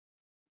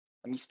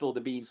 let me spill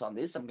the beans on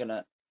this. I'm going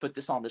to put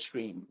this on the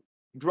screen.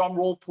 Drum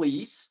roll,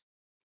 please.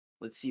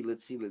 Let's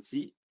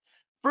see.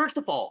 First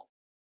of all,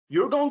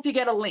 you're going to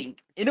get a link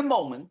in a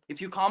moment if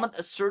you comment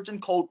a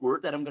certain code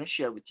word that I'm going to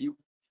share with you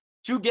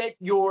to get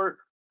your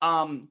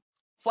Flaxxa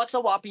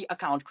Wapi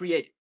account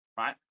created,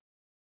 right?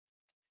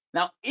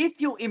 Now,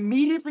 if you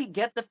immediately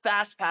get the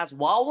fast pass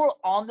while we're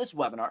on this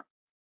webinar,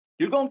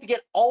 you're going to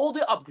get all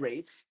the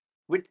upgrades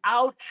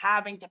without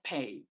having to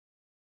pay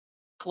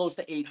close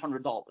to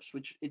 $800,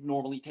 which it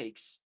normally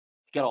takes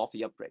get all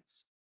the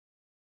upgrades.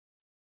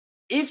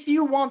 If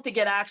you want to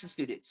get access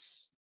to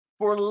this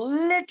for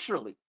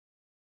literally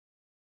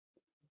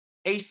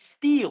a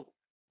steal,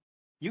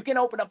 you can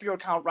open up your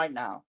account right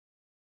now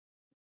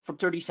for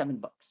 37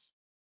 bucks.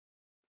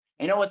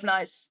 And you know what's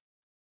nice?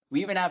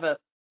 We even have a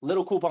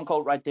little coupon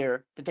code right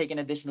there to take an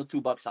additional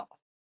 $2 off.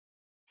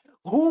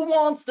 Who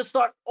wants to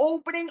start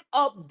opening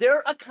up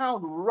their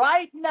account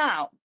right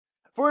now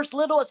for as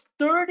little as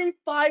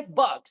 35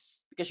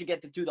 bucks, because you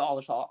get the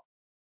 $2 off,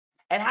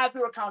 and have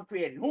your account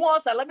created? Who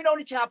wants that? Let me know in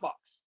the chat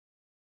box.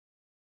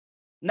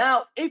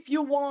 Now, if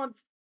you want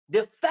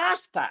the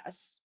fast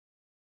pass,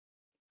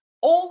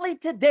 only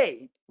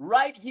today,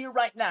 right here,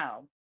 right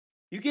now,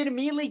 you can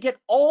immediately get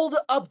all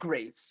the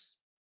upgrades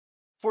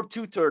for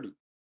 $230.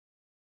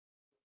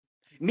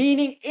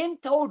 Meaning in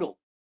total,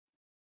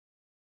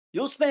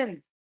 you'll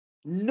spend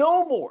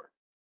no more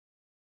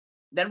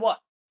than what?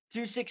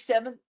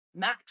 $267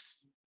 max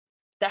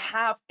to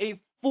have a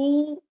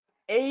full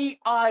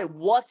AI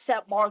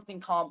WhatsApp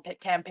marketing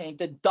campaign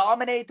to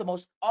dominate the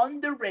most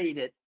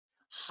underrated,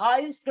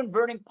 highest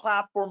converting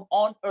platform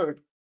on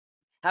earth,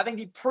 having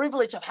the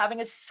privilege of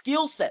having a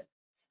skill set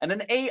and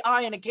an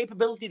AI and a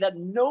capability that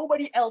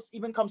nobody else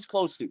even comes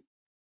close to.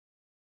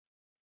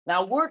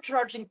 Now, we're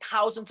charging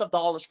thousands of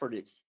dollars for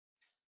this.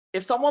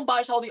 If someone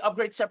buys all the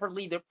upgrades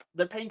separately,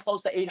 they're paying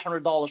close to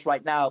 $800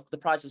 right now. The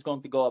price is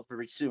going to go up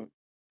very soon.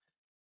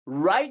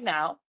 Right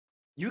now,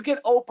 you can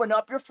open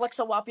up your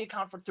Flaxxa Wapi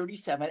account for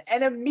 37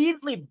 and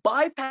immediately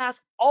bypass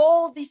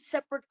all these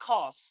separate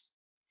costs,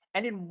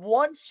 and in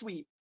one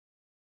sweep,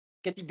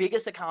 get the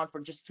biggest account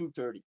for just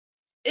 $230.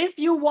 If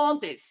you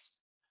want this,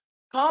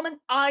 comment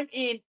 "I'm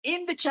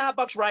in the chat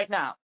box right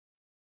now.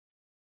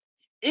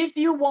 If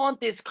you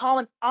want this,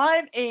 comment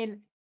 "I'm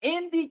in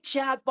the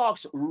chat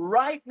box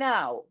right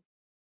now.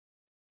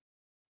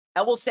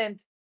 I will send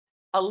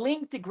a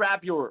link to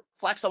grab your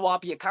Flaxxa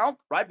Wapi account,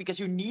 right? Because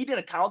you need an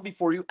account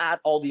before you add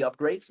all the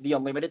upgrades, the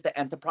unlimited, the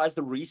enterprise,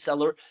 the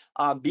reseller,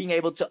 being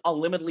able to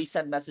unlimitedly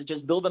send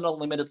messages, build an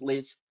unlimited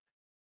list,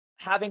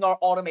 having our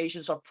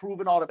automations, our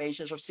proven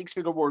automations, our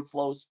six-figure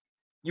workflows.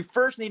 You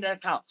first need an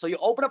account. So you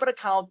open up an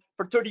account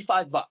for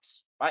 35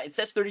 bucks, right? It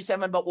says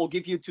 37, but we'll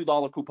give you a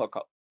 $2 coupon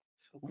code.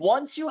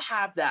 Once you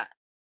have that,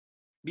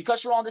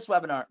 because you're on this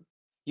webinar,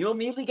 you'll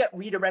immediately get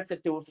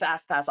redirected to a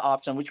fast pass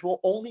option, which will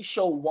only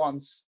show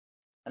once.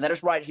 And that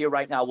is right here,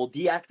 right now. We'll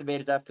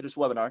deactivate it after this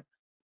webinar.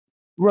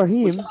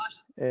 Raheem,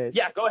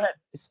 Yeah, go ahead.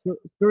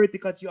 sorry to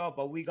cut you off,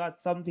 but we got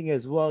something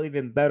as well,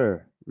 even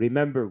better.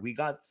 Remember, we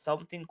got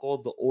something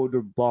called the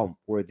order bump,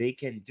 where they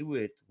can do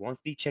it once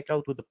they check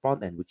out with the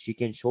front end, which you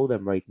can show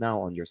them right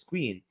now on your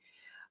screen.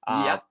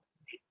 Yeah.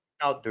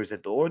 Now there's the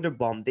order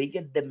bump. They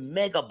get the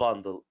mega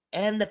bundle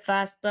and the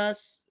fast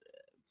pass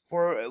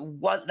for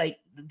what? Like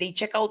they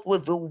check out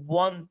with the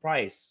one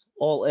price,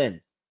 all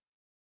in.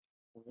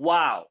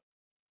 Wow.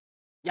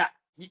 Yeah,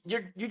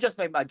 you just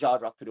made my jaw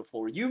drop to the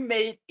floor. You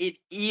made it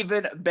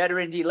even better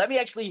indeed. Let me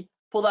actually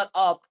pull that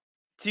up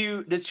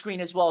to the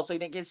screen as well so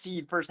you can see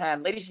it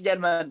firsthand. Ladies and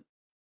gentlemen,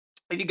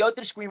 if you go to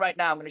the screen right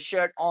now, I'm going to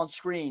share it on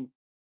screen.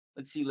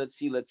 Let's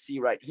see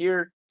right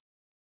here.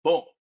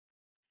 Boom.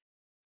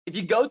 If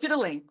you go to the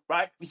link,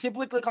 right, you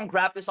simply click on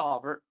grab this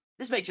offer.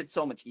 This makes it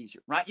so much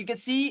easier, right? You can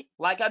see,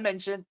 like I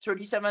mentioned,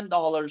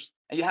 $37,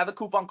 and you have a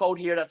coupon code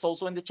here that's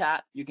also in the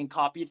chat. You can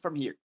copy it from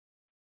here.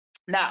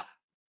 Now,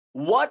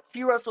 what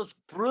Firas was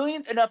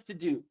brilliant enough to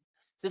do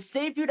to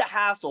save you the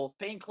hassle of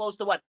paying close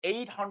to what,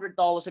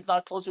 $800, if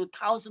not close to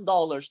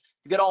 $1,000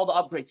 to get all the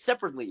upgrades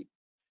separately,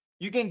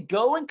 you can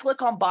go and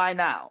click on buy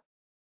now.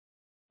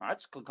 All right,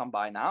 just click on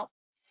buy now,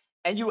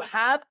 and you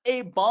have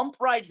a bump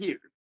right here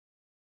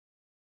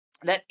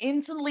that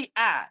instantly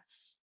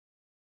adds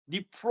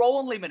the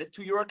Pro Unlimited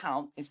to your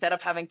account instead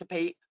of having to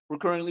pay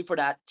recurringly for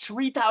that.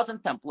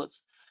 3,000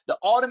 templates, the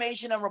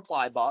automation and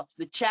reply bots,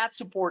 the chat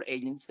support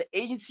agents, the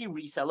agency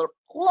reseller,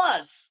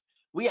 plus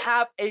we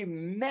have a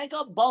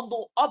mega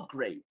bundle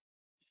upgrade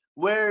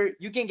where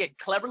you can get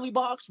Cleverly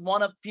Box,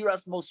 one of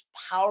Pira's most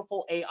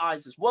powerful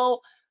AIs as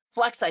well.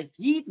 Flaxxa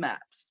Heat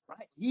Maps,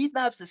 right? Heat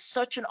Maps is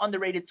such an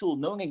underrated tool,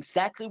 knowing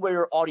exactly where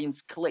your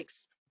audience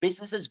clicks.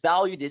 Businesses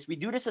value this. We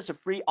do this as a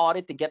free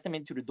audit to get them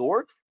into the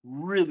door.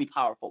 Really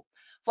powerful.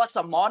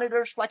 Flaxxa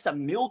Monitors, Flaxxa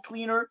Mail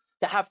Cleaner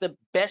to have the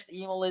best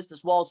email list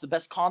as well as the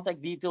best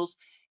contact details.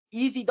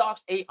 Easy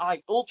Docs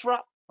AI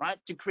Ultra, right,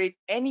 to create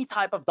any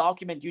type of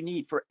document you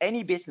need for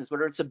any business,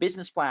 whether it's a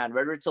business plan,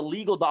 whether it's a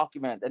legal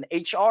document, an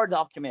HR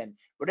document,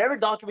 whatever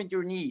document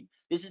you need.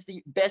 This is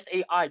the best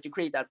AI to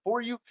create that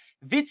for you.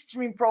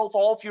 VidStream Pro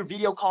for all of your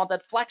video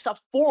content. Flaxxa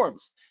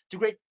Forms to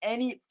create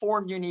any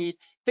form you need.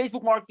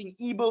 Facebook marketing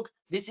ebook.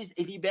 This is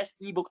the best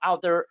ebook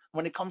out there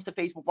when it comes to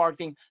Facebook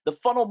marketing. The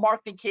funnel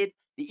marketing kit,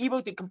 the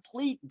ebook, the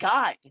complete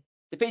guide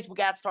to Facebook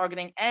ads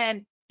targeting,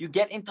 and you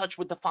get in touch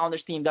with the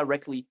founders team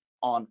directly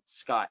on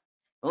Skype.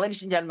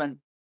 Ladies and gentlemen,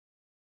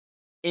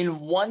 in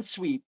one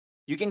sweep,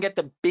 you can get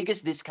the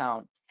biggest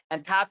discount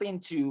and tap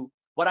into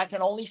what I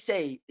can only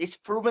say is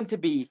proven to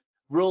be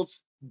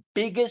world's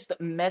biggest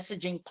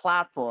messaging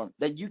platform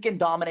that you can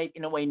dominate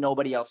in a way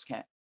nobody else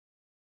can.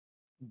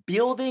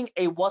 building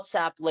a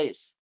WhatsApp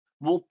list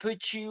will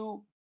put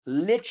you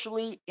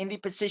literally in the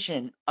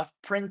position of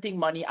printing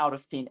money out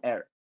of thin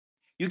air.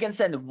 You can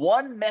send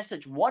one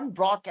message, one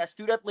broadcast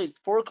to that list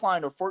for a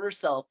client or for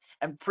yourself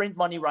and print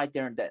money right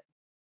there and then.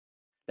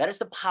 That is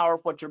the power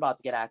of what you're about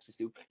to get access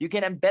to. You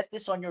can embed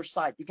this on your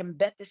site. You can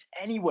embed this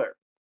anywhere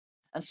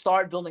and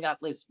start building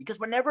out lists. Because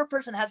whenever a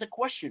person has a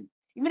question,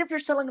 even if you're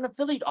selling an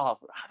affiliate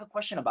offer, I have a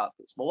question about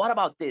this. But what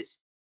about this?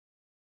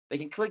 They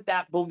can click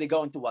that, boom, they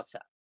go into WhatsApp.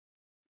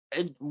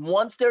 And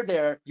once they're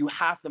there, you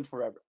have them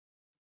forever.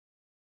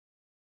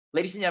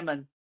 Ladies and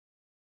gentlemen,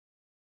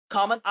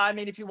 comment I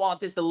mean if you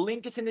want this. The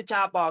link is in the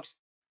chat box.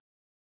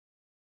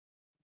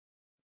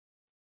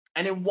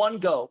 And in one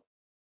go,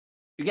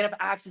 you can have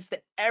access to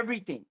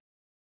everything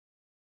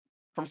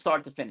from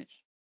start to finish.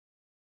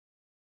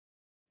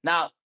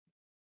 Now,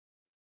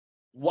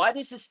 why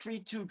this is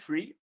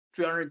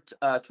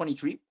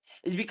 323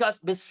 is because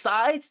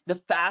besides the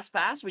fast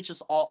pass, which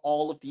is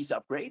all of these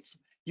upgrades,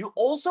 you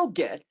also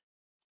get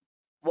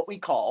what we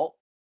call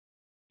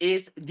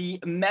is the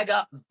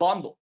mega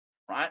bundle,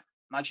 right?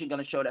 I'm actually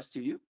going to show this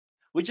to you,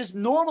 which is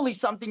normally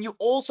something you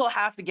also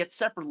have to get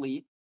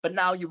separately, but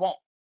now you won't.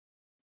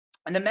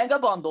 And the mega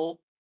bundle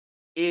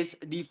is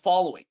the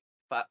following.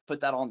 If I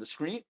put that on the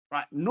screen,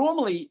 right?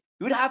 Normally,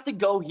 you would have to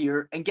go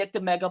here and get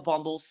the mega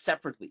bundle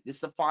separately. This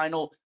is the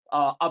final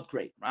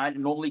upgrade, right? It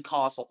normally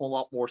costs a whole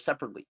lot more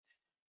separately.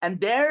 And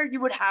there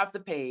you would have to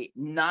pay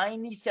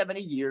 $97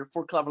 a year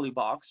for Cleverly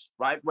Box,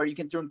 right? Where you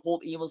can turn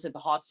cold emails into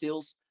hot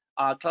sales.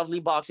 Cleverly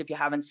Box, if you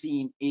haven't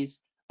seen,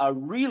 is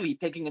really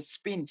taking a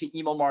spin to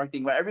email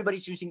marketing, where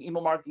everybody's using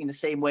email marketing in the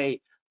same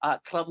way.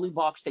 Cleverly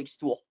Box takes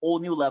to a whole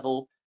new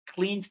level,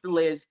 cleans the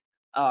list,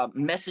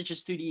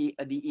 messages to the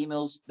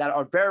emails that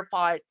are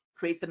verified,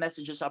 creates the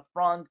messages up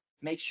front,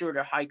 make sure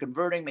they're high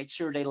converting, make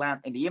sure they land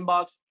in the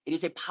inbox. It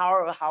is a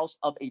powerhouse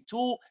of a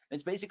tool.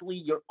 It's basically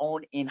your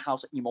own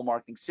in-house email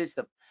marketing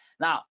system.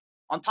 Now,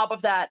 on top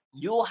of that,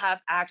 you'll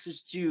have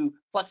access to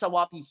Flaxxa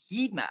Wapi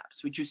heat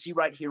maps, which you see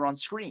right here on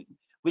screen,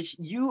 which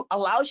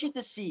allows you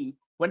to see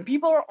when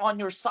people are on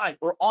your site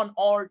or on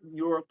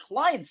your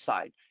client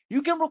side,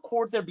 you can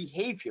record their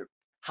behavior.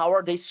 How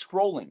are they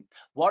scrolling?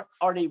 What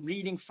are they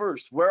reading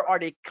first? Where are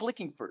they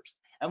clicking first?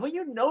 And when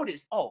you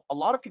notice, oh, a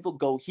lot of people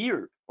go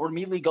here or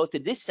immediately go to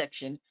this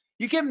section,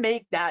 you can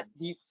make that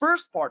the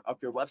first part of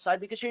your website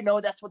because you know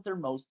that's what they're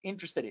most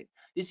interested in.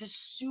 This is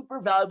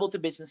super valuable to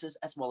businesses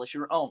as well as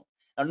your own.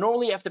 Now,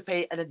 normally you have to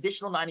pay an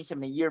additional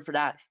 $97 a year for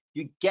that.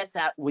 You get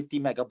that with the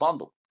mega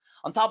bundle.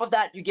 On top of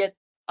that, you get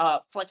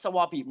Flaxxa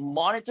Wapi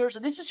monitors,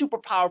 and this is super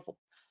powerful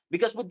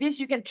because with this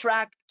you can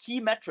track key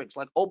metrics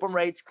like open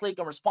rates, click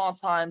and response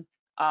time.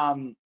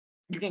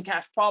 You can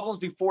catch problems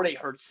before they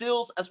hurt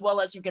sales, as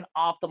well as you can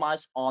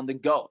optimize on the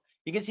go.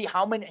 You can see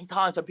how many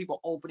times are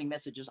people opening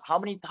messages, how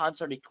many times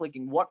are they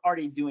clicking, what are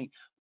they doing.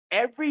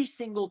 Every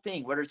single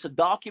thing, whether it's a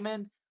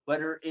document,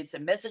 whether it's a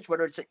message,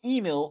 whether it's an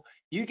email,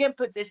 you can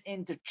put this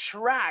in to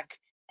track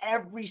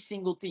every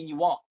single thing you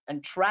want.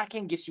 And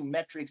tracking gives you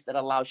metrics that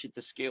allows you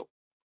to scale.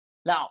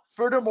 Now,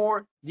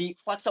 furthermore, the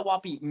Flaxxa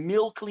Wapi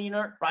Meal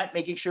Cleaner, right?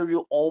 Making sure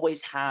you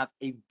always have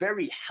a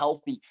very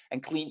healthy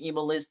and clean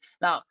email list.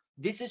 Now,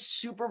 this is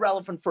super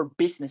relevant for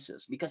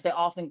businesses because they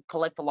often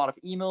collect a lot of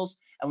emails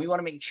and we want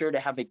to make sure they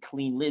have a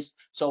clean list.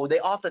 So they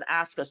often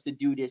ask us to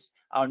do this.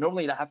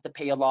 Normally they have to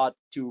pay a lot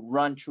to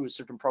run through a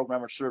certain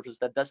program or service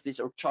that does this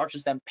or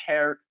charges them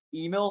per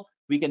email.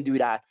 We can do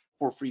that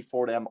for free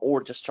for them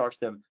or just charge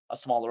them a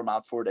smaller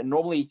amount for it. And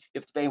normally you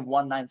have to pay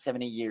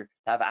 $197 a year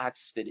to have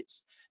access to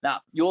this.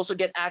 Now, you also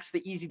get access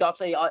to Easy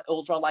Docs AI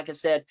Ultra. Like I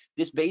said,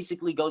 this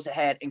basically goes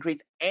ahead and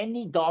creates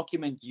any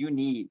document you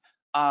need,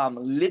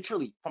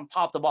 literally from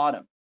top to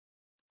bottom.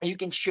 And you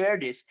can share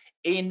this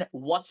in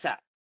WhatsApp,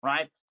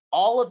 right?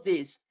 All of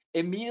this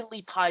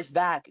immediately ties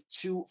back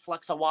to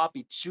Flaxxa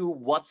Wapi, to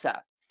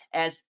WhatsApp,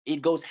 as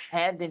it goes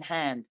hand in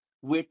hand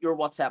with your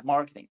WhatsApp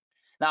marketing.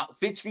 Now,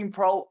 FitStream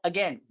Pro,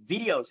 again,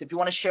 videos. If you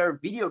want to share a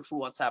video through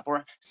WhatsApp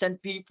or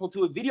send people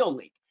to a video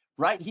link,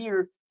 right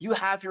here, you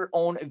have your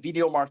own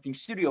video marketing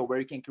studio where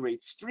you can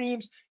create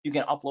streams, you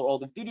can upload all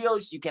the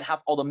videos, you can have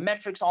all the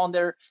metrics on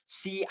there,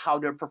 see how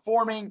they're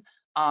performing,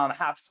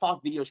 have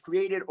stock videos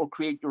created or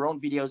create your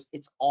own videos.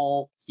 It's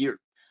all here.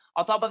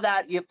 On top of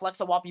that, you have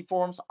Flaxxa Wapi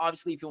forms.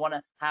 Obviously, if you want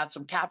to have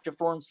some capture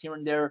forms here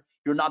and there,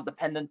 you're not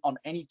dependent on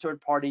any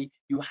third party.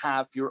 You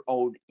have your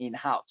own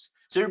in-house.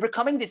 So you're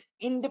becoming this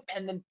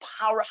independent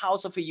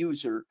powerhouse of a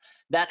user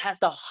that has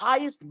the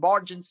highest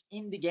margins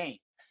in the game,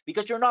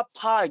 because you're not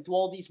tied to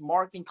all these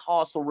marketing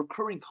costs or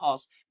recurring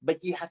costs,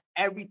 but you have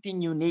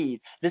everything you need.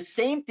 The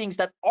same things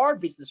that our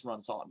business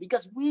runs on,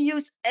 because we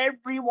use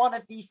every one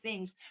of these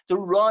things to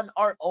run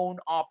our own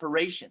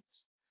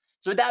operations.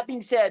 So that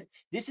being said,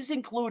 this is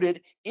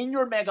included in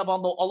your mega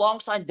bundle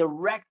alongside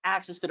direct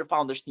access to the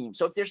founders team.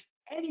 So if there's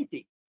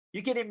anything,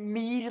 you can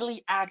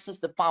immediately access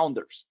the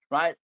founders,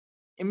 right?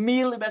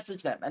 Immediately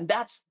message them. And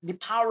that's the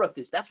power of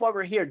this. That's why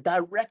we're here.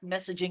 Direct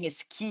messaging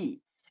is key.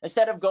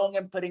 Instead of going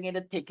and putting in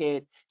a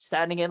ticket,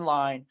 standing in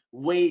line,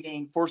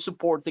 waiting for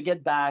support to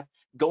get back,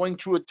 going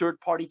through a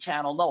third-party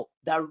channel. No,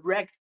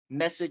 direct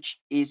message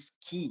is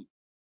key.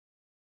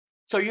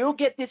 So you'll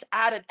get this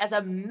added as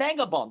a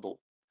mega bundle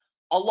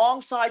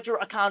alongside your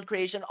account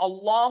creation,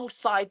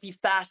 alongside the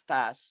fast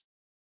pass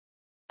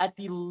at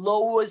the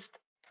lowest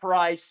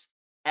price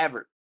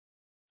ever.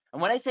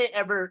 And when I say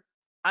ever,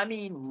 I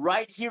mean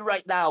right here,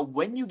 right now,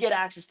 when you get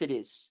access to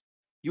this,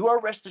 you are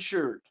rest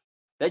assured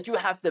that you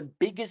have the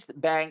biggest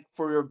bang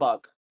for your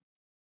buck,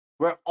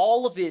 where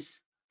all of this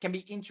can be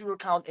into your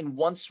account in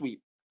one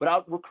sweep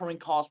without recurring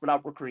costs,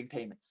 without recurring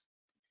payments.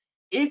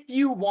 If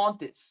you want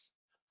this,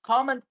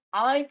 comment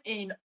 "I'm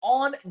in"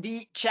 on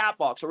the chat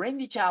box or in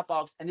the chat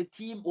box, and the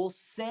team will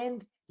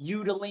send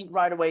you the link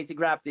right away to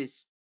grab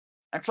this.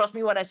 And trust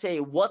me when I say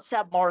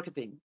WhatsApp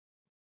marketing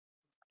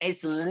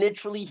is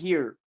literally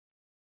here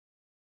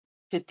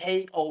to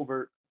take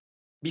over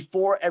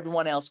before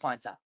everyone else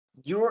finds out.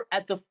 You're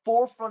at the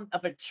forefront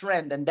of a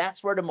trend, and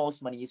that's where the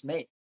most money is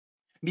made.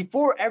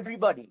 Before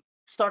everybody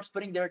starts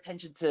putting their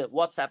attention to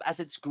WhatsApp as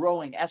it's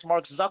growing, as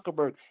Mark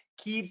Zuckerberg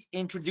keeps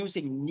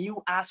introducing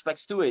new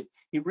aspects to it.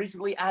 He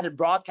recently added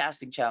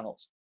broadcasting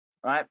channels,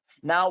 right?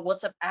 Now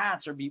WhatsApp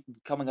ads are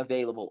becoming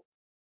available.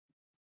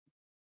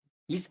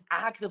 He's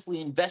actively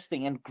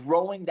investing and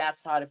growing that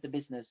side of the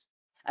business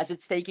as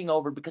it's taking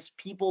over because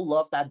people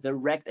love that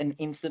direct and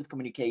instant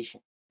communication.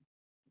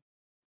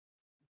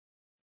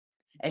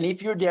 And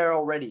if you're there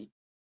already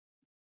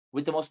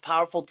with the most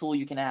powerful tool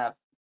you can have,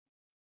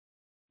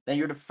 then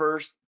you're the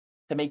first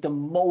to make the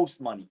most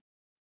money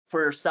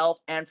for yourself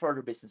and for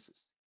other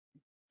businesses.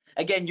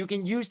 Again, you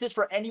can use this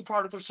for any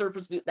product or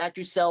service that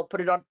you sell,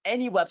 put it on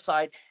any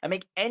website, and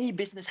make any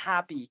business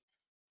happy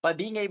by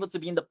being able to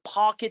be in the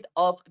pocket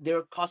of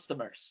their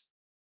customers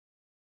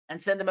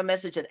and send them a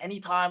message at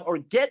any time, or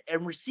get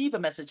and receive a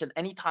message at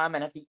any time,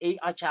 and have the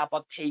AI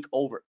chatbot take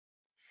over.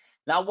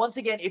 Now, once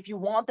again, if you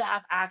want to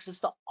have access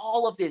to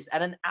all of this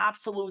at an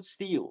absolute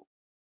steal,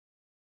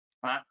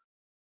 right,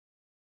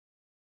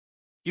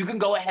 you can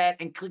go ahead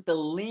and click the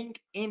link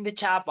in the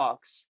chat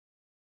box,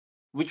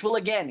 which will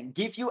again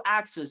give you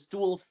access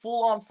to a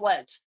full-on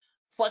fledged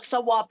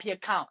Flaxxa Wapi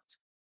account,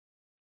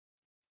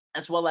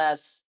 as well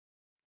as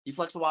the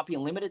Flaxxa Wapi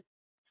Unlimited,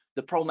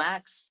 the Pro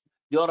Max,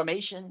 the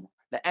Automation,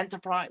 the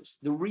Enterprise,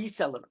 the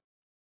Reseller,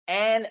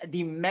 and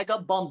the Mega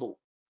Bundle,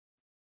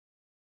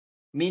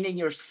 meaning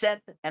you're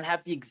set and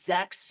have the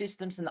exact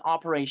systems and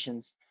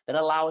operations that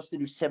allow us to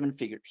do 7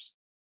 figures.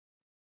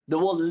 There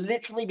will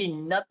literally be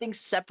nothing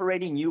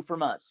separating you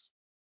from us.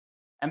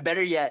 And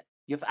better yet,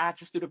 you have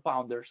access to the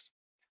founders.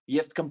 You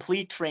have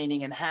complete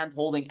training and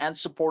hand-holding and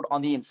support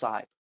on the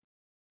inside.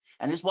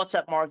 And this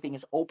WhatsApp marketing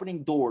is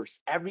opening doors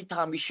every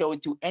time we show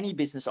it to any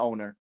business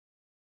owner.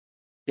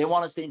 They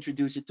want us to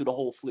introduce it to the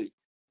whole fleet,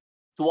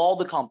 to all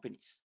the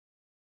companies,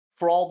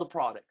 for all the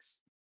products.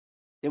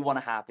 They want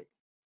to have it.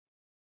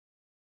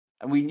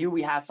 And we knew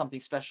we had something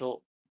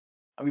special,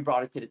 and we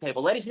brought it to the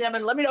table. Ladies and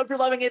gentlemen, let me know if you're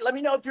loving it. Let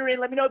me know if you're in.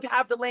 Let me know if you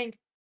have the link.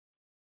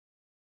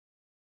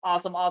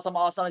 Awesome, awesome,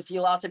 awesome. I see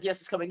lots of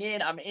yeses coming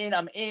in. I'm in,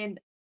 I'm in.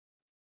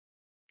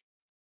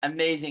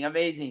 Amazing,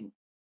 amazing.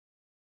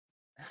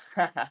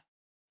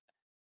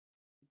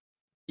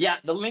 Yeah,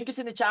 the link is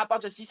in the chat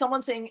box. I see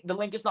someone saying the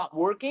link is not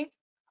working.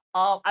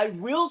 I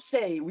will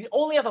say we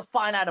only have a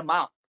finite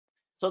amount.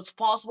 So it's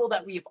possible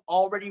that we've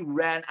already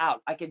ran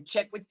out. I can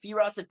check with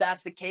Firas if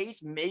that's the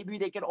case. Maybe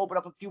they can open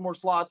up a few more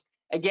slots.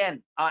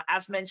 Again,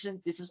 as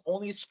mentioned, this is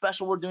only a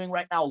special we're doing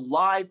right now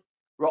live.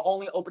 We're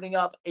only opening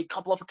up a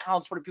couple of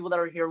accounts for the people that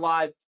are here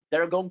live.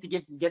 That are going to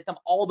get them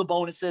all the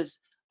bonuses,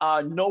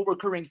 no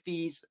recurring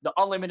fees, the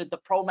unlimited, the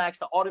Pro Max,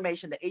 the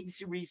automation, the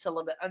agency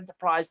reseller, the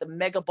enterprise, the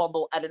mega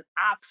bundle at an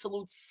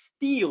absolute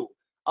steal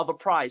of a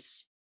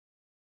price.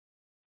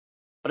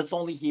 But it's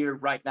only here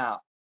right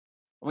now.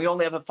 We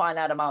only have a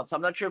finite amount, so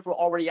I'm not sure if we're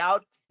already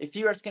out. If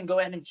viewers can go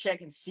ahead and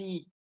check and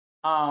see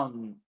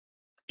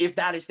if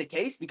that is the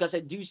case, because I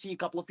do see a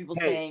couple of people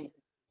saying,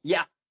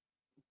 yeah.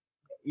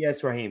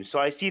 Yes, Raheem. So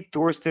I see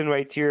Thorsten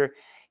right here.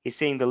 He's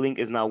saying the link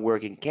is not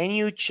working. Can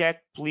you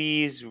check,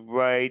 please,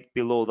 right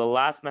below the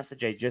last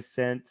message I just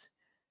sent?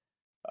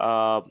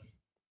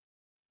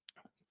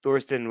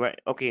 Thorsten, right?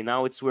 Okay,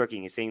 now it's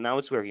working. He's saying now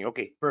it's working.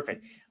 Okay,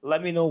 perfect.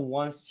 Let me know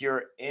once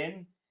you're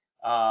in.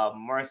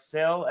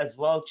 Marcel as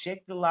well.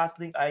 Check the last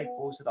link I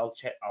posted. I'll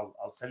check.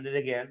 I'll send it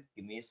again.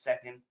 Give me a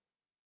second.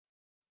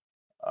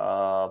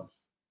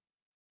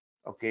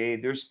 Okay,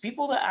 there's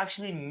people that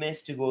actually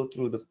miss to go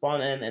through the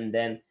front end and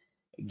then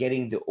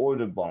getting the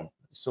order bump.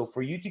 So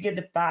for you to get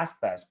the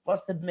fast pass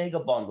plus the mega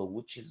bundle,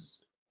 which is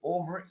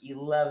over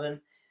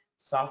 11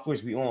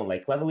 softwares we own,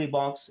 like Cleverly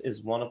Box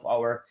is one of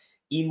our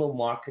email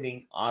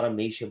marketing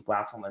automation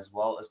platform as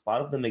well as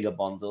part of the mega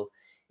bundle.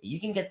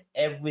 You can get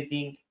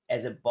everything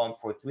as a bump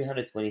for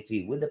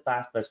 323 with the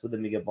fast pass with the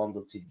mega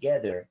bundle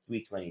together,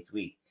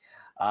 323.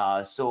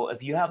 So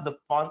if you have the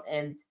front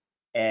end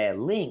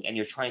link and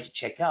you're trying to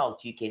check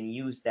out, you can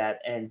use that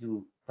and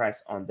do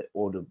press on the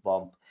order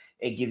bump.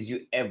 It gives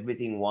you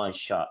everything one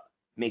shot,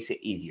 makes it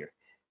easier.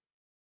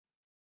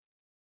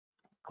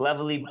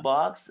 Cleverly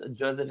Box,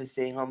 Joseph is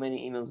saying, how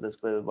many emails does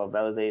Cleverly Box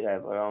validate? I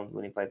have around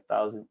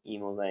 25,000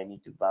 emails I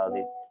need to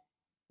validate.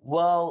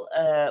 Well,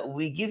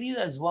 we give you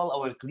as well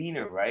our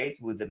cleaner, right?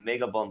 With the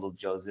mega bundle,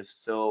 Joseph.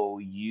 So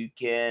you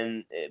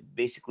can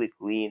basically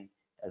clean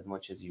as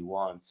much as you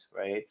want,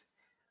 right?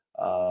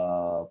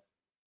 Uh,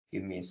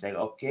 Give me a sec.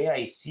 Okay,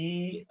 I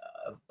see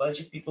a bunch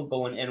of people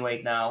going in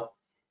right now.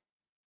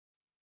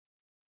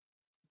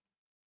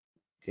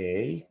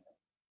 Okay.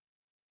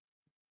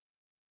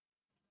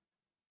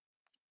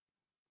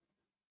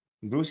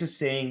 Bruce is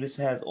saying this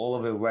has all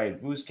of it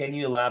right. Bruce, can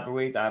you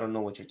elaborate? I don't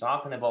know what you're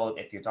talking about.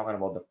 If you're talking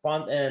about the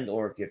front end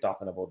or if you're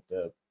talking about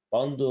the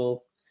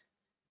bundle.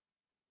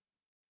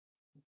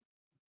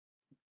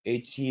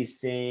 HC is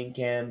saying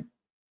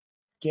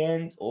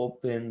can't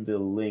open the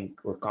link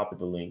or copy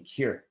the link.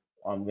 Here,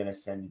 I'm gonna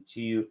send it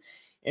to you.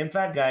 In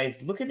fact,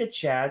 guys, look at the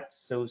chat.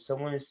 So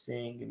someone is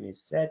saying, give me a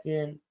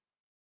second.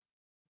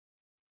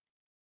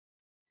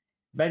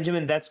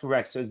 Benjamin, that's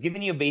correct. So it's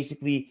giving you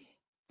basically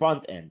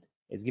front end.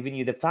 It's giving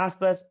you the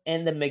fastpass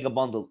and the mega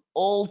bundle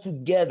all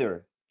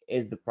together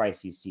is the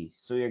price you see.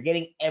 So you're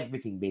getting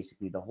everything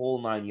basically, the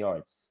whole 9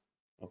 yards.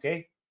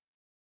 Okay?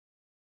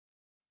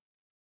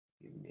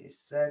 Give me a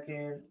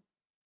second.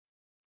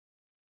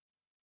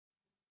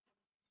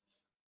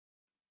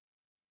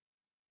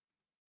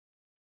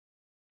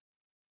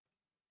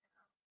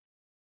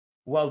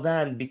 Well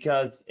done,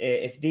 because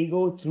if they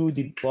go through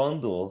the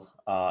bundle,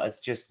 it's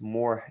just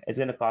more, it's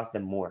gonna cost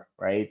them more,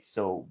 right?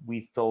 So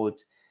we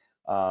thought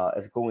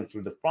if going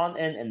through the front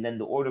end and then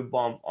the order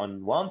bump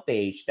on one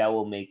page, that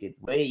will make it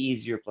way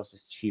easier, plus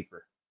it's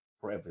cheaper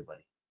for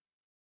everybody.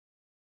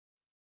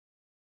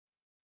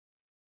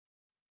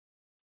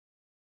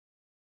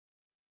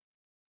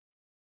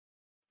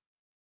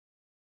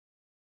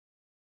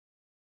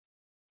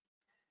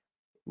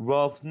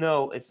 Rolf,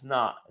 no, it's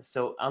not.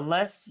 So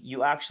unless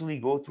you actually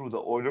go through the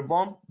order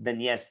bump, then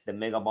yes, the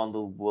mega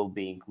bundle will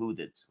be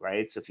included,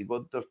 right? So if you go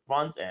to the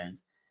front end,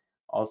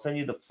 I'll send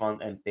you the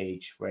front end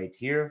page right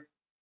here.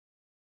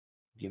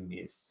 Give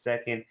me a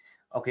second.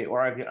 Okay,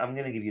 or I'm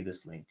gonna give you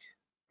this link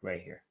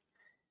right here.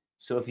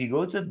 So if you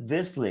go to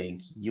this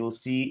link, you'll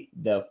see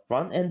the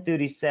front end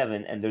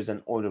 37 and there's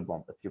an order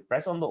bump. If you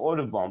press on the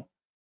order bump,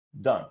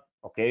 done.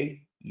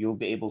 Okay, you'll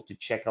be able to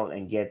check out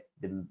and get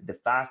the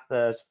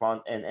fastest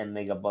front end and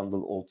mega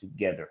bundle all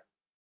together.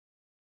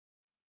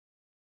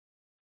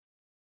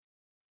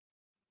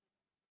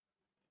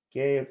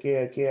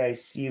 Okay. I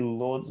see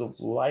loads of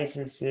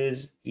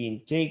licenses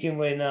being taken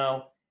right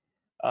now.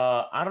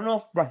 I don't know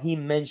if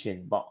Rahim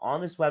mentioned, but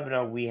on this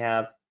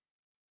webinar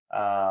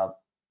uh,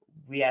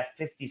 we have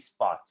 50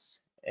 spots.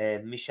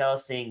 Michelle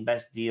saying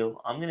best deal.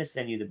 I'm gonna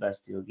send you the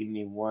best deal. Give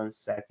me 1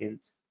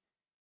 second.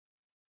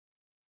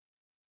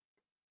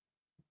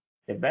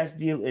 The best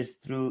deal is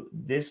through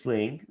this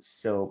link.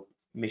 So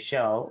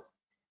Michelle,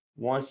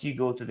 once you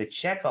go to the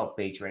checkout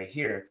page right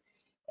here,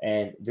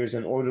 and there's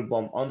an order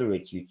bump under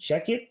it, you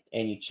check it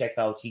and you check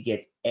out, you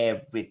get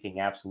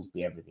everything,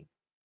 absolutely everything.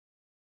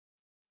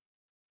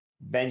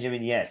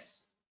 Benjamin,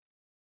 yes.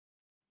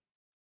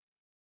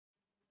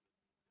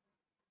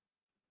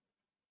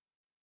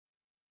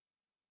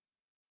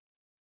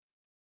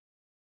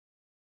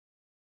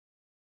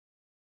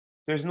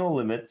 There's no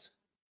limit.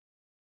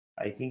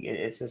 I think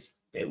it says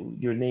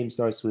your name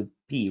starts with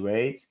P,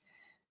 right?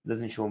 It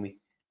doesn't show me.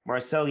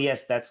 Marcel,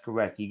 yes, that's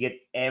correct. You get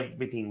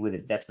everything with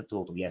it. That's the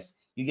total. Yes,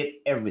 you get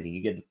everything.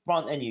 You get the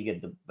front end, you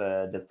get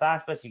the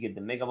fast pass, you get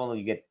the mega bundle,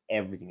 you get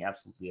everything,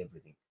 absolutely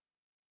everything.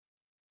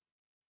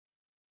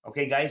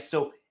 Okay, guys.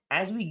 So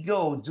as we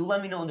go, do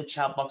let me know in the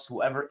chat box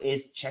whoever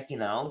is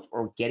checking out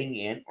or getting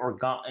in or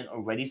got in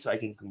already, so I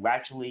can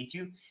congratulate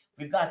you.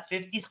 We've got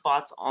 50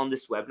 spots on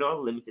this webinar,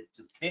 limited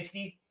to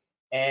 50,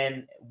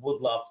 and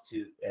would love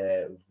to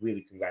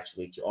really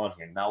congratulate you on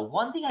here. Now,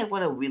 one thing I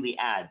want to really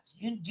add,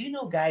 do you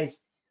know,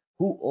 guys,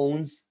 who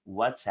owns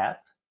WhatsApp?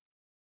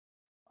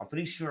 I'm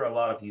pretty sure a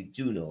lot of you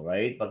do know,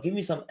 right? But give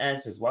me some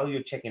answers while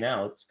you're checking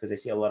out, because I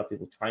see a lot of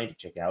people trying to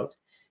check out.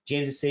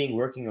 James is saying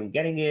working on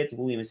getting it.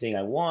 William is saying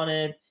I want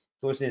it.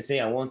 Thorsten is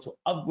saying I want to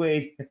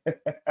upgrade.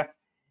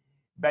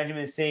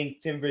 Benjamin is saying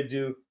Tim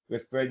Verdu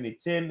referred me.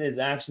 Tim is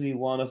actually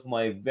one of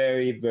my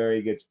very,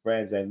 very good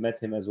friends. I met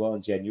him as well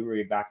in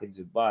January back in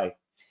Dubai.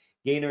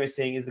 Gainer is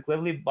saying, is the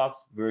Cleverly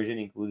Box version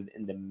included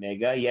in the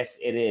Mega? Yes,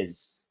 it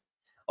is.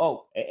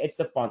 Oh, it's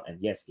the front end.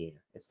 Yes,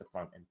 Gainer, it's the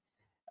front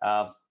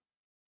end.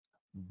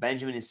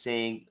 Benjamin is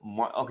saying,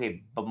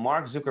 okay, but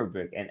Mark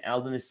Zuckerberg and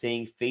Eldon is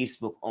saying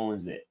Facebook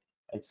owns it.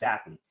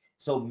 Exactly.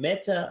 So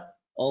Meta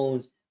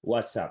owns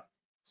WhatsApp.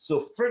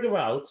 So figure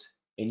out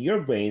in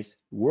your brains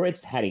where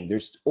it's heading.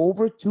 There's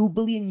over 2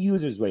 billion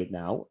users right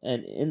now,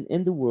 and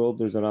in the world,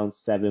 there's around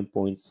 7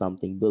 point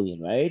something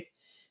billion, right?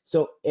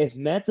 So if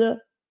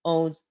Meta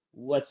owns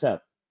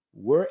WhatsApp,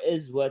 where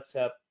is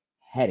WhatsApp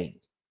heading,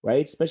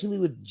 right? Especially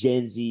with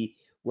Gen Z,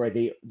 where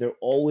they're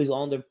always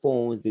on their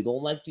phones. They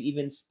don't like to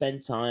even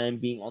spend time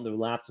being on their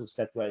laptops,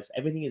 etc.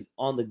 Everything is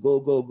on the go,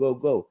 go, go,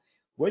 go.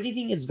 Where do you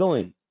think it's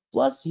going?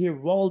 Plus, he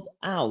rolled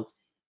out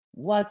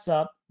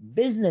WhatsApp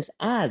business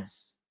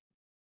ads.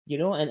 you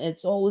know, and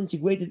it's all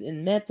integrated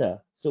in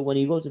Meta. So when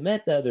you go to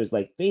Meta, there's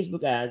like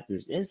Facebook ads,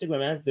 there's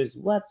Instagram ads, there's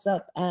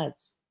WhatsApp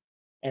ads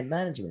and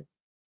management,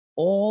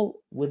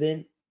 all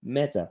within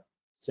Meta.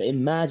 So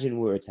imagine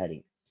where it's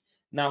heading.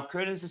 Now,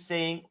 Curtis is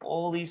saying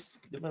all these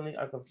different links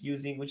are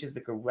confusing. Which is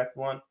the correct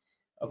one?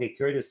 Okay,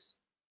 Curtis,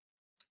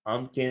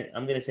 I'm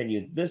gonna send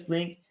you this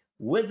link.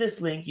 With this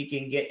link, you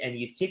can get, and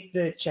you tick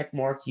the check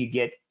mark, you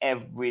get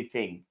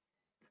everything.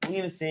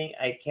 William is saying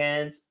I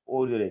can't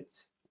order it.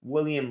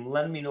 William,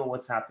 let me know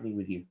what's happening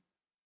with you.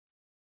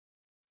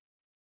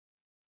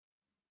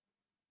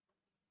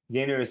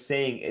 Gainer is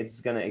saying it's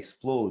gonna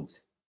explode.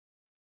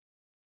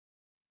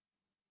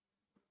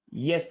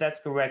 Yes, that's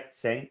correct,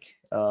 Senk.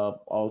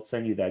 I'll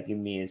send you that. Give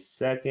me a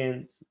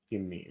second.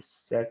 Give me a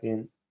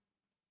second.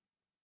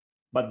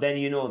 But then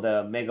you know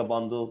the mega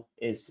bundle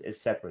is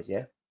separate,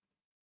 yeah?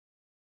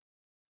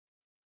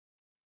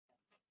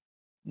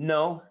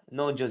 No,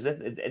 no,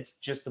 Joseph. It's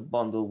just a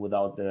bundle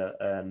without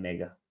the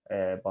mega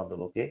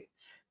bundle, okay?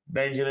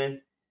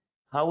 Benjamin,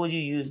 how would you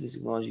use this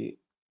technology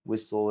with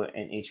solar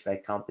and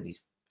HVAC companies?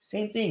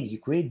 Same thing. You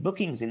create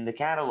bookings in the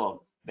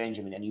catalog,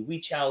 Benjamin, and you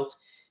reach out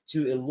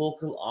to a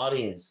local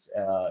audience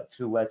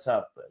through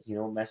WhatsApp, you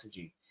know,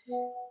 messaging,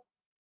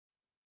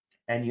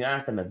 and you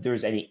ask them if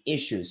there's any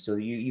issues. So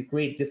you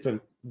create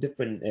different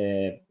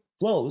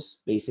flows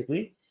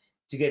basically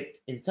to get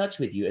in touch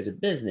with you as a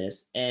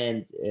business,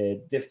 and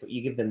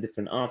you give them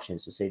different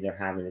options. So say they're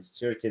having a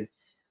certain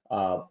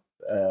uh,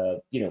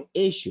 you know,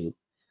 issue,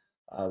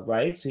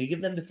 right? So you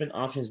give them different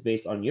options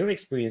based on your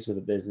experience with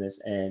the business,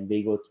 and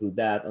they go through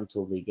that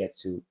until they get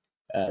to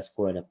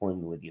score an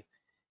appointment with you.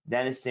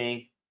 Dan is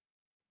saying,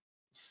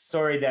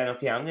 sorry, Dan.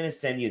 Okay, I'm gonna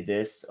send you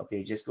this.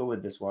 Okay, just go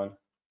with this one.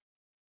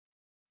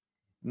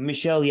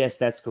 Michelle, yes,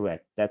 that's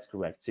correct. That's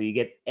correct. So you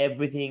get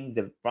everything,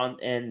 the front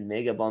end,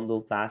 mega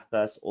bundle, fast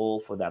pass, all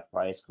for that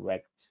price,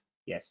 correct?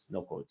 Yes,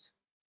 no codes.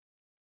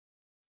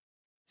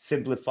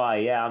 Simplify.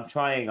 Yeah, I'm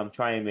trying,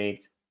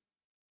 mate.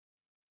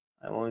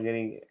 I'm only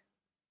getting.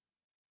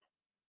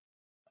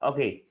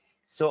 Okay,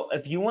 so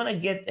if you want to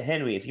get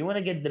Henry, if you want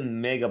to get the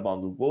mega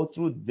bundle, go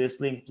through this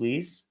link,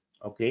 please.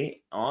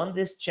 Okay, on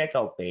this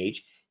checkout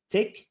page,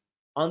 tick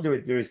under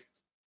it.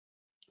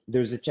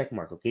 There's a check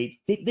mark. Okay,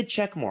 tick the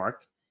check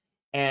mark,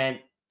 and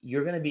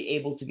you're gonna be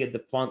able to get the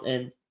front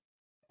end,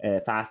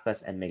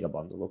 FastPass, and Mega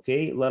Bundle.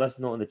 Okay, let us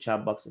know in the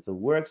chat box if it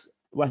works.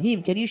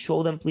 Raheem, can you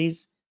show them,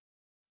 please?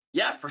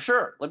 Yeah, for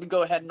sure. Let me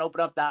go ahead and open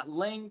up that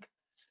link.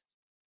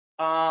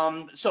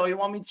 So you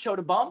want me to show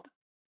the bump?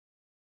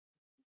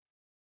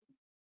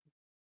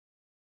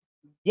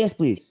 Yes,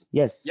 please.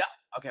 Yes. Yeah.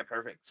 Okay,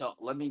 perfect. So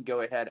let me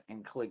go ahead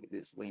and click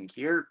this link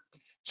here.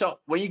 So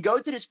when you go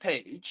to this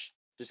page,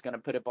 just gonna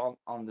put it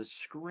on the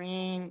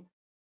screen.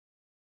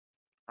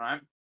 All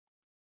right.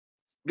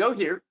 Go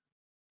here.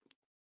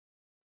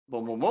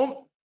 Boom, boom, boom.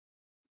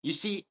 You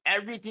see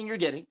everything you're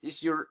getting. This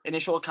is your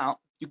initial account.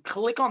 You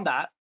click on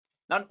that.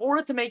 Now, in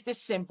order to make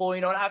this simple,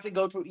 you don't have to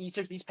go through each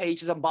of these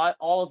pages and buy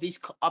all of these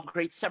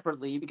upgrades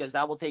separately, because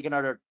that will take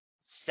another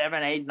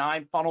 7, 8,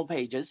 9 funnel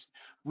pages.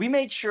 We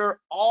made sure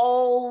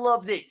all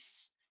of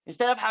this,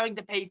 instead of having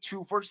to pay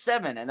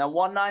 247 and then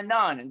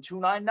 199 and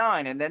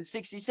 299 and then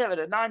 67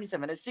 and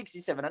 97 and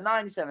 67 and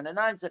 97 and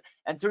 97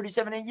 and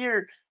 37 a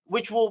year,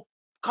 which will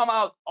come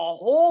out a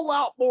whole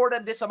lot more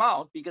than this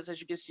amount, because as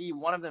you can see,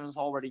 one of them is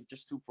already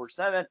just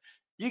 247.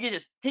 You can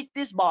just tick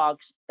this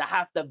box to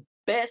have the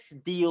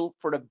best deal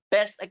for the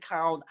best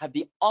account, have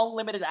the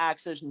unlimited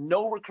access,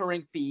 no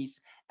recurring fees,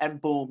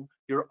 and boom,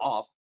 you're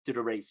off to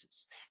the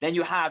races. Then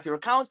you have your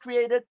account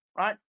created,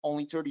 right?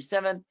 Only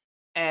 37,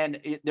 and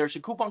there's a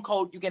coupon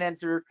code you can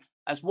enter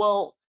as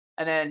well.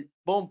 And then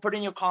boom, put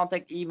in your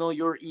contact email,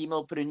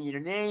 put in your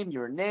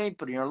name,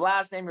 put in your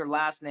last name,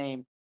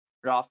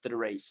 you're off to the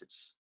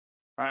races.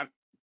 Right?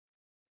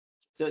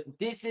 So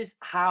this is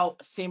how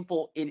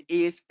simple it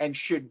is and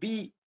should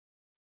be,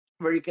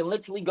 where you can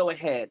literally go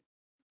ahead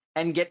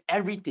and get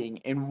everything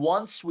in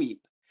one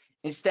sweep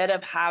instead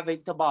of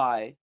having to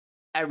buy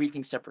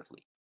everything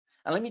separately.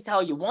 And let me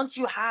tell you, once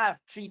you have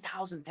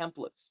 3,000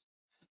 templates,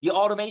 the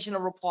automation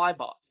of reply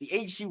bots, the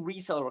agency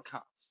reseller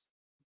accounts,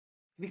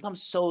 it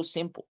becomes so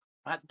simple.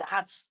 Right?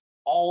 That's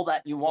all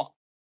that you want.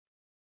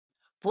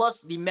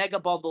 Plus, the mega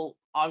bundle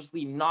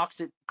obviously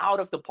knocks it out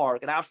of the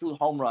park, an absolute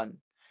home run.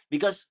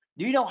 Because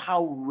do you know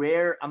how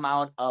rare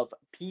amount of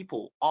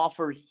people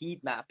offer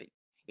heat mapping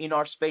in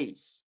our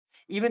space?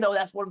 Even though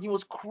that's one of the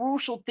most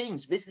crucial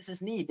things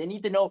businesses need. They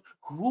need to know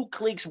who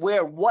clicks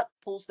where, what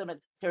pulls them at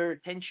their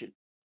attention.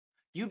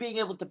 You being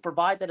able to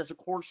provide that as a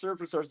core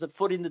service or as a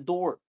foot in the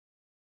door,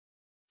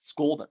 it's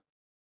golden.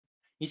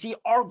 You see,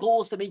 our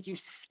goal is to make you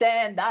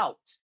stand out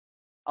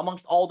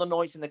amongst all the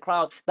noise in the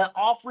crowd, but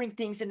offering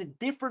things in a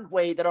different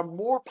way that are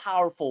more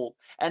powerful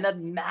and that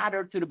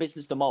matter to the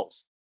business the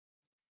most.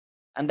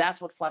 And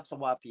that's what Flaxxa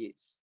Wapi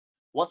is.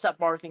 WhatsApp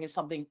marketing is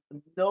something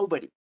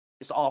nobody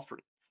is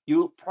offering.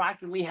 You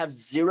practically have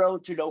zero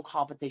to no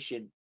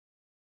competition.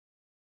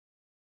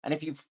 And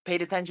if you've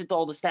paid attention to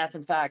all the stats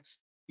and facts,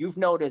 you've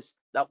noticed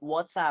that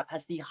WhatsApp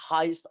has the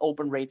highest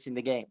open rates in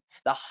the game,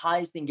 the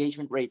highest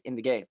engagement rate in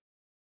the game,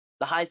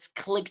 the highest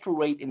click-through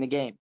rate in the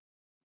game.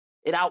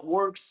 It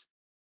outworks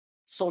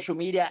social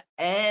media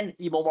and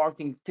email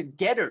marketing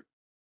together.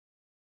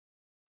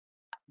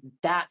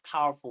 That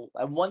powerful.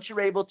 And once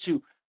you're able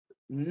to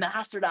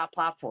master that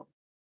platform,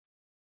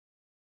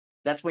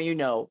 that's when you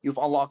know you've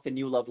unlocked a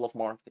new level of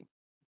marketing.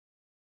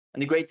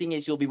 And the great thing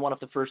is you'll be one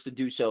of the first to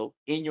do so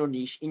in your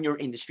niche, in your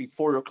industry,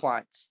 for your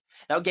clients.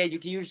 Now, again, you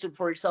can use it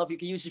for yourself. You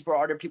can use it for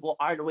other people.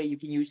 Either way, you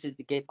can use it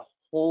to get a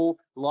whole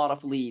lot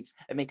of leads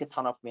and make a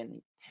ton of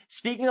money.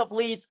 Speaking of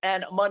leads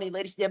and money,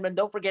 ladies and gentlemen,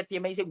 don't forget the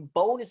amazing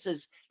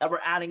bonuses that we're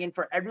adding in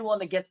for everyone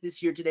that gets this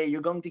here today.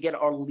 You're going to get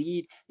our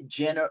lead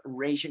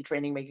generation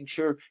training, making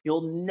sure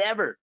you'll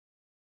never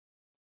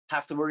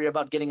have to worry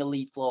about getting a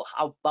lead flow.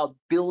 How about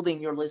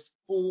building your list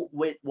full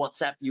with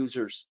WhatsApp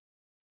users?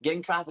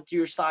 Getting traffic to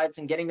your sites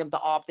and getting them to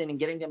opt in and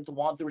getting them to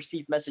want to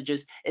receive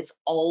messages, it's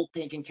all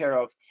taken care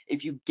of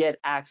if you get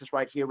access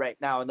right here, right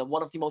now. And then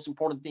one of the most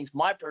important things,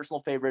 my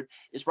personal favorite,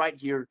 is right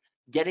here,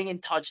 getting in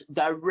touch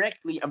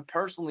directly and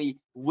personally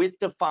with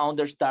the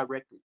founders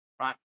directly,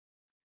 right?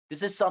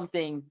 This is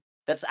something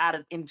that's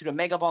added into the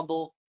mega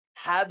bundle.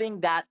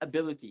 Having that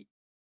ability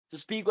to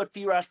speak with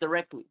Firas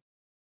directly,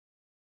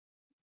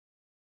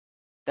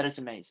 that is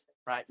amazing,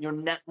 right? Your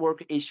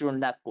network is your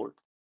net worth.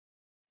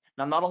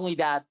 Now, not only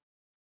that,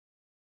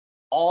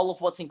 all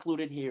of what's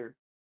included here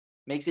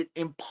makes it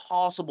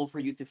impossible for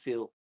you to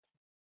fail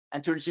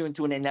and turns you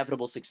into an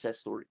inevitable success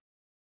story.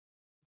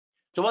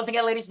 So once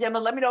again, ladies and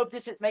gentlemen, let me know if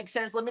this makes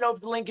sense. Let me know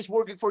if the link is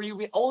working for you.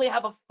 We only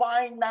have a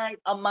finite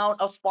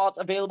amount of spots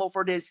available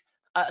for this,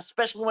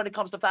 especially when it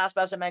comes to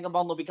FastPass and Mega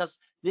Bundle, because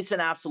this is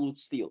an absolute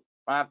steal,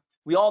 right?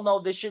 We all know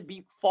this should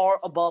be far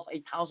above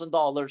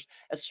 $1,000,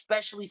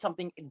 especially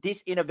something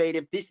this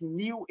innovative, this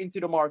new into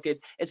the market.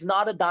 It's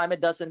not a dime a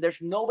dozen. There's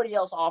nobody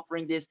else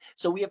offering this.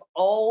 So we have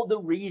all the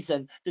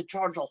reason to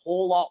charge a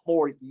whole lot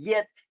more.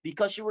 Yet,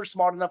 because you were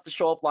smart enough to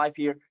show up live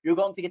here, you're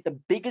going to get the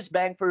biggest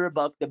bang for your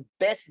buck, the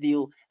best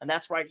deal. And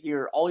that's right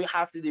here. All you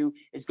have to do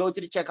is go to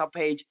the checkout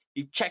page,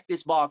 you check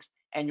this box,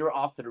 and you're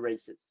off to the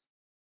races.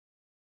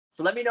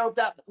 So let me know if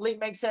that link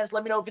makes sense.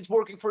 Let me know if it's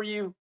working for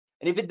you.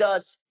 And if it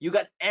does, you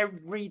got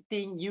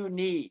everything you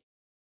need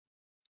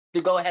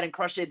to go ahead and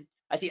crush it.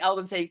 I see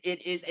Alvin saying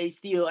it is a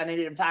steal, and it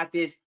in fact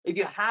is. If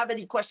you have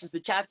any questions, the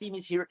chat team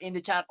is here in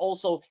the chat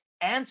also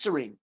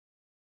answering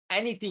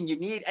anything you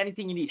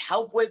need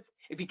help with.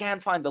 If you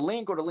can't find the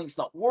link, or the link's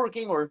not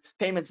working, or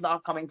payment's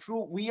not coming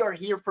through, we are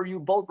here for you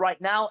both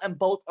right now and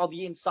both on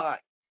the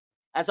inside.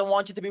 As I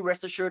want you to be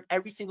rest assured,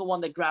 every single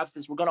one that grabs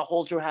this, we're going to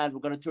hold your hand.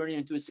 We're going to turn it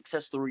into a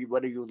success story,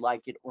 whether you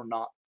like it or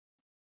not.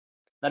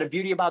 Now, the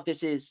beauty about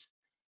this is,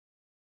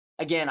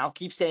 again, I'll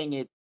keep saying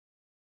it,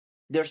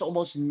 there's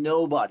almost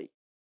nobody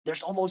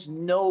that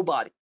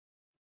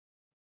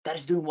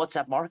is doing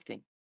WhatsApp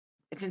marketing.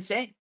 It's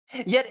insane.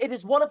 Yet it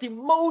is one of the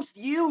most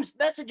used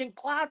messaging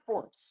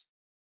platforms.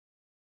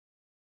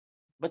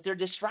 But they're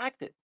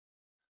distracted,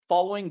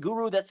 following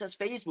guru that says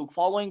Facebook,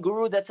 following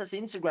guru that says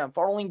Instagram,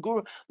 following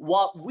guru.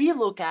 What we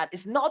look at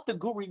is not the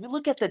guru, we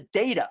look at the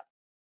data.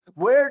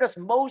 Where does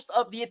most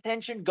of the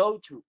attention go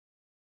to?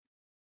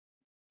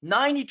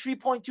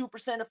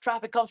 93.2% of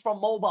traffic comes from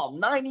mobile.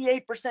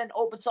 98%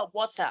 opens up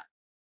WhatsApp.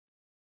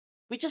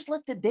 We just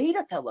let the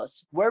data tell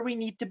us where we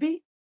need to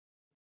be.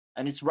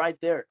 And it's right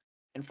there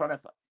in front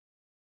of us.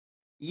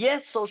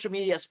 Yes, social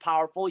media is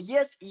powerful.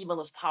 Yes,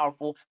 email is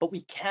powerful, but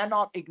we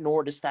cannot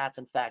ignore the stats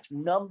and facts.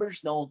 Numbers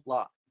don't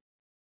lie.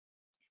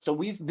 So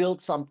we've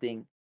built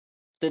something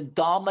to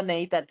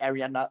dominate that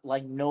area, not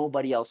like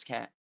nobody else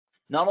can.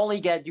 Not only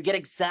you get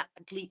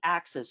exactly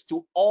access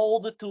to all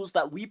the tools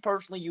that we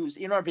personally use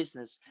in our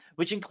business,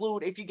 which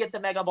include, if you get the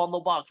Mega Bundle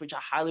box, which I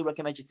highly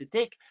recommend you to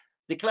take,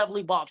 the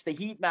Cleverly box, the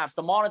heat maps,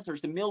 the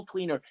monitors, the meal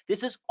cleaner.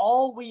 This is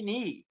all we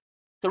need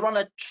to run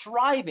a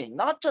thriving,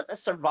 not just a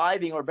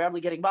surviving or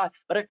barely getting by,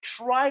 but a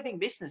thriving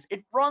business.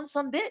 It runs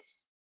on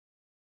this.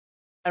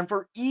 And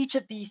for each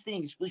of these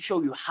things, we'll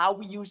show you how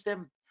we use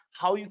them,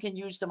 how you can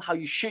use them, how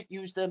you should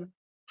use them,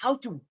 how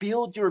to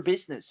build your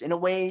business in a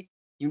way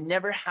you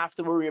never have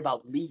to worry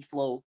about lead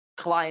flow,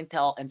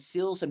 clientele, and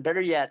sales, and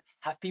better yet,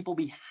 have people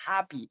be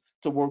happy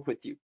to work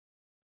with you.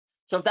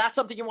 So if that's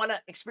something you want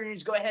to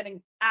experience, go ahead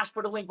and ask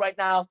for the link right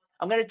now.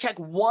 I'm going to check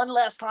one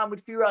last time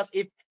with Firas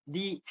if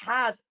the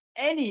has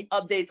any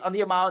updates on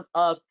the amount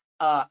of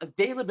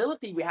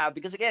availability we have,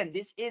 because again,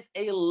 this is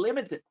a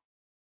limited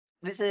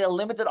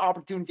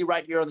opportunity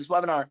right here on this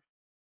webinar.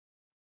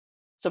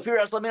 So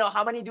Firas, let me know,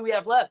 how many do we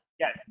have left?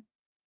 Yes.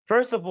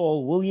 First of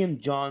all, William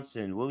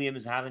Johnson. William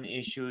is having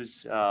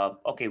issues.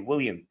 Okay,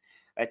 William,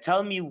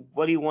 tell me,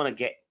 what do you want to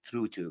get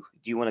through to?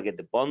 Do you want to get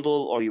the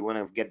bundle, or you want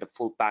to get the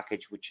full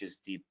package, which is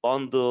the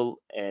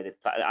bundle,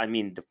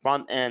 the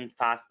front end,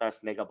 FastPass,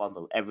 Mega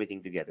Bundle,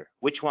 everything together?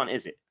 Which one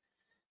is it?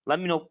 Let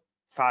me know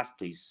fast,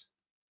 please.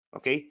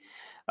 Okay.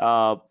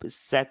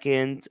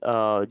 Second,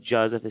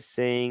 Joseph is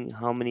saying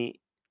how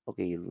many.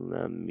 Okay,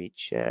 let me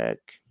check.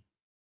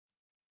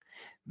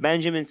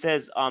 Benjamin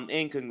says,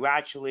 in,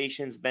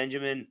 congratulations,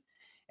 Benjamin.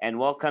 And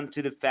welcome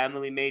to the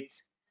family,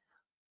 mates.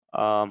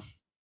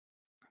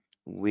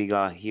 We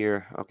got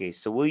here. Okay,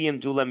 so William,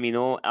 do let me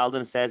know.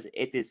 Eldon says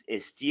it is a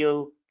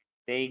steal.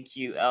 Thank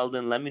you,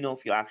 Eldon. Let me know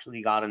if you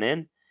actually gotten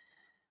in.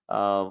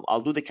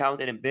 I'll do the count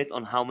in a bit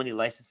on how many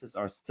licenses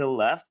are still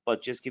left,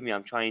 but just give me,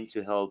 I'm trying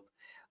to help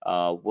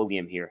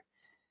William here.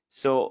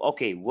 So,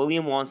 okay,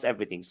 William wants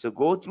everything. So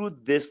go through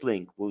this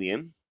link,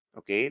 William.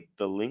 Okay,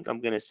 the link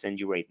I'm gonna send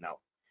you right now.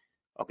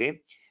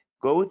 Okay,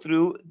 go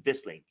through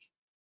this link.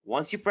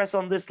 Once you press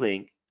on this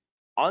link,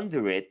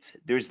 under it,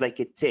 there's like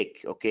a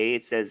tick. Okay,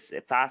 it says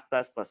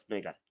FastPass plus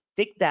Mega.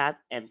 Tick that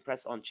and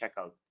press on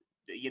checkout.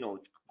 You know,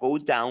 go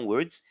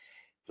downwards,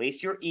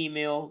 place your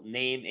email,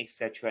 name,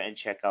 etc., and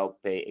checkout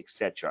pay,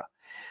 etc.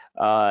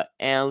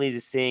 Annalise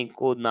is saying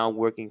code now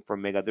working for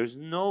Mega. There's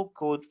no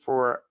code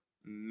for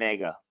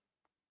Mega.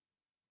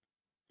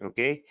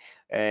 Okay,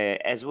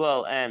 as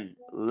well, and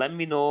let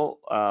me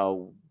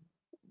know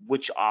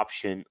which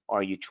option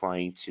are you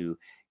trying to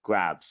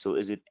grab. So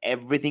is it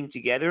everything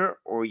together,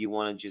 or you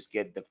want to just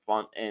get the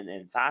front end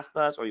and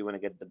FastPass, or you want to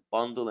get the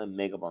bundle and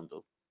Mega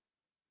bundle?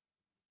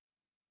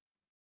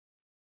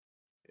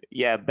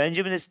 Yeah,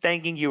 Benjamin is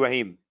thanking you,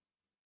 Rahim.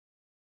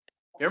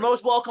 You're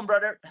most welcome,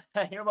 brother.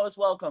 You're most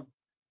welcome.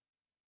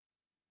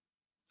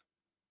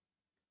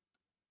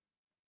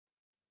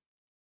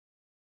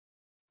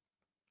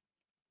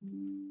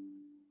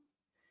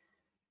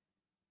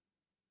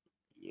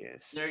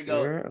 Yes, There you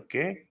go. sir.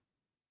 Okay.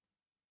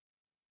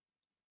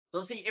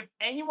 So see, if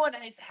anyone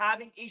is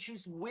having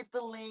issues with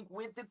the link,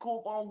 with the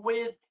coupon,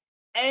 with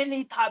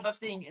any type of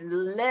thing,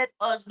 let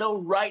us know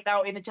right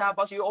now in the chat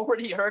box. You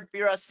already heard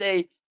Fira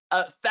say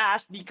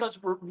fast,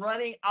 because we're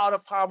running out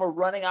of time. We're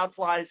running out of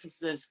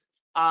licenses.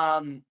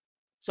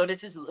 So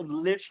this is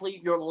literally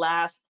your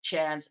last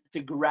chance to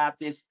grab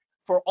this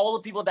for all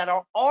the people that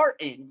are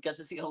in,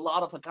 because I see a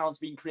lot of accounts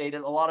being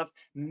created, a lot of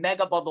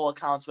mega bundle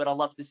accounts, but I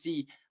love to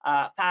see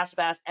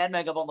fast and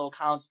mega bundle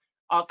accounts.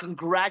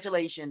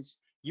 Congratulations.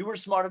 You were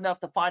smart enough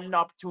to find an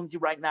opportunity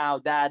right now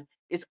that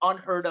is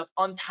unheard of,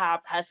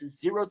 untapped, has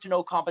zero to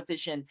no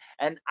competition.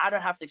 And I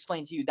don't have to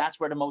explain to you, that's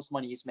where the most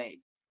money is made,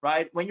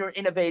 right? When you're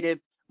innovative,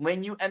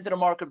 when you enter the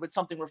market with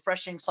something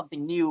refreshing,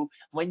 something new,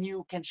 when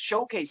you can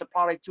showcase a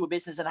product to a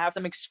business and have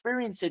them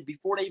experience it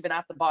before they even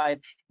have to buy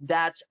it,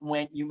 that's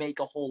when you make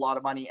a whole lot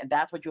of money. And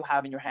that's what you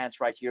have in your hands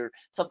right here.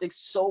 Something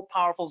so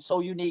powerful, so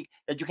unique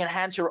that you can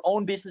enhance your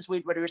own business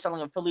with, whether you're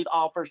selling affiliate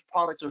offers,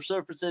 products, or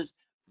services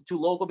to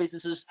local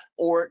businesses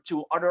or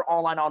to other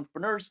online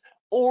entrepreneurs,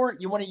 or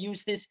you want to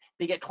use this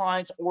to get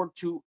clients or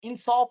to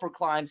install for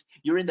clients.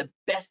 You're in the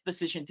best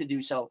position to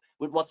do so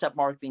with WhatsApp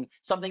marketing,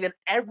 something that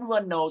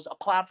everyone knows, a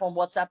platform,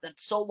 WhatsApp,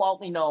 that's so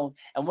widely known.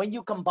 And when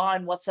you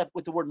combine WhatsApp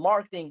with the word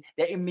marketing,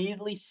 they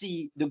immediately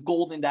see the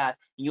gold in that,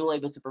 and you're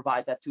able to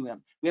provide that to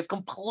them. We have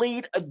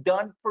complete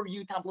done for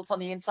you templates on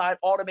the inside,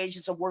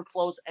 automations of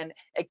workflows, and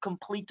a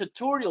complete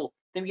tutorial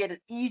to make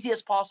it easy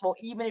as possible.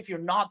 Even if you're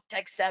not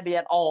tech savvy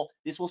at all,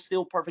 this will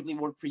still perfectly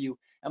work for you.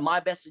 And my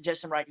best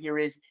suggestion right here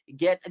is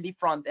get the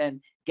front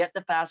end, get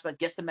the fastback,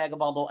 get the mega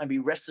bundle, and be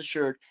rest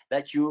assured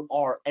that you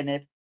are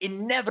an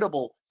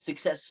inevitable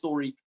success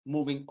story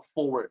moving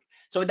forward.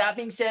 So with that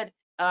being said,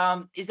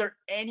 is there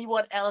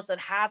anyone else that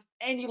has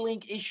any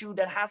link issue,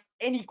 that has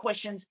any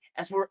questions,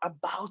 as we're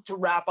about to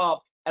wrap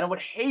up? And I would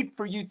hate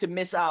for you to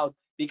miss out,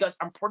 because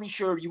I'm pretty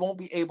sure you won't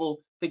be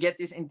able to get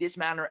this in this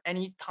manner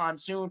anytime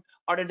soon,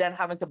 other than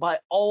having to buy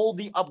all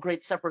the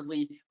upgrades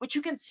separately, which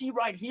you can see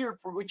right here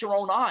with your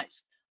own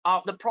eyes.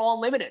 The Pro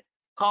Unlimited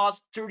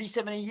costs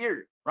 $37 a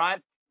year,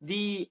 right?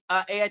 The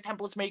AI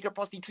templates maker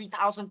plus the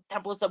 3,000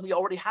 templates that we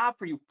already have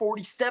for you,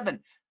 47.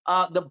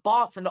 The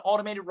bots and the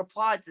automated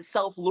reply to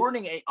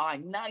self-learning AI,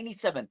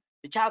 97.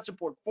 The chat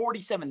support,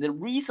 47. The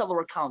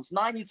reseller accounts,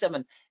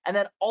 97. And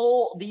then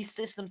all these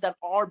systems that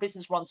our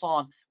business runs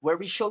on, where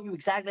we show you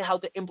exactly how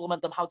to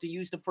implement them, how to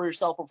use them for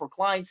yourself or for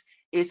clients,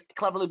 is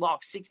Cleverly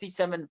Box,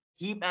 67.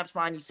 Heat Maps,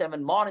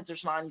 97.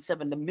 Monitors,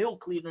 97. The Mill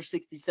Cleaner,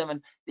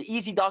 67. The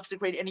Easy Docs to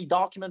create any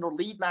document or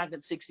lead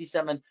magnet,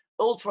 67.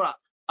 Ultra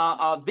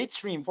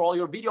Bitstream for all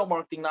your video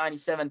marketing,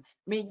 97.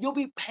 I mean, you'll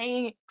be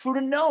paying through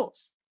the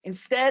nose.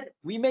 Instead,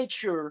 we made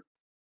sure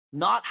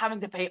not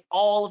having to pay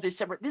all of this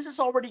separate. This is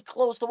already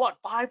close to what,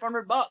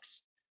 $500.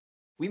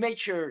 We made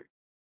sure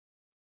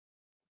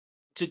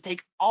to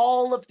take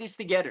all of this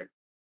together,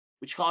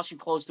 which costs you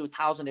close to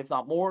 1,000, if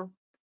not more,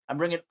 and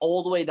bring it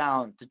all the way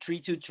down to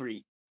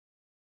 323,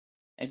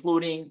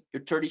 including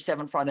your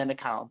 37 front end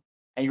account,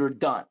 and you're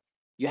done.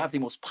 You have the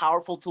most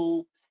powerful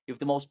tool. You have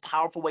the most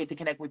powerful way to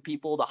connect with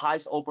people, the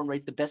highest open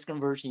rates, the best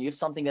conversion. You have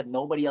something that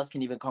nobody else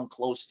can even come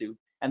close to,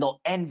 and they'll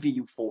envy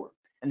you for.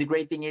 And the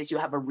great thing is you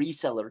have a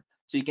reseller,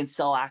 so you can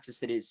sell access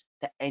to this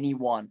to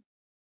anyone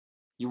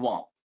you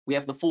want. We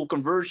have the full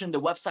conversion. The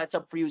website's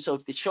up for you. So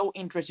if they show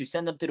interest, you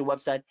send them to the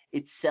website.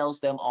 It sells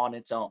them on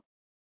its own.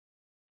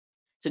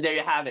 So there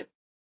you have it.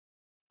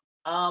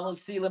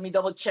 Let's see. Let me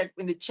double check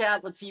in the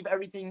chat. Let's see if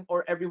everything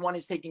or everyone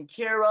is taken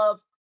care of.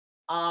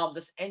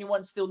 Does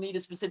anyone still need a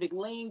specific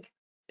link?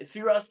 If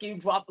you're asking,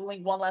 drop the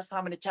link one last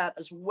time in the chat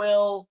as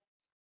well.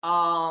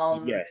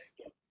 Yes.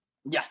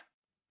 Yeah.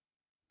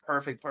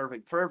 Perfect.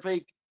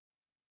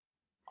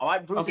 All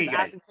right, Bruce Okay, is guys.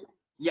 asking.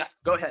 Yeah,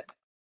 go ahead.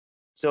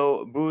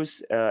 So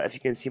Bruce, if you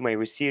can see my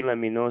receipt, let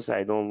me know so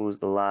I don't lose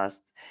the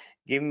last.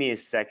 Give me a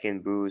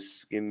second,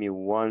 Bruce. Give me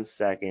 1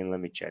 second. Let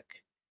me check.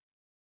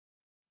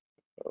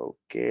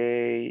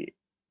 Okay,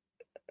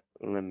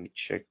 let me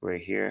check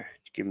right here.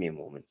 Give me a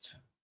moment.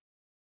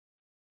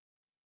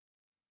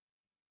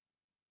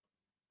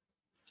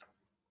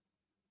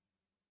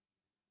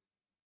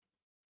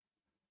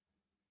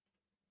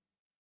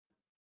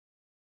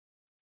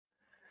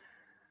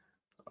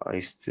 I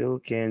still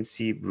can't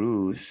see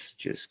Bruce.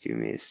 Just give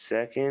me a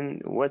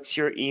second. What's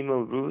your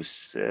email,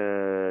 Bruce?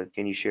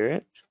 Can you share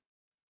it?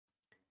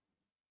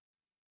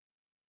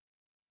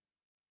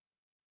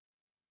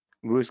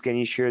 Bruce, can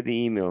you share the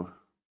email?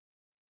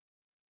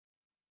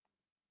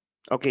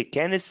 Okay,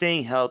 Ken is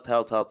saying help.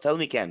 Tell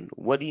me, Ken,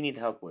 what do you need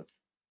help with?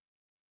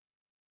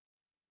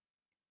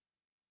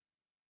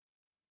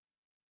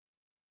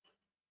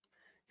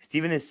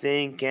 Steven is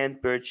saying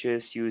can't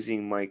purchase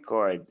using my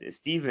card.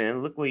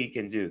 Steven, look what you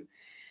can do.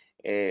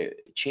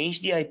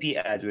 Change the IP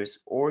address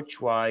or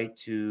try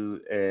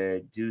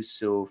to do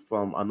so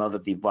from another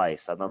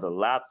device, another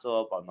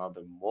laptop,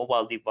 another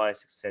mobile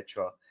device,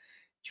 etc.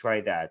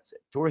 Try that.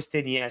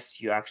 Thorsten,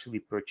 yes, you actually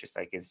purchased.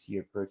 I can see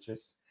your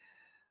purchase.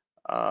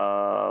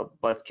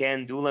 But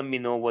Ken, do let me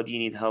know what you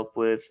need help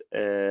with.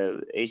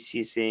 HC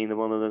is saying the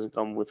bundle doesn't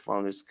come with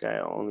Founders Sky,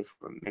 only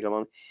for Mega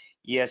Bundle.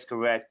 Yes,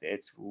 correct.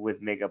 It's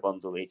with Mega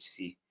Bundle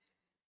HC.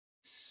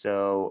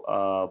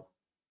 So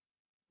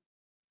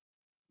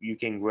you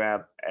can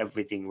grab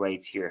everything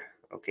right here.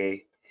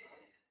 Okay.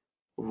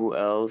 Who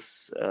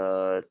else?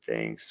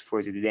 Thanks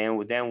for today.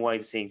 Dan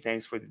White saying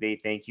thanks for today.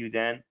 Thank you,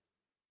 Dan.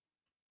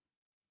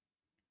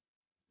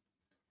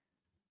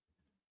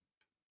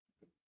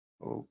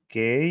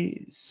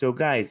 Okay. So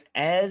guys,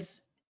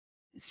 as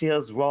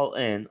sales roll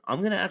in,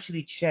 I'm gonna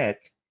actually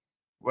check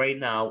right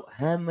now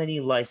how many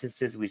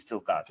licenses we still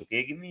got.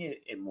 Okay, give me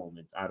a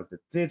moment. Out of the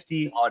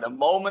 50. Oh, the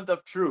moment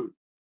of truth.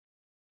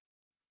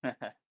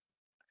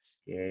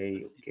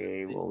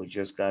 Okay. Well, we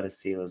just got a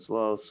sale as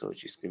well, so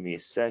just give me a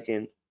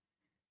second.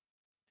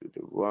 Do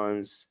the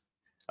runs.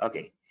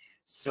 Okay,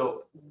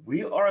 so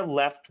we are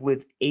left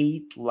with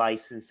 8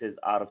 licenses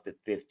out of the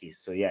 50.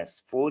 So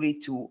yes,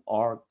 42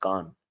 are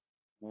gone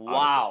out of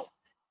Wow. this.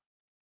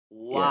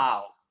 Yes.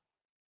 Wow.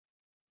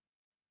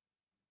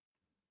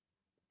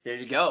 There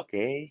you go.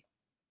 Okay.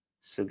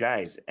 So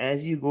guys,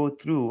 as you go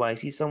through, I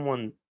see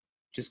someone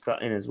just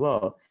got in as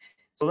well.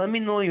 So let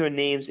me know your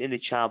names in the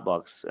chat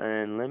box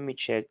and let me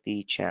check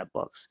the chat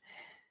box.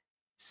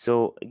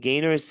 So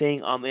Gainer is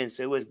saying I'm in.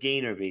 So it was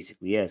Gainer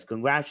basically. Yes.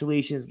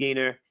 Congratulations,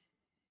 Gainer.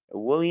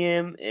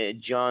 William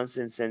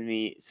Johnson send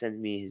me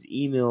his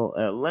email.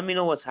 Let me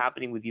know what's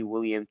happening with you,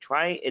 William.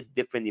 Try a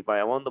different device.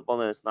 I want the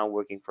button that's not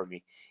working for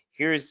me.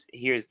 Here's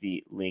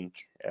the link.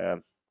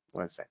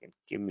 1 second.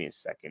 Give me a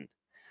second.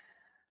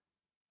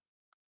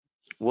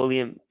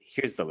 William,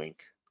 here's the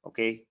link.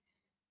 Okay.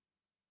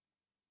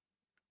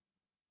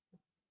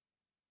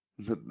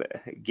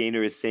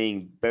 Gainer is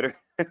saying better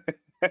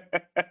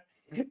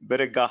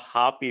better go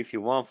happy if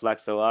you want,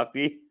 Flaxxa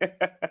Wapi.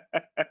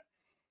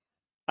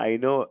 I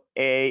know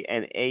A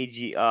and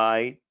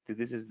AGI.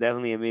 This is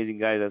definitely amazing,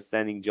 guys.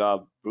 Outstanding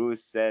job.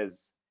 Bruce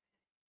says.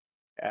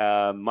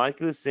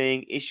 Michael is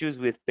saying issues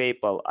with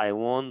PayPal. I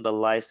want the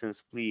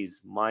license,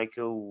 please.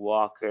 Michael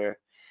Walker.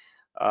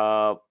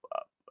 Uh,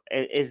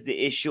 is the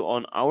issue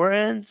on our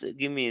end?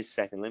 Give me a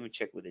second. Let me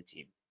check with the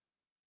team.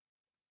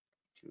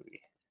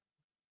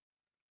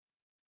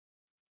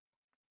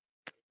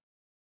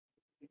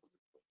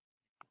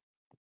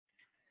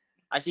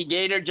 I see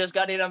Gator just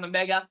got in on the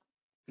mega.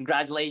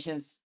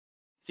 Congratulations.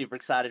 Super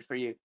excited for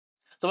you.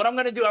 So what I'm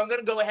going to do, I'm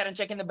going to go ahead and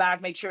check in the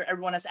back, make sure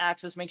everyone has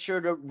access, make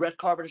sure the red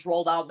carpet is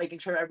rolled out, making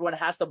sure everyone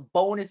has the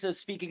bonuses.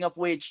 Speaking of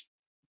which,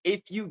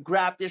 if you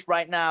grab this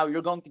right now,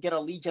 you're going to get a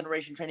lead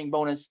generation training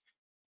bonus,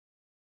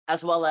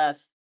 as well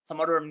as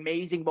some other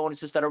amazing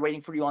bonuses that are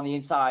waiting for you on the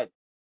inside.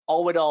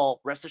 All with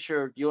all, rest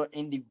assured, you're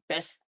in the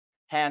best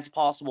hands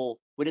possible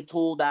with a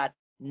tool that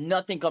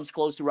nothing comes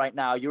close to right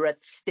now. You're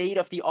at state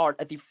of the art,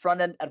 at the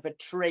front end of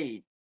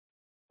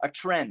a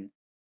trend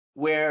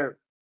where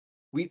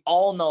we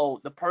all know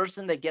the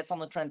person that gets on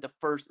the trend the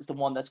first is the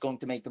one that's going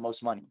to make the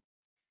most money.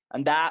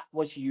 And that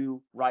was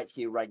you right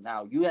here, right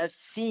now. You have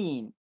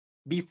seen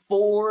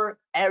before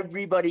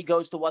everybody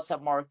goes to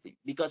WhatsApp marketing,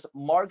 because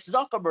Mark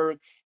Zuckerberg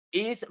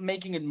is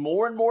making it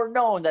more and more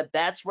known that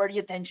that's where the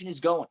attention is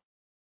going.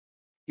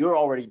 You're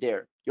already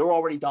there. You're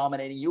already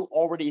dominating. You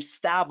already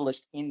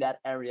established in that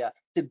area,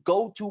 the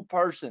go-to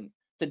person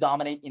to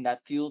dominate in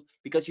that field,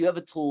 because you have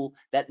a tool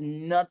that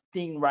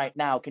nothing right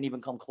now can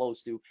even come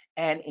close to,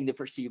 and in the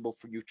foreseeable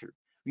future.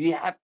 You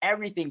have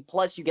everything,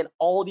 plus you get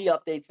all the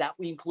updates that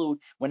we include.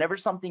 Whenever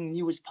something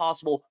new is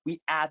possible,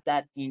 we add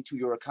that into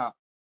your account.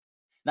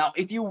 Now,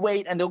 if you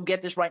wait and don't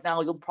get this right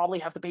now, you'll probably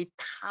have to pay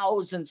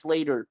thousands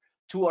later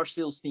to our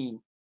sales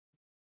team,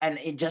 and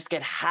it just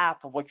get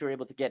half of what you're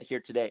able to get here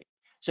today.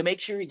 So make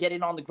sure you get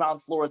in on the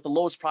ground floor at the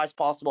lowest price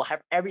possible,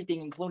 have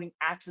everything, including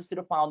access to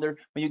the founder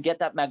when you get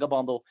that mega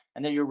bundle,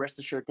 and then you're rest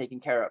assured taken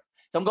care of.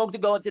 So I'm going to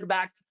go into the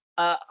back.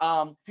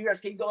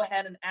 Firas, can you go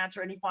ahead and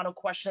answer any final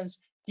questions?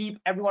 Keep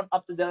everyone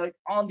up to date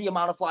on the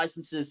amount of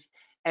licenses.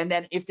 And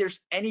then if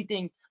there's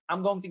anything,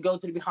 I'm going to go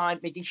to the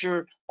behind, making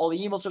sure all the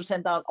emails are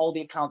sent out, all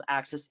the account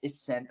access is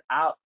sent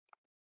out.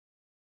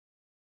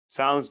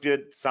 Sounds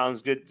good.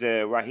 Sounds good.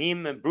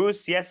 Raheem and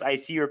Bruce, yes, I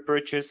see your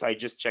purchase. I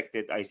just checked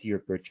it. I see your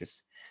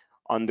purchase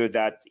under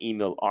that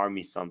email,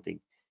 army something.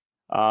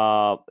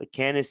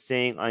 Ken is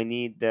saying I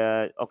need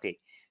the, okay.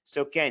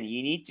 So Ken,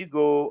 you need to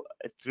go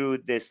through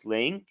this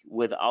link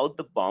without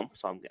the bump.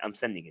 So I'm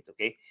sending it,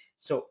 okay?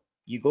 So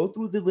you go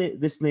through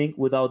this link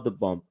without the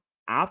bump.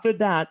 After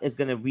that, it's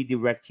gonna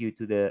redirect you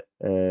to the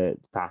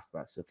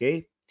FastPass,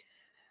 okay?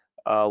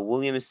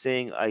 William is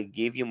saying, I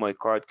gave you my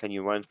card. Can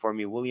you run it for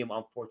me? William,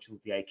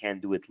 unfortunately, I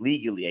can't do it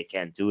legally. I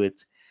can't do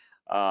it.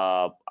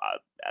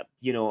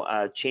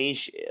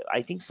 Change.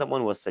 I think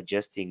someone was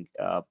suggesting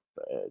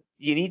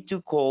you need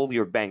to call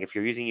your bank if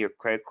you're using your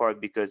credit card,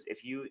 because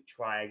if you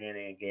try again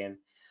and again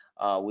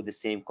with the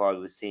same card,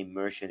 with the same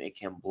merchant, it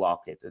can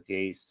block it.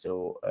 Okay,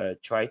 so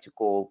try to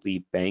call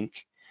the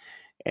bank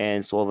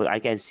and solve it. I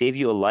can save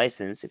you a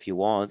license if you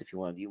want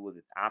to deal with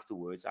it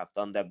afterwards. I've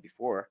done that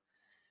before.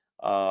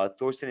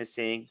 Thorsten is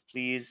saying,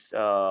 please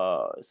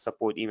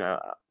support email.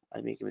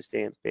 I make a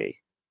mistake and pay.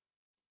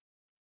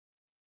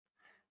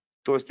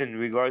 Thorsten, in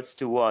regards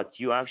to what?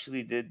 You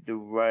actually did the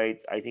right,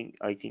 I think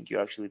you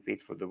actually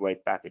paid for the right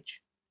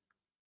package.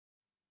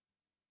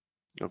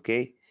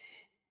 Okay.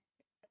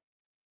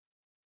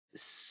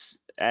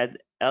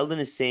 Eldon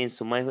is saying,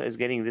 so Michael is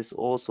getting this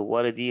also.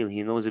 What a deal.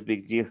 He knows a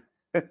big deal.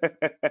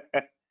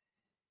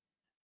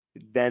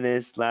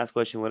 Dennis, last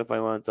question. What if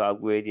I want to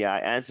upgrade? Yeah, I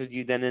answered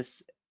you,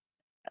 Dennis.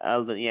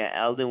 Eldon, yeah,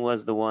 Eldon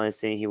was the one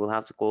saying he will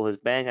have to call his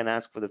bank and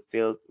ask for the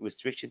failed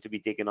restriction to be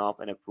taken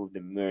off and approve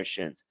the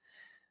merchant.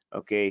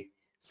 Okay,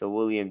 so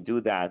William,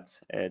 do that.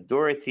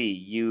 Dorothy,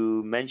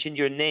 you mentioned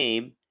your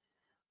name.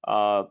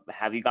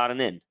 Have you gotten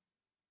in?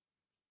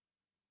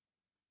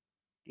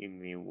 Give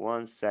me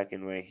 1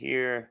 second right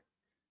here.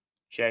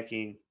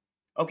 Checking.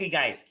 Okay,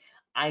 guys,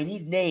 I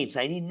need names.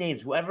 I need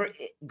names. Whoever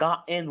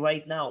got in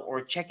right now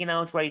or checking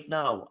out right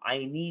now, I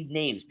need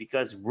names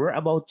because we're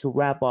about to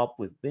wrap up.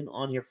 We've been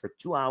on here for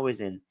 2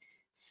 hours and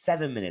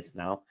 7 minutes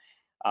now.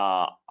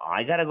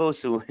 I gotta go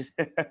soon.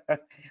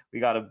 We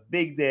got a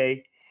big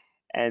day.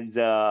 And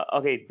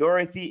okay,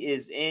 Dorothy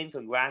is in.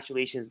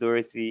 Congratulations,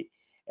 Dorothy.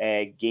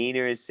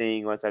 Gainer is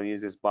saying, once I've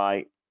used this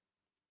by.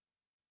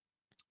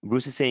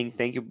 Bruce is saying,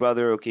 thank you,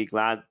 brother. Okay,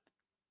 glad.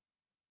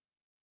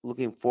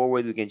 Looking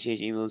forward, we can change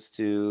emails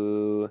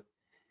to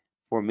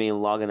for main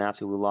login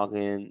after we log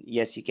in.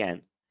 Yes, you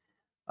can.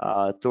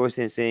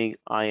 Thorsten is saying,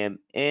 I am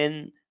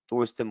in.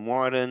 Thorsten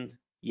Martin,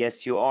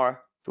 yes, you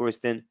are.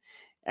 Thorsten.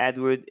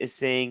 Edward is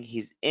saying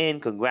he's in.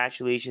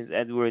 Congratulations,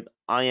 Edward.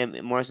 I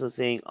am. Marcel is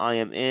saying I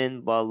am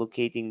in. By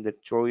locating the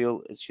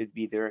tutorial, it should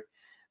be there.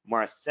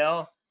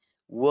 Marcel,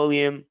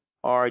 William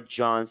R.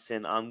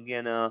 Johnson. I'm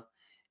gonna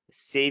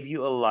save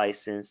you a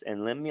license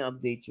and let me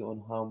update you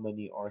on how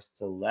many are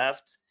still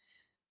left.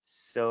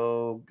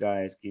 So,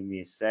 guys, give me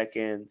a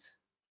second.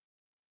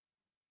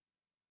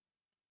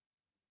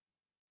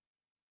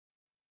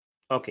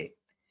 Okay,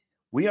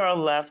 we are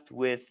left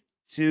with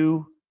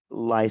 2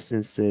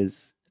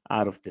 licenses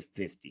out of the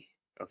 50.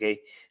 Okay,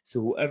 so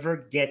whoever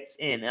gets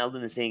in,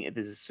 Eldon is saying it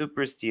is a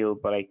super steal,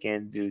 but I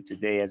can't do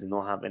today as I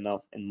don't have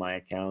enough in my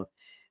account.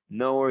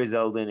 No worries,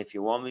 Eldon. If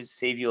you want me to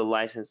save you a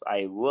license,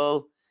 I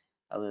will.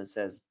 Eldon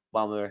says,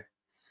 bummer.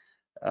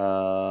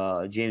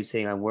 James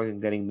saying I'm working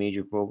getting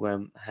major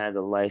program, had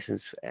a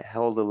license,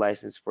 held a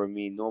license for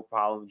me. No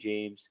problem,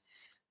 James.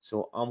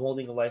 So I'm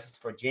holding a license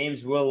for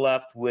James. We're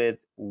left with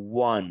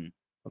 1.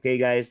 Okay,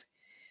 guys.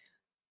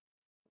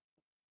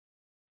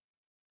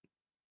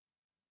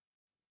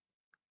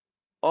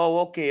 Oh,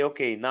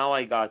 okay. Now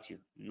I got you.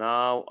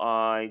 Now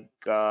I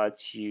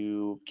got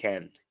you,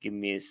 Ken. Give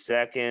me a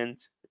second.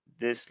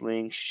 This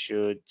link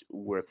should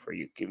work for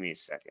you. Give me a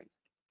second.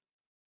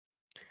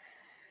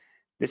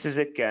 This is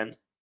it, Ken.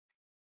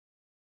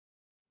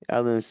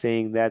 Alan is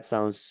saying that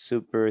sounds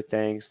super.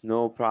 Thanks.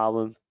 No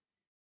problem.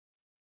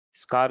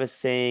 Scott is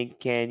saying,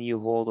 can you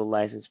hold a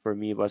license for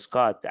me? But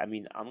Scott, I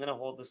mean, I'm gonna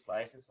hold this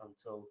license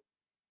until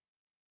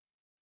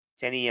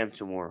 10 a.m.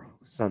 tomorrow,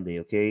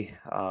 Sunday, okay?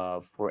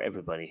 For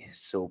everybody.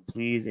 So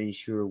please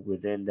ensure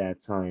within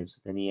that time, so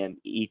 10 a.m.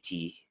 ET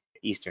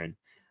Eastern,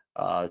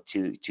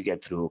 to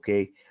get through,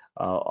 okay?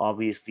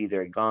 Obviously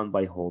they're gone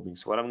by holding.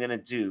 So what I'm gonna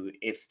do,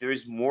 if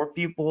there's more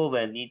people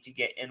that need to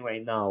get in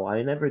right now,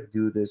 I never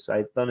do this.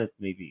 I've done it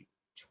maybe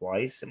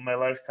twice in my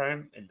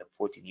lifetime, in the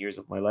 14 years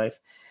of my life.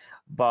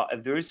 But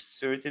if there's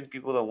certain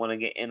people that want to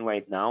get in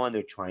right now and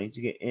they're trying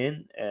to get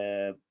in,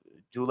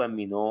 do let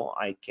me know.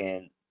 I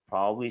can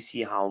probably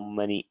see how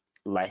many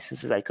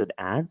licenses I could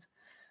add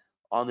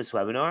on this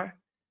webinar.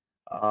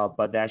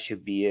 But that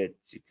should be it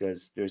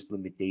because there's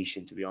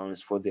limitation, to be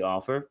honest, for the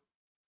offer.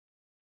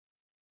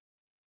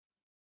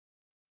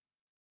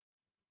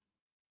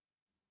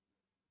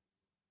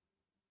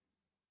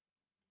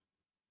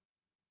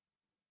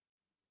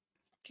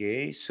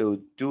 Okay, so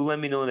do let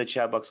me know in the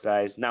chat box,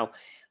 guys. Now,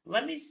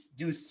 let me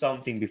do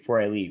something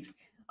before I leave.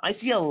 I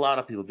see a lot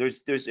of people.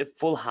 There's a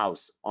full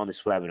house on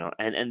this webinar,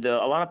 and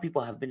a lot of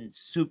people have been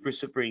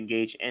super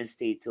engaged and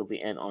stayed till the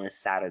end on a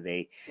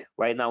Saturday.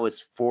 Right now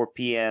it's 4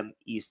 p.m.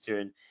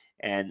 Eastern,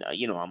 and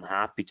you know, I'm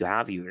happy to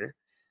have you here,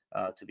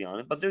 to be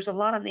honest. But there's a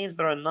lot of names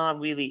that are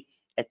not really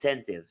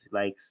attentive,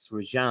 like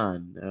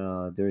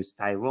Srajan, there's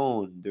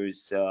Tyrone,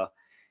 there's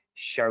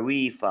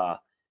Sharifa,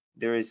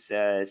 there's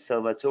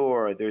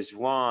Salvatore, there's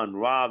Ron,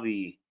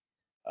 Robbie,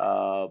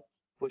 uh,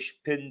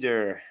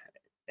 Pushpinder,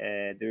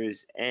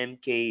 there's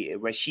MK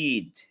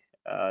Rashid,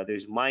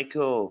 there's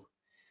Michael,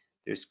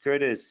 there's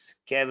Curtis,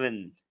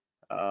 Kevin,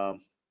 um,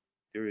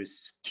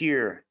 there's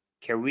Kier,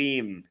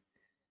 Kareem,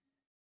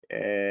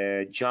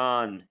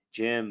 John,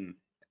 Jim,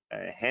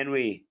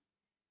 Henry,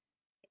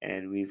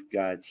 and we've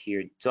got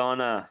here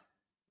Donna,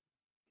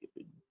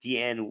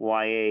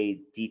 DNYA,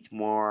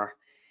 Dietmar.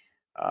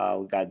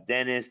 We got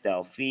Dennis,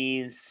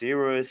 Delphine,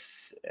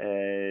 Cyrus,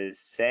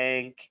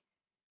 Sank,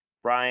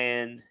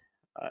 Brian,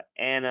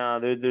 Anna.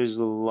 There's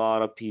a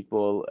lot of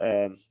people.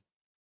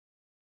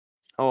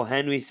 Oh,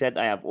 Henry said,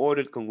 I have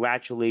ordered.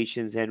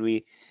 Congratulations,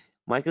 Henry.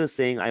 Michael is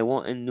saying, I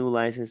want a new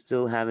license,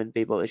 still haven't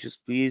PayPal issues.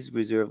 Please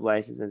reserve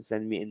license and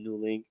send me a new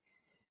link.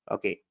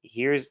 Okay,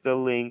 here's the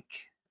link.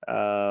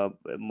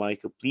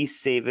 Michael, please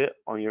save it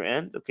on your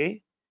end,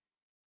 okay?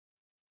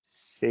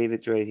 Save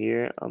it right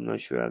here. I'm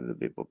not sure how the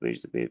PayPal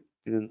page, the pay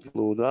didn't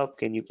load up.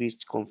 Can you please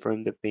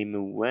confirm the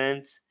payment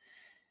went?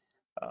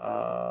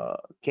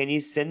 Can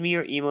you send me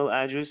your email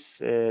address,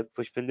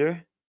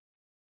 Pushpinder?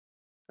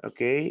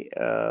 Okay.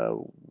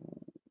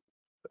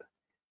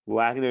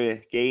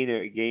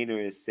 Gainer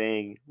is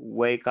saying,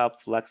 "Wake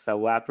up, Flaxxa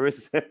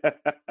Wappers."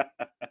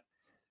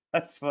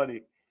 That's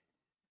funny.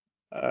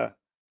 Uh,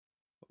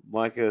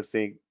 Michael is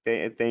saying,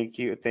 thank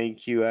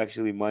you,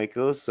 actually,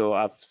 Michael. So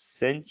I've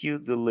sent you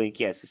the link.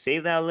 Yeah, so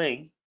save that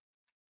link,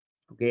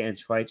 okay, and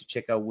try to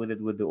check out with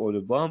it with the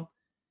order bump.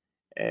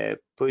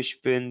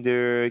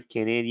 Pushpinder,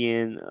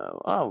 Canadian.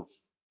 Oh,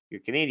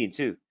 you're Canadian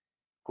too.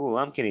 Cool,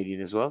 I'm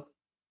Canadian as well.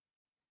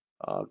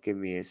 Give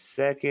me a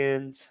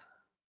second.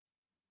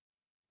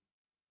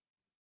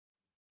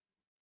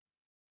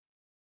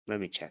 Let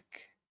me check.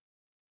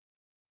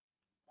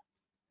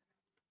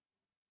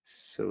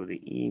 So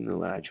the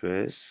email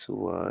address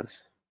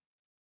was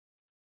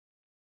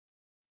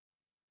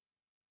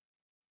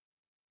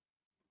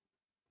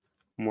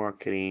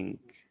marketing.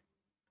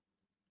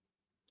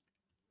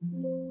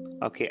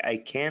 Okay, I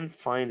can't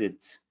find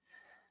it.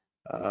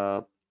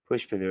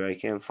 Pushpinder, I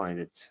can't find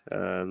it.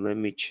 Let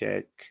me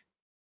check.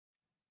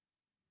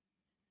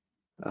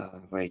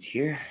 Right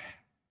here.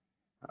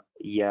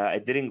 Yeah,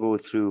 it didn't go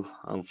through.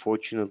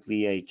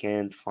 Unfortunately, I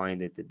can't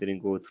find it. It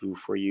didn't go through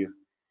for you.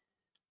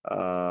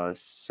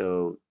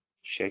 So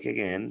check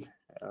again.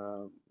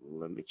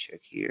 Let me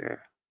check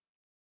here.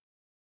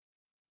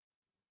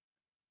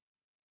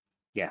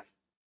 Yeah.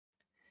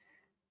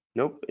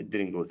 Nope, it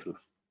didn't go through.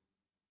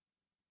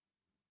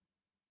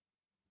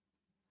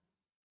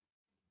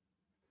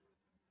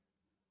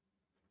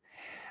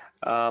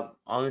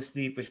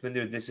 Honestly,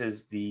 Pushpinder, this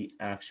is the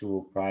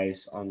actual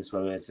price on this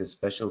one. It's a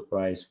special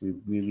price. We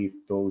really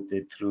thought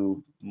it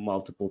through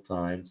multiple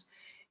times.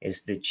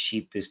 It's the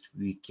cheapest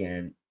we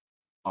can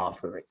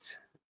offer it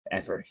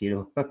ever, you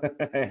know.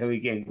 We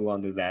can't go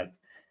under that.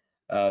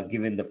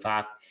 Given the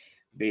fact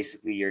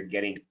basically you're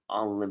getting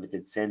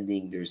unlimited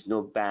sending, there's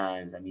no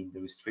bans. I mean,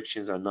 the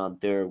restrictions are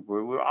not there.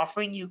 We're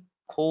offering you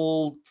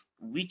cold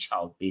reach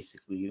out,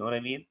 basically, you know what I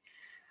mean?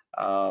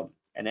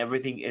 And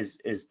everything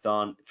is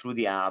done through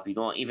the app. You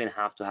don't even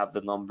have to have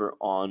the number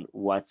on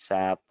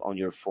WhatsApp on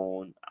your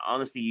phone.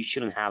 Honestly, you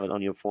shouldn't have it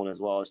on your phone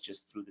as well. It's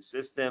just through the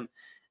system,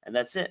 and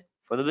that's it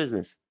for the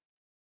business.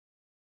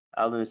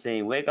 Alden is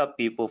saying, wake up,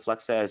 people.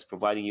 Flaxxa is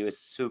providing you a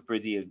super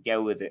deal.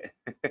 Get with it.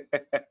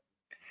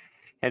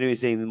 Henry is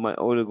saying, my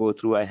order go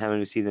through. I haven't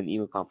received an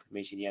email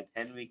confirmation yet.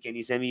 Henry, can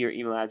you send me your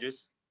email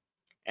address?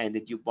 And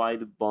did you buy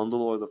the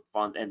bundle or the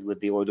front end with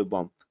the order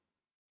bump?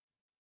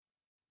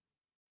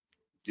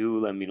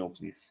 Do let me know,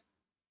 please.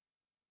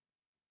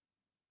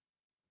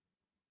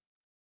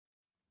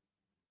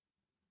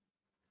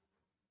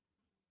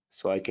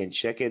 So I can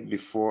check it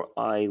before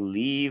I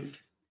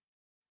leave,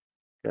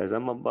 because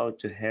I'm about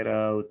to head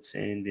out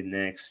in the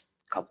next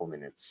couple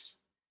minutes.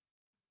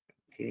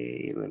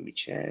 Okay, let me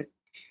check.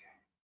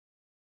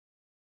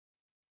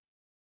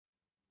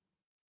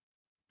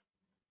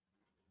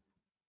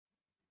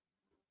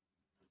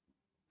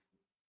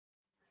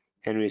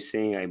 Henry is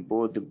saying I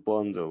bought the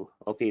bundle.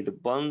 Okay, the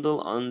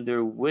bundle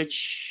under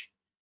which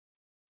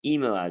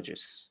email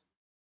address?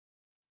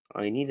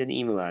 I need an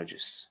email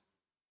address.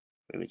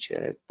 Let me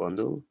check.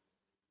 Bundle.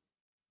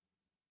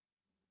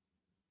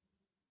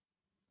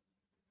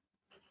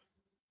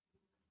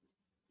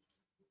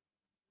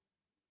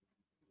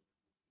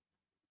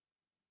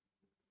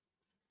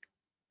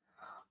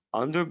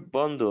 Under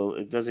bundle,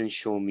 it doesn't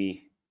show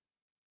me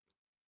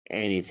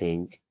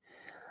anything,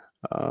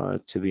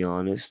 to be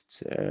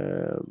honest.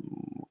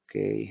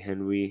 Okay,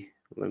 Henry,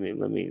 let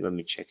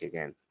me check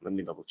again. Let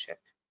me double check.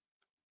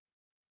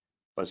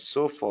 but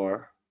so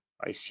far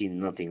I see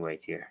nothing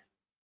right here.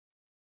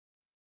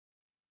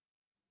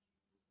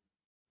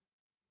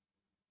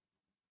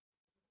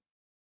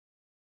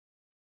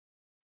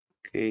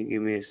 Okay,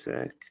 give me a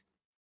sec.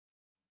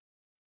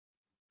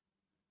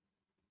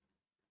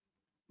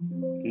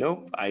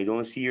 Nope, I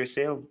don't see your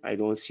sale. I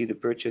don't see the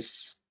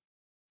purchase,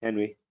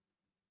 Henry.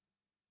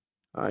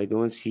 I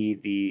don't see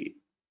the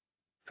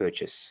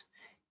purchase.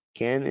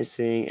 Ken is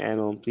saying,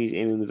 add-on, please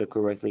email me the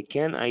correctly.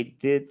 Ken, I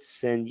did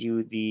send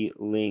you the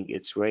link.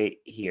 It's right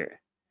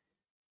here.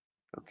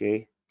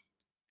 Okay,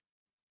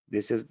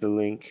 this is the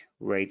link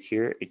right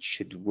here. It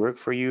should work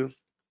for you.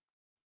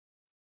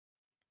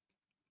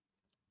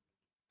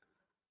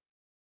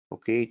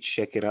 Okay,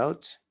 check it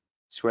out.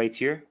 It's right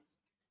here.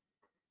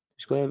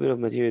 There's quite a bit of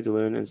material to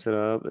learn and set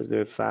up. Is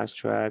there a fast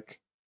track?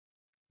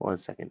 1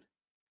 second.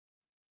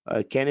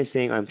 Ken is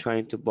saying, I'm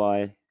trying to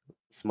buy.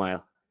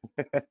 Smile.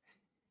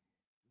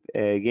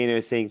 Gainer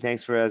is saying,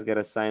 thanks for us. Got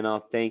to sign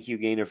off. Thank you,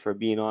 Gainer, for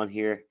being on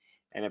here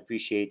and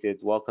appreciate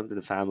it. Welcome to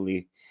the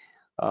family.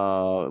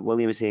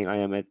 William is saying, I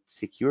am at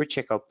secure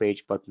checkout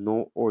page, but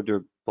no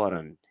order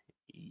button.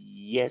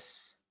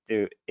 Yes,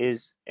 there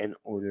is an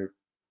order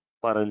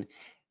button.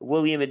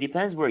 William, it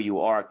depends where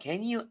you are.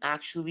 Can you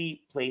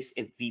actually place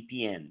a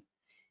VPN?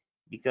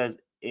 Because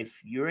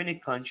if you're in a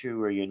country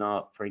where you're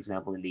not, for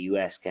example, in the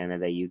US,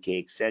 Canada,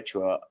 UK,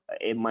 etc.,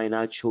 it might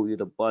not show you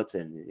the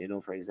button. You know,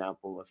 for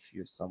example, if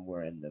you're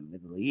somewhere in the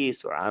Middle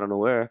East or I don't know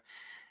where,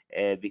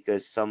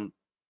 because some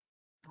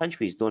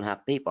countries don't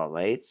have PayPal,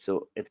 right?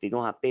 So if they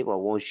don't have PayPal,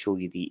 it won't show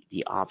you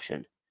the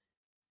option.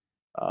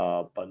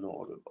 But no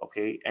order,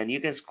 okay? And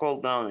you can scroll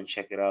down and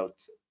check it out.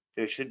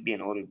 There should be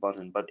an order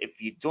button, but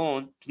if you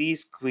don't,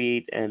 please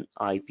create an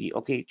IP.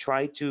 Okay,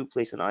 try to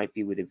place an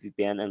IP with a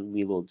VPN and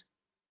reload.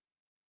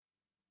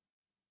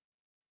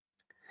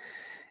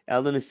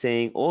 Eldon is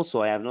saying,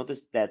 also, I have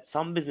noticed that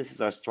some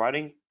businesses are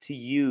starting to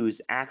use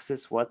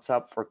Access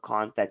WhatsApp for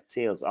contact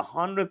sales.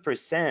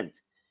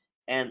 100%.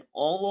 And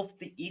all of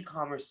the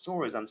e-commerce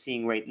stores I'm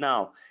seeing right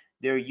now,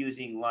 they're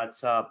using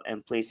WhatsApp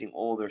and placing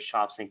all their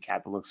shops and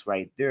catalogs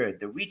right there.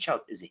 The reach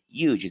out is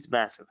huge, it's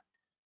massive.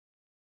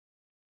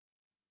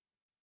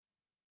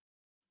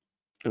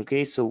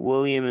 Okay, so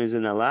William is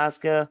in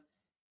Alaska.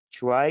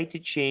 Try to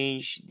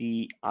change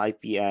the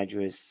IP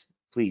address,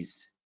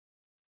 please.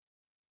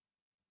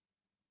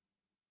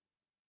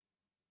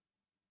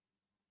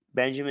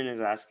 Benjamin is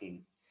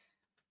asking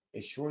a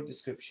short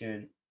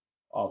description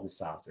of the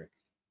software.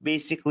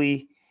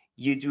 Basically,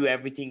 you do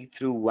everything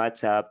through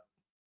WhatsApp.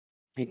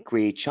 You can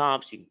create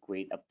shops, you can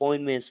create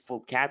appointments,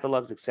 full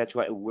catalogs,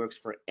 etc. It works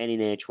for any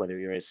niche, whether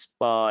you're a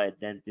spa, a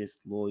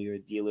dentist, lawyer,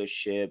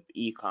 dealership,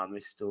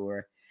 e-commerce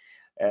store,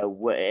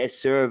 a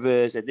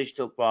service, a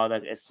digital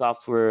product, a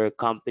software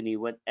company,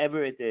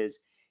 whatever it is,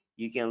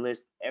 you can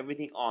list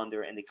everything on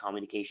there and the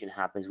communication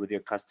happens with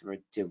your customer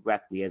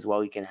directly as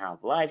well. You can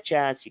have live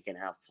chats, you can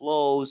have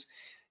flows,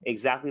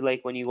 exactly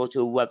like when you go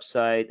to a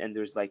website and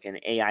there's like an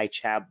AI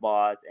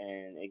chatbot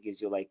and it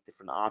gives you like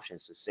different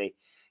options to say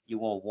you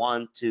want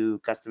one to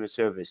customer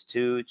service,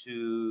 two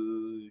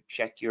to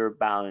check your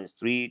balance,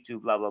 three to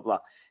blah blah blah.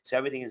 So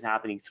everything is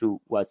happening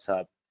through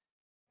WhatsApp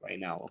right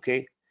now.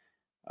 Okay,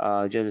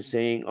 just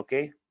saying,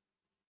 okay.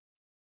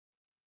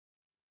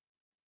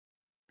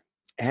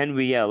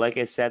 Henry, yeah, like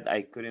I said,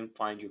 I couldn't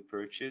find your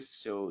purchase,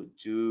 so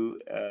do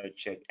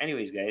check.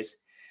 Anyways, guys,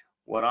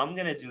 what I'm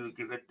gonna do,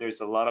 give it, there's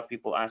a lot of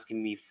people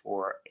asking me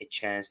for a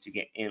chance to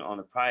get in on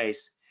the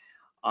price.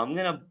 I'm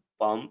gonna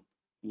bump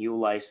new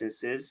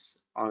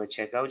licenses on the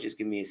checkout. Just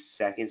give me a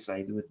second so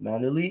I do it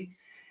manually.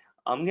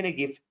 I'm gonna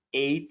give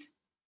 8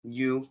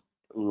 new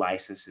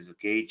licenses,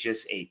 okay?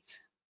 Just 8.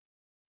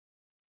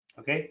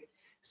 Okay.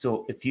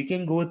 So if you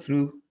can go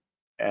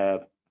uh,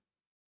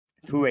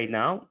 through right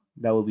now,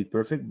 that will be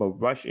perfect,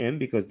 but rush in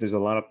because there's a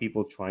lot of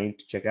people trying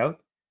to check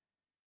out.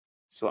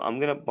 So I'm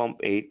gonna bump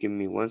 8. Give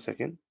me 1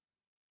 second.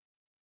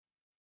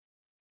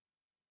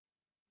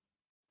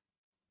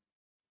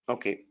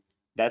 Okay,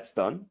 that's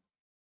done.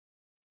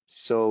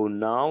 So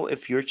now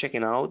if you're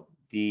checking out,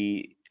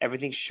 the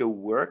everything should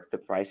work, the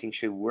pricing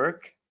should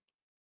work.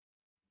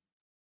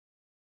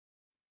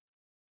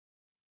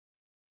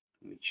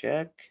 Let me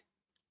check.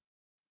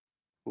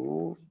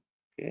 Ooh,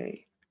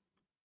 okay.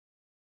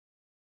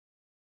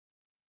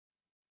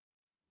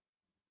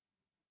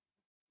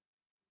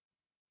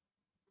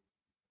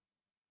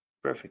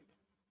 Perfect.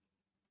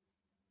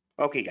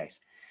 Okay, guys.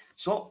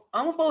 So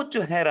I'm about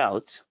to head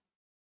out.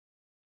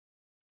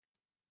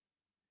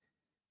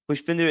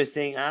 Pushpinder is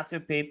saying after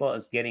PayPal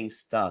is getting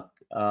stuck.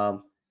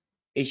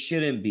 It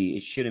shouldn't be.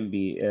 It shouldn't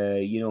be.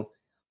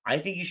 I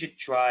think you should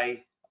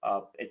try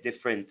a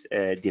different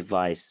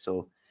device.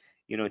 So,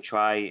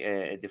 try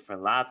a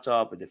different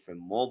laptop, a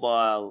different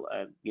mobile.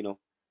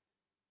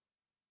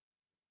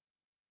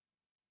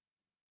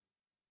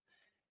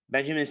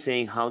 Benjamin is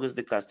saying, how does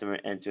the customer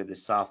enter the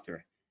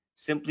software?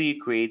 Simply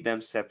create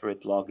them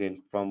separate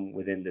login from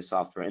within the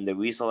software. In the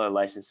reseller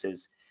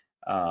licenses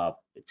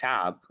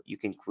tab, you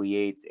can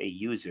create a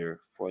user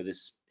for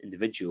this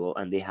individual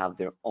and they have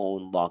their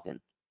own login.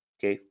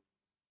 Okay.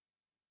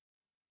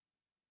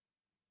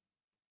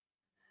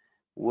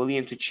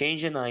 William, to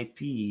change an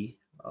IP,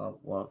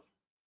 well,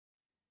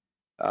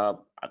 uh,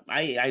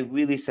 I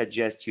really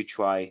suggest you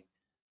try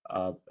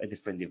a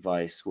different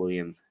device,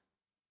 William,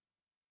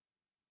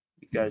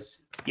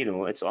 because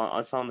it's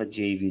on the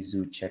JV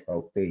Zoo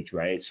checkout page,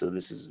 right? So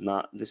this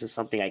is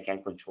something I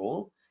can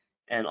control,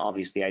 and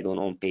obviously I don't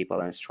own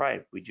PayPal and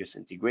Stripe. We just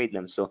integrate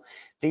them, so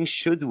things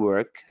should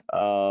work.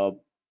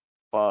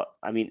 But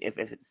I mean, if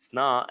it's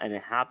not and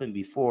it happened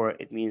before,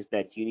 it means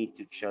that you need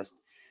to just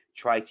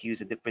try to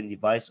use a different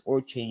device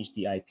or change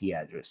the IP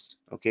address.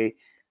 Okay.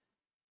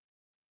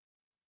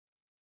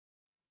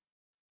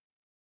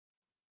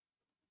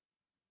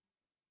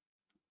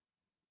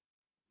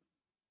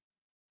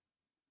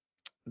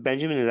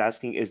 Benjamin is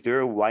asking, is there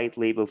a white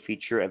label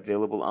feature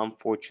available?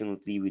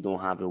 Unfortunately, we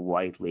don't have a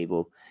white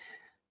label.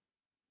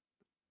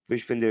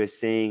 Vishpinder is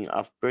saying,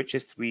 I've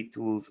purchased 3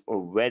 tools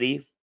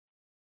already.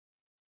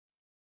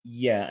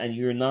 Yeah, and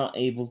you're not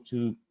able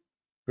to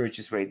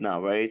purchase right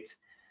now, right?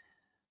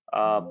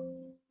 Uh,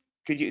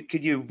 could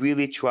you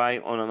really try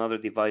on another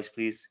device,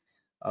 please?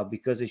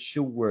 Because it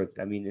should work.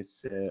 I mean,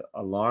 it's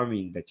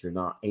alarming that you're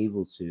not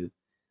able to.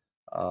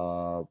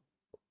 Uh,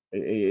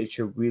 it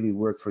should really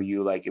work for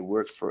you like it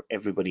works for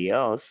everybody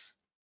else.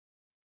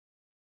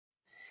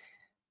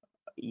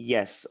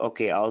 Yes,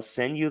 okay, I'll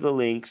send you the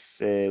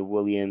links,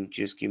 William.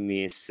 Just give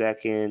me a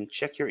second.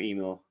 Check your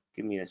email.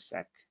 Give me a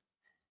sec.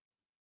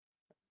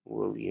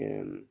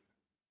 William.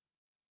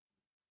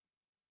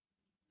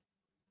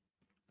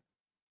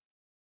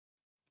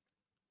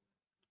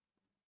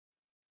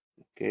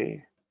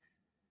 Okay.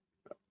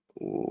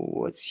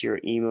 What's your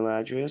email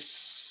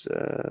address?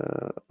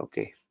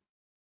 Okay.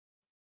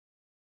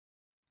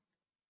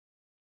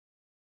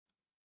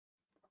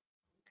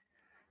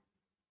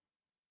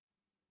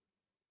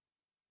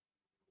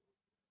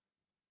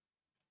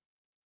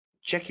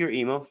 Check your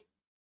email.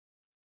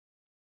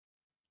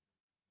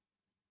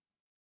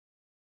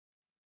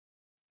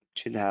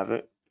 Should have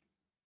it.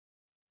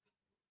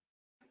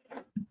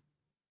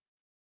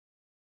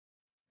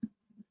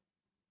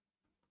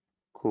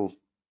 Cool.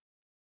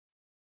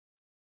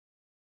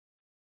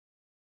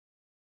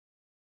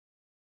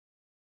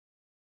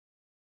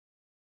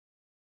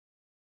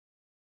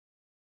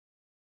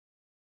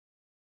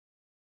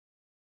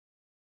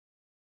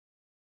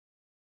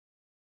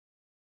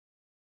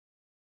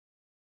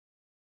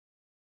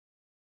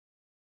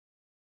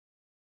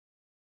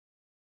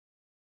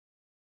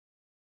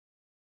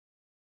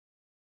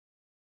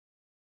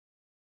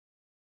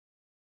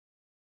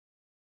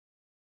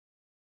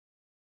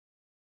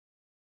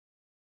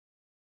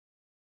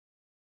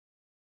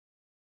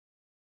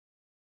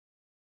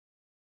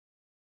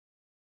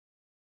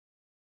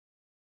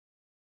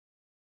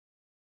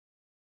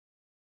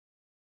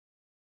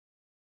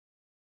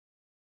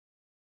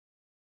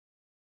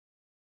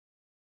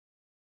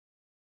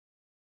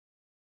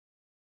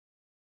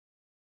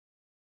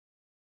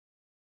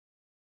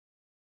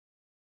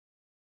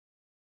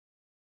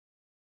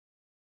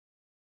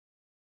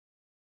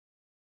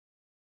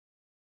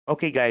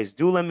 Okay, guys,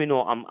 do let me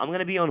know. I'm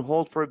gonna be on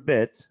hold for a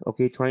bit.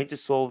 Okay, trying to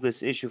solve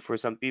this issue for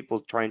some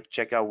people trying to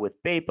check out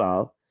with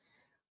PayPal.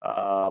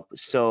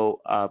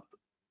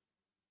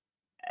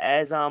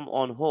 As I'm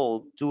on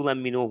hold, do let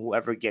me know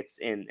whoever gets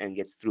in and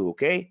gets through.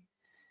 Okay,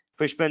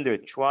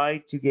 Fishbender, try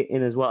to get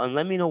in as well, and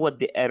let me know what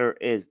the error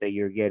is that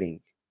you're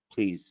getting,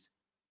 please.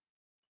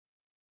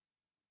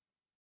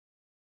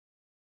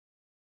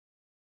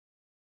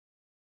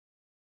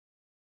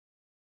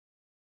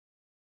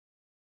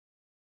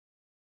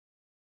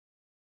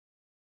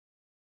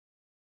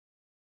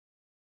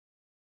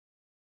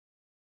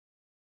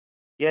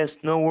 Yes,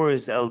 no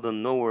worries,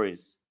 Eldon, no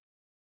worries.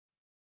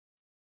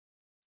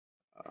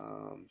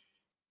 Um,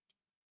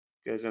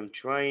 because I'm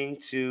trying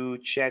to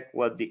check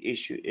what the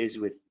issue is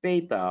with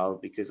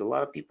PayPal because a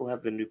lot of people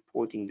have been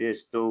reporting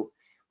this, though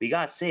we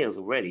got sales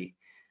already.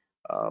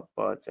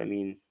 But I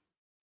mean,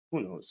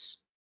 who knows?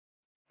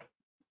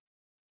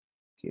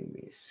 Give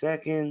me a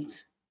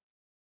second.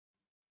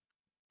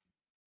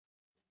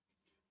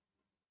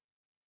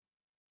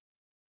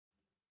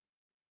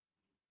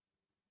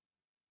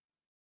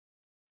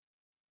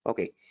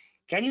 Okay,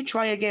 can you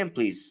try again,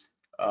 please?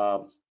 Uh,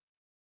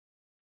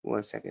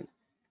 1 second.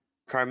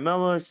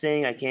 Carmelo is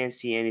saying I can't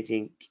see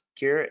anything.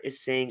 Kira is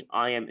saying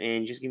I am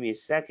in. Just give me a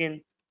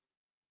second.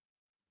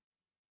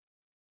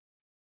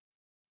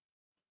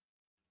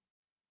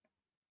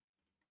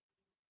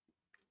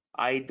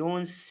 I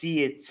don't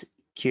see it,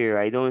 Kira.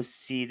 I don't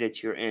see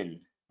that you're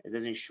in. It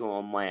doesn't show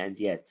on my end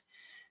yet.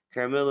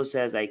 Carmelo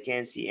says I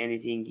can't see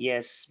anything.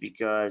 Yes,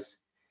 because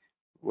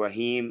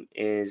Raheem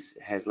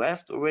has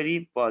left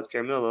already. But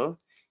Carmelo,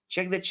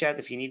 check the chat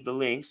if you need the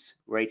links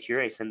right here.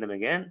 I send them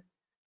again.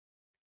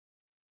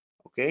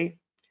 Okay.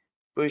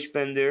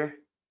 Pushbender.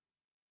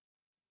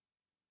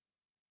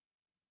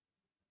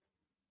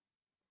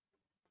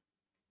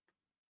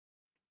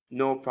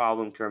 No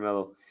problem,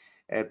 Carmelo.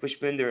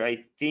 Pushbender,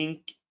 I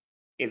think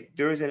if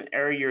there's an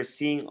error you're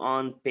seeing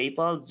on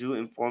PayPal, do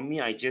inform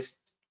me. I just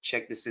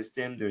checked the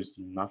system. There's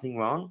nothing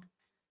wrong.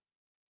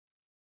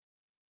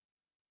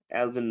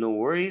 Eldon, no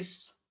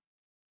worries.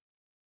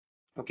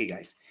 Okay,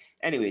 guys.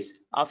 Anyways,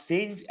 I've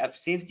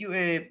saved you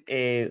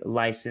a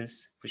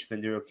license,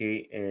 Pushpinder.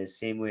 Okay,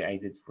 same way I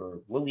did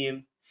for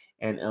William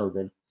and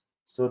Eldon,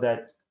 so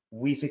that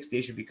we fix the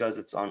issue because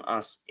it's on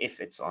us. If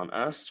it's on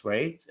us,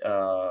 right?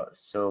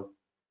 So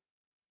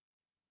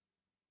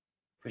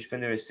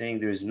Pushpinder is saying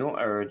there's no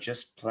error,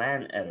 just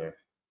plan error.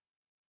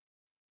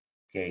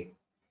 Okay.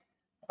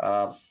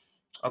 Uh,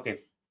 okay.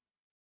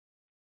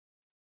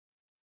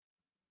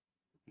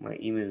 My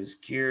email is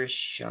Gear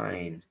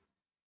Shine.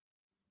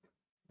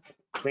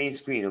 Plain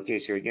screen. Okay,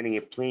 so you're getting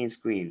a plain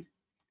screen.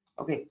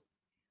 Okay.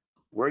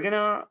 We're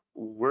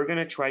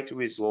gonna try to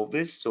resolve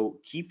this. So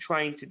keep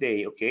trying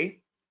today,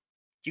 okay?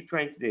 Keep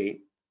trying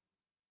today.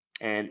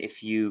 And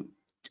if you,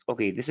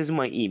 okay, this is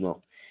my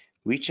email.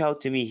 Reach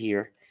out to me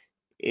here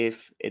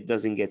if it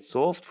doesn't get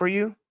solved for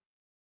you.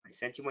 I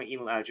sent you my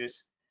email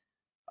address,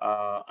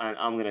 and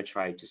I'm gonna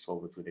try to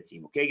solve it with the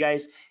team. Okay,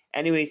 guys.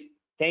 Anyways,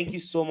 thank you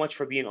so much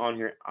for being on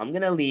here. I'm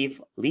gonna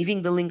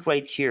leaving the link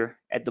right here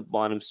at the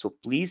bottom. So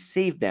please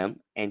save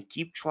them and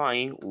keep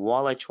trying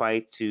while I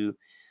try to.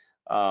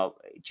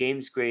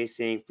 James Gray is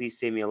saying, please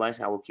save me a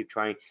license. I will keep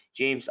trying.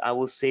 James, I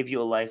will save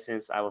you a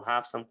license. I will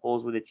have some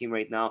calls with the team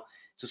right now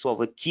to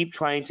solve it. Keep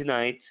trying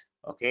tonight.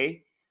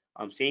 Okay.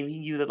 I'm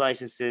saving you the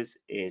licenses.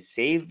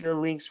 Save the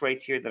links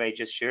right here that I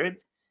just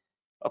shared.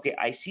 Okay,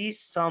 I see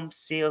some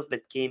sales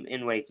that came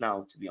in right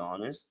now, to be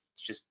honest.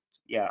 It's just,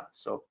 yeah,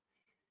 so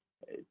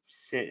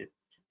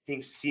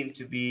things seem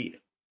to be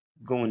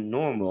going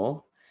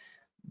normal.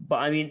 But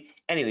I mean,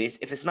 anyways,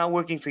 if it's not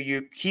working for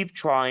you, keep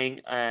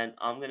trying, and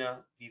I'm gonna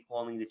be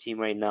calling the team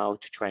right now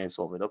to try and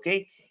solve it.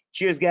 Okay?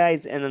 Cheers,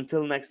 guys, and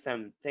until next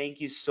time,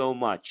 thank you so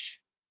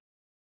much.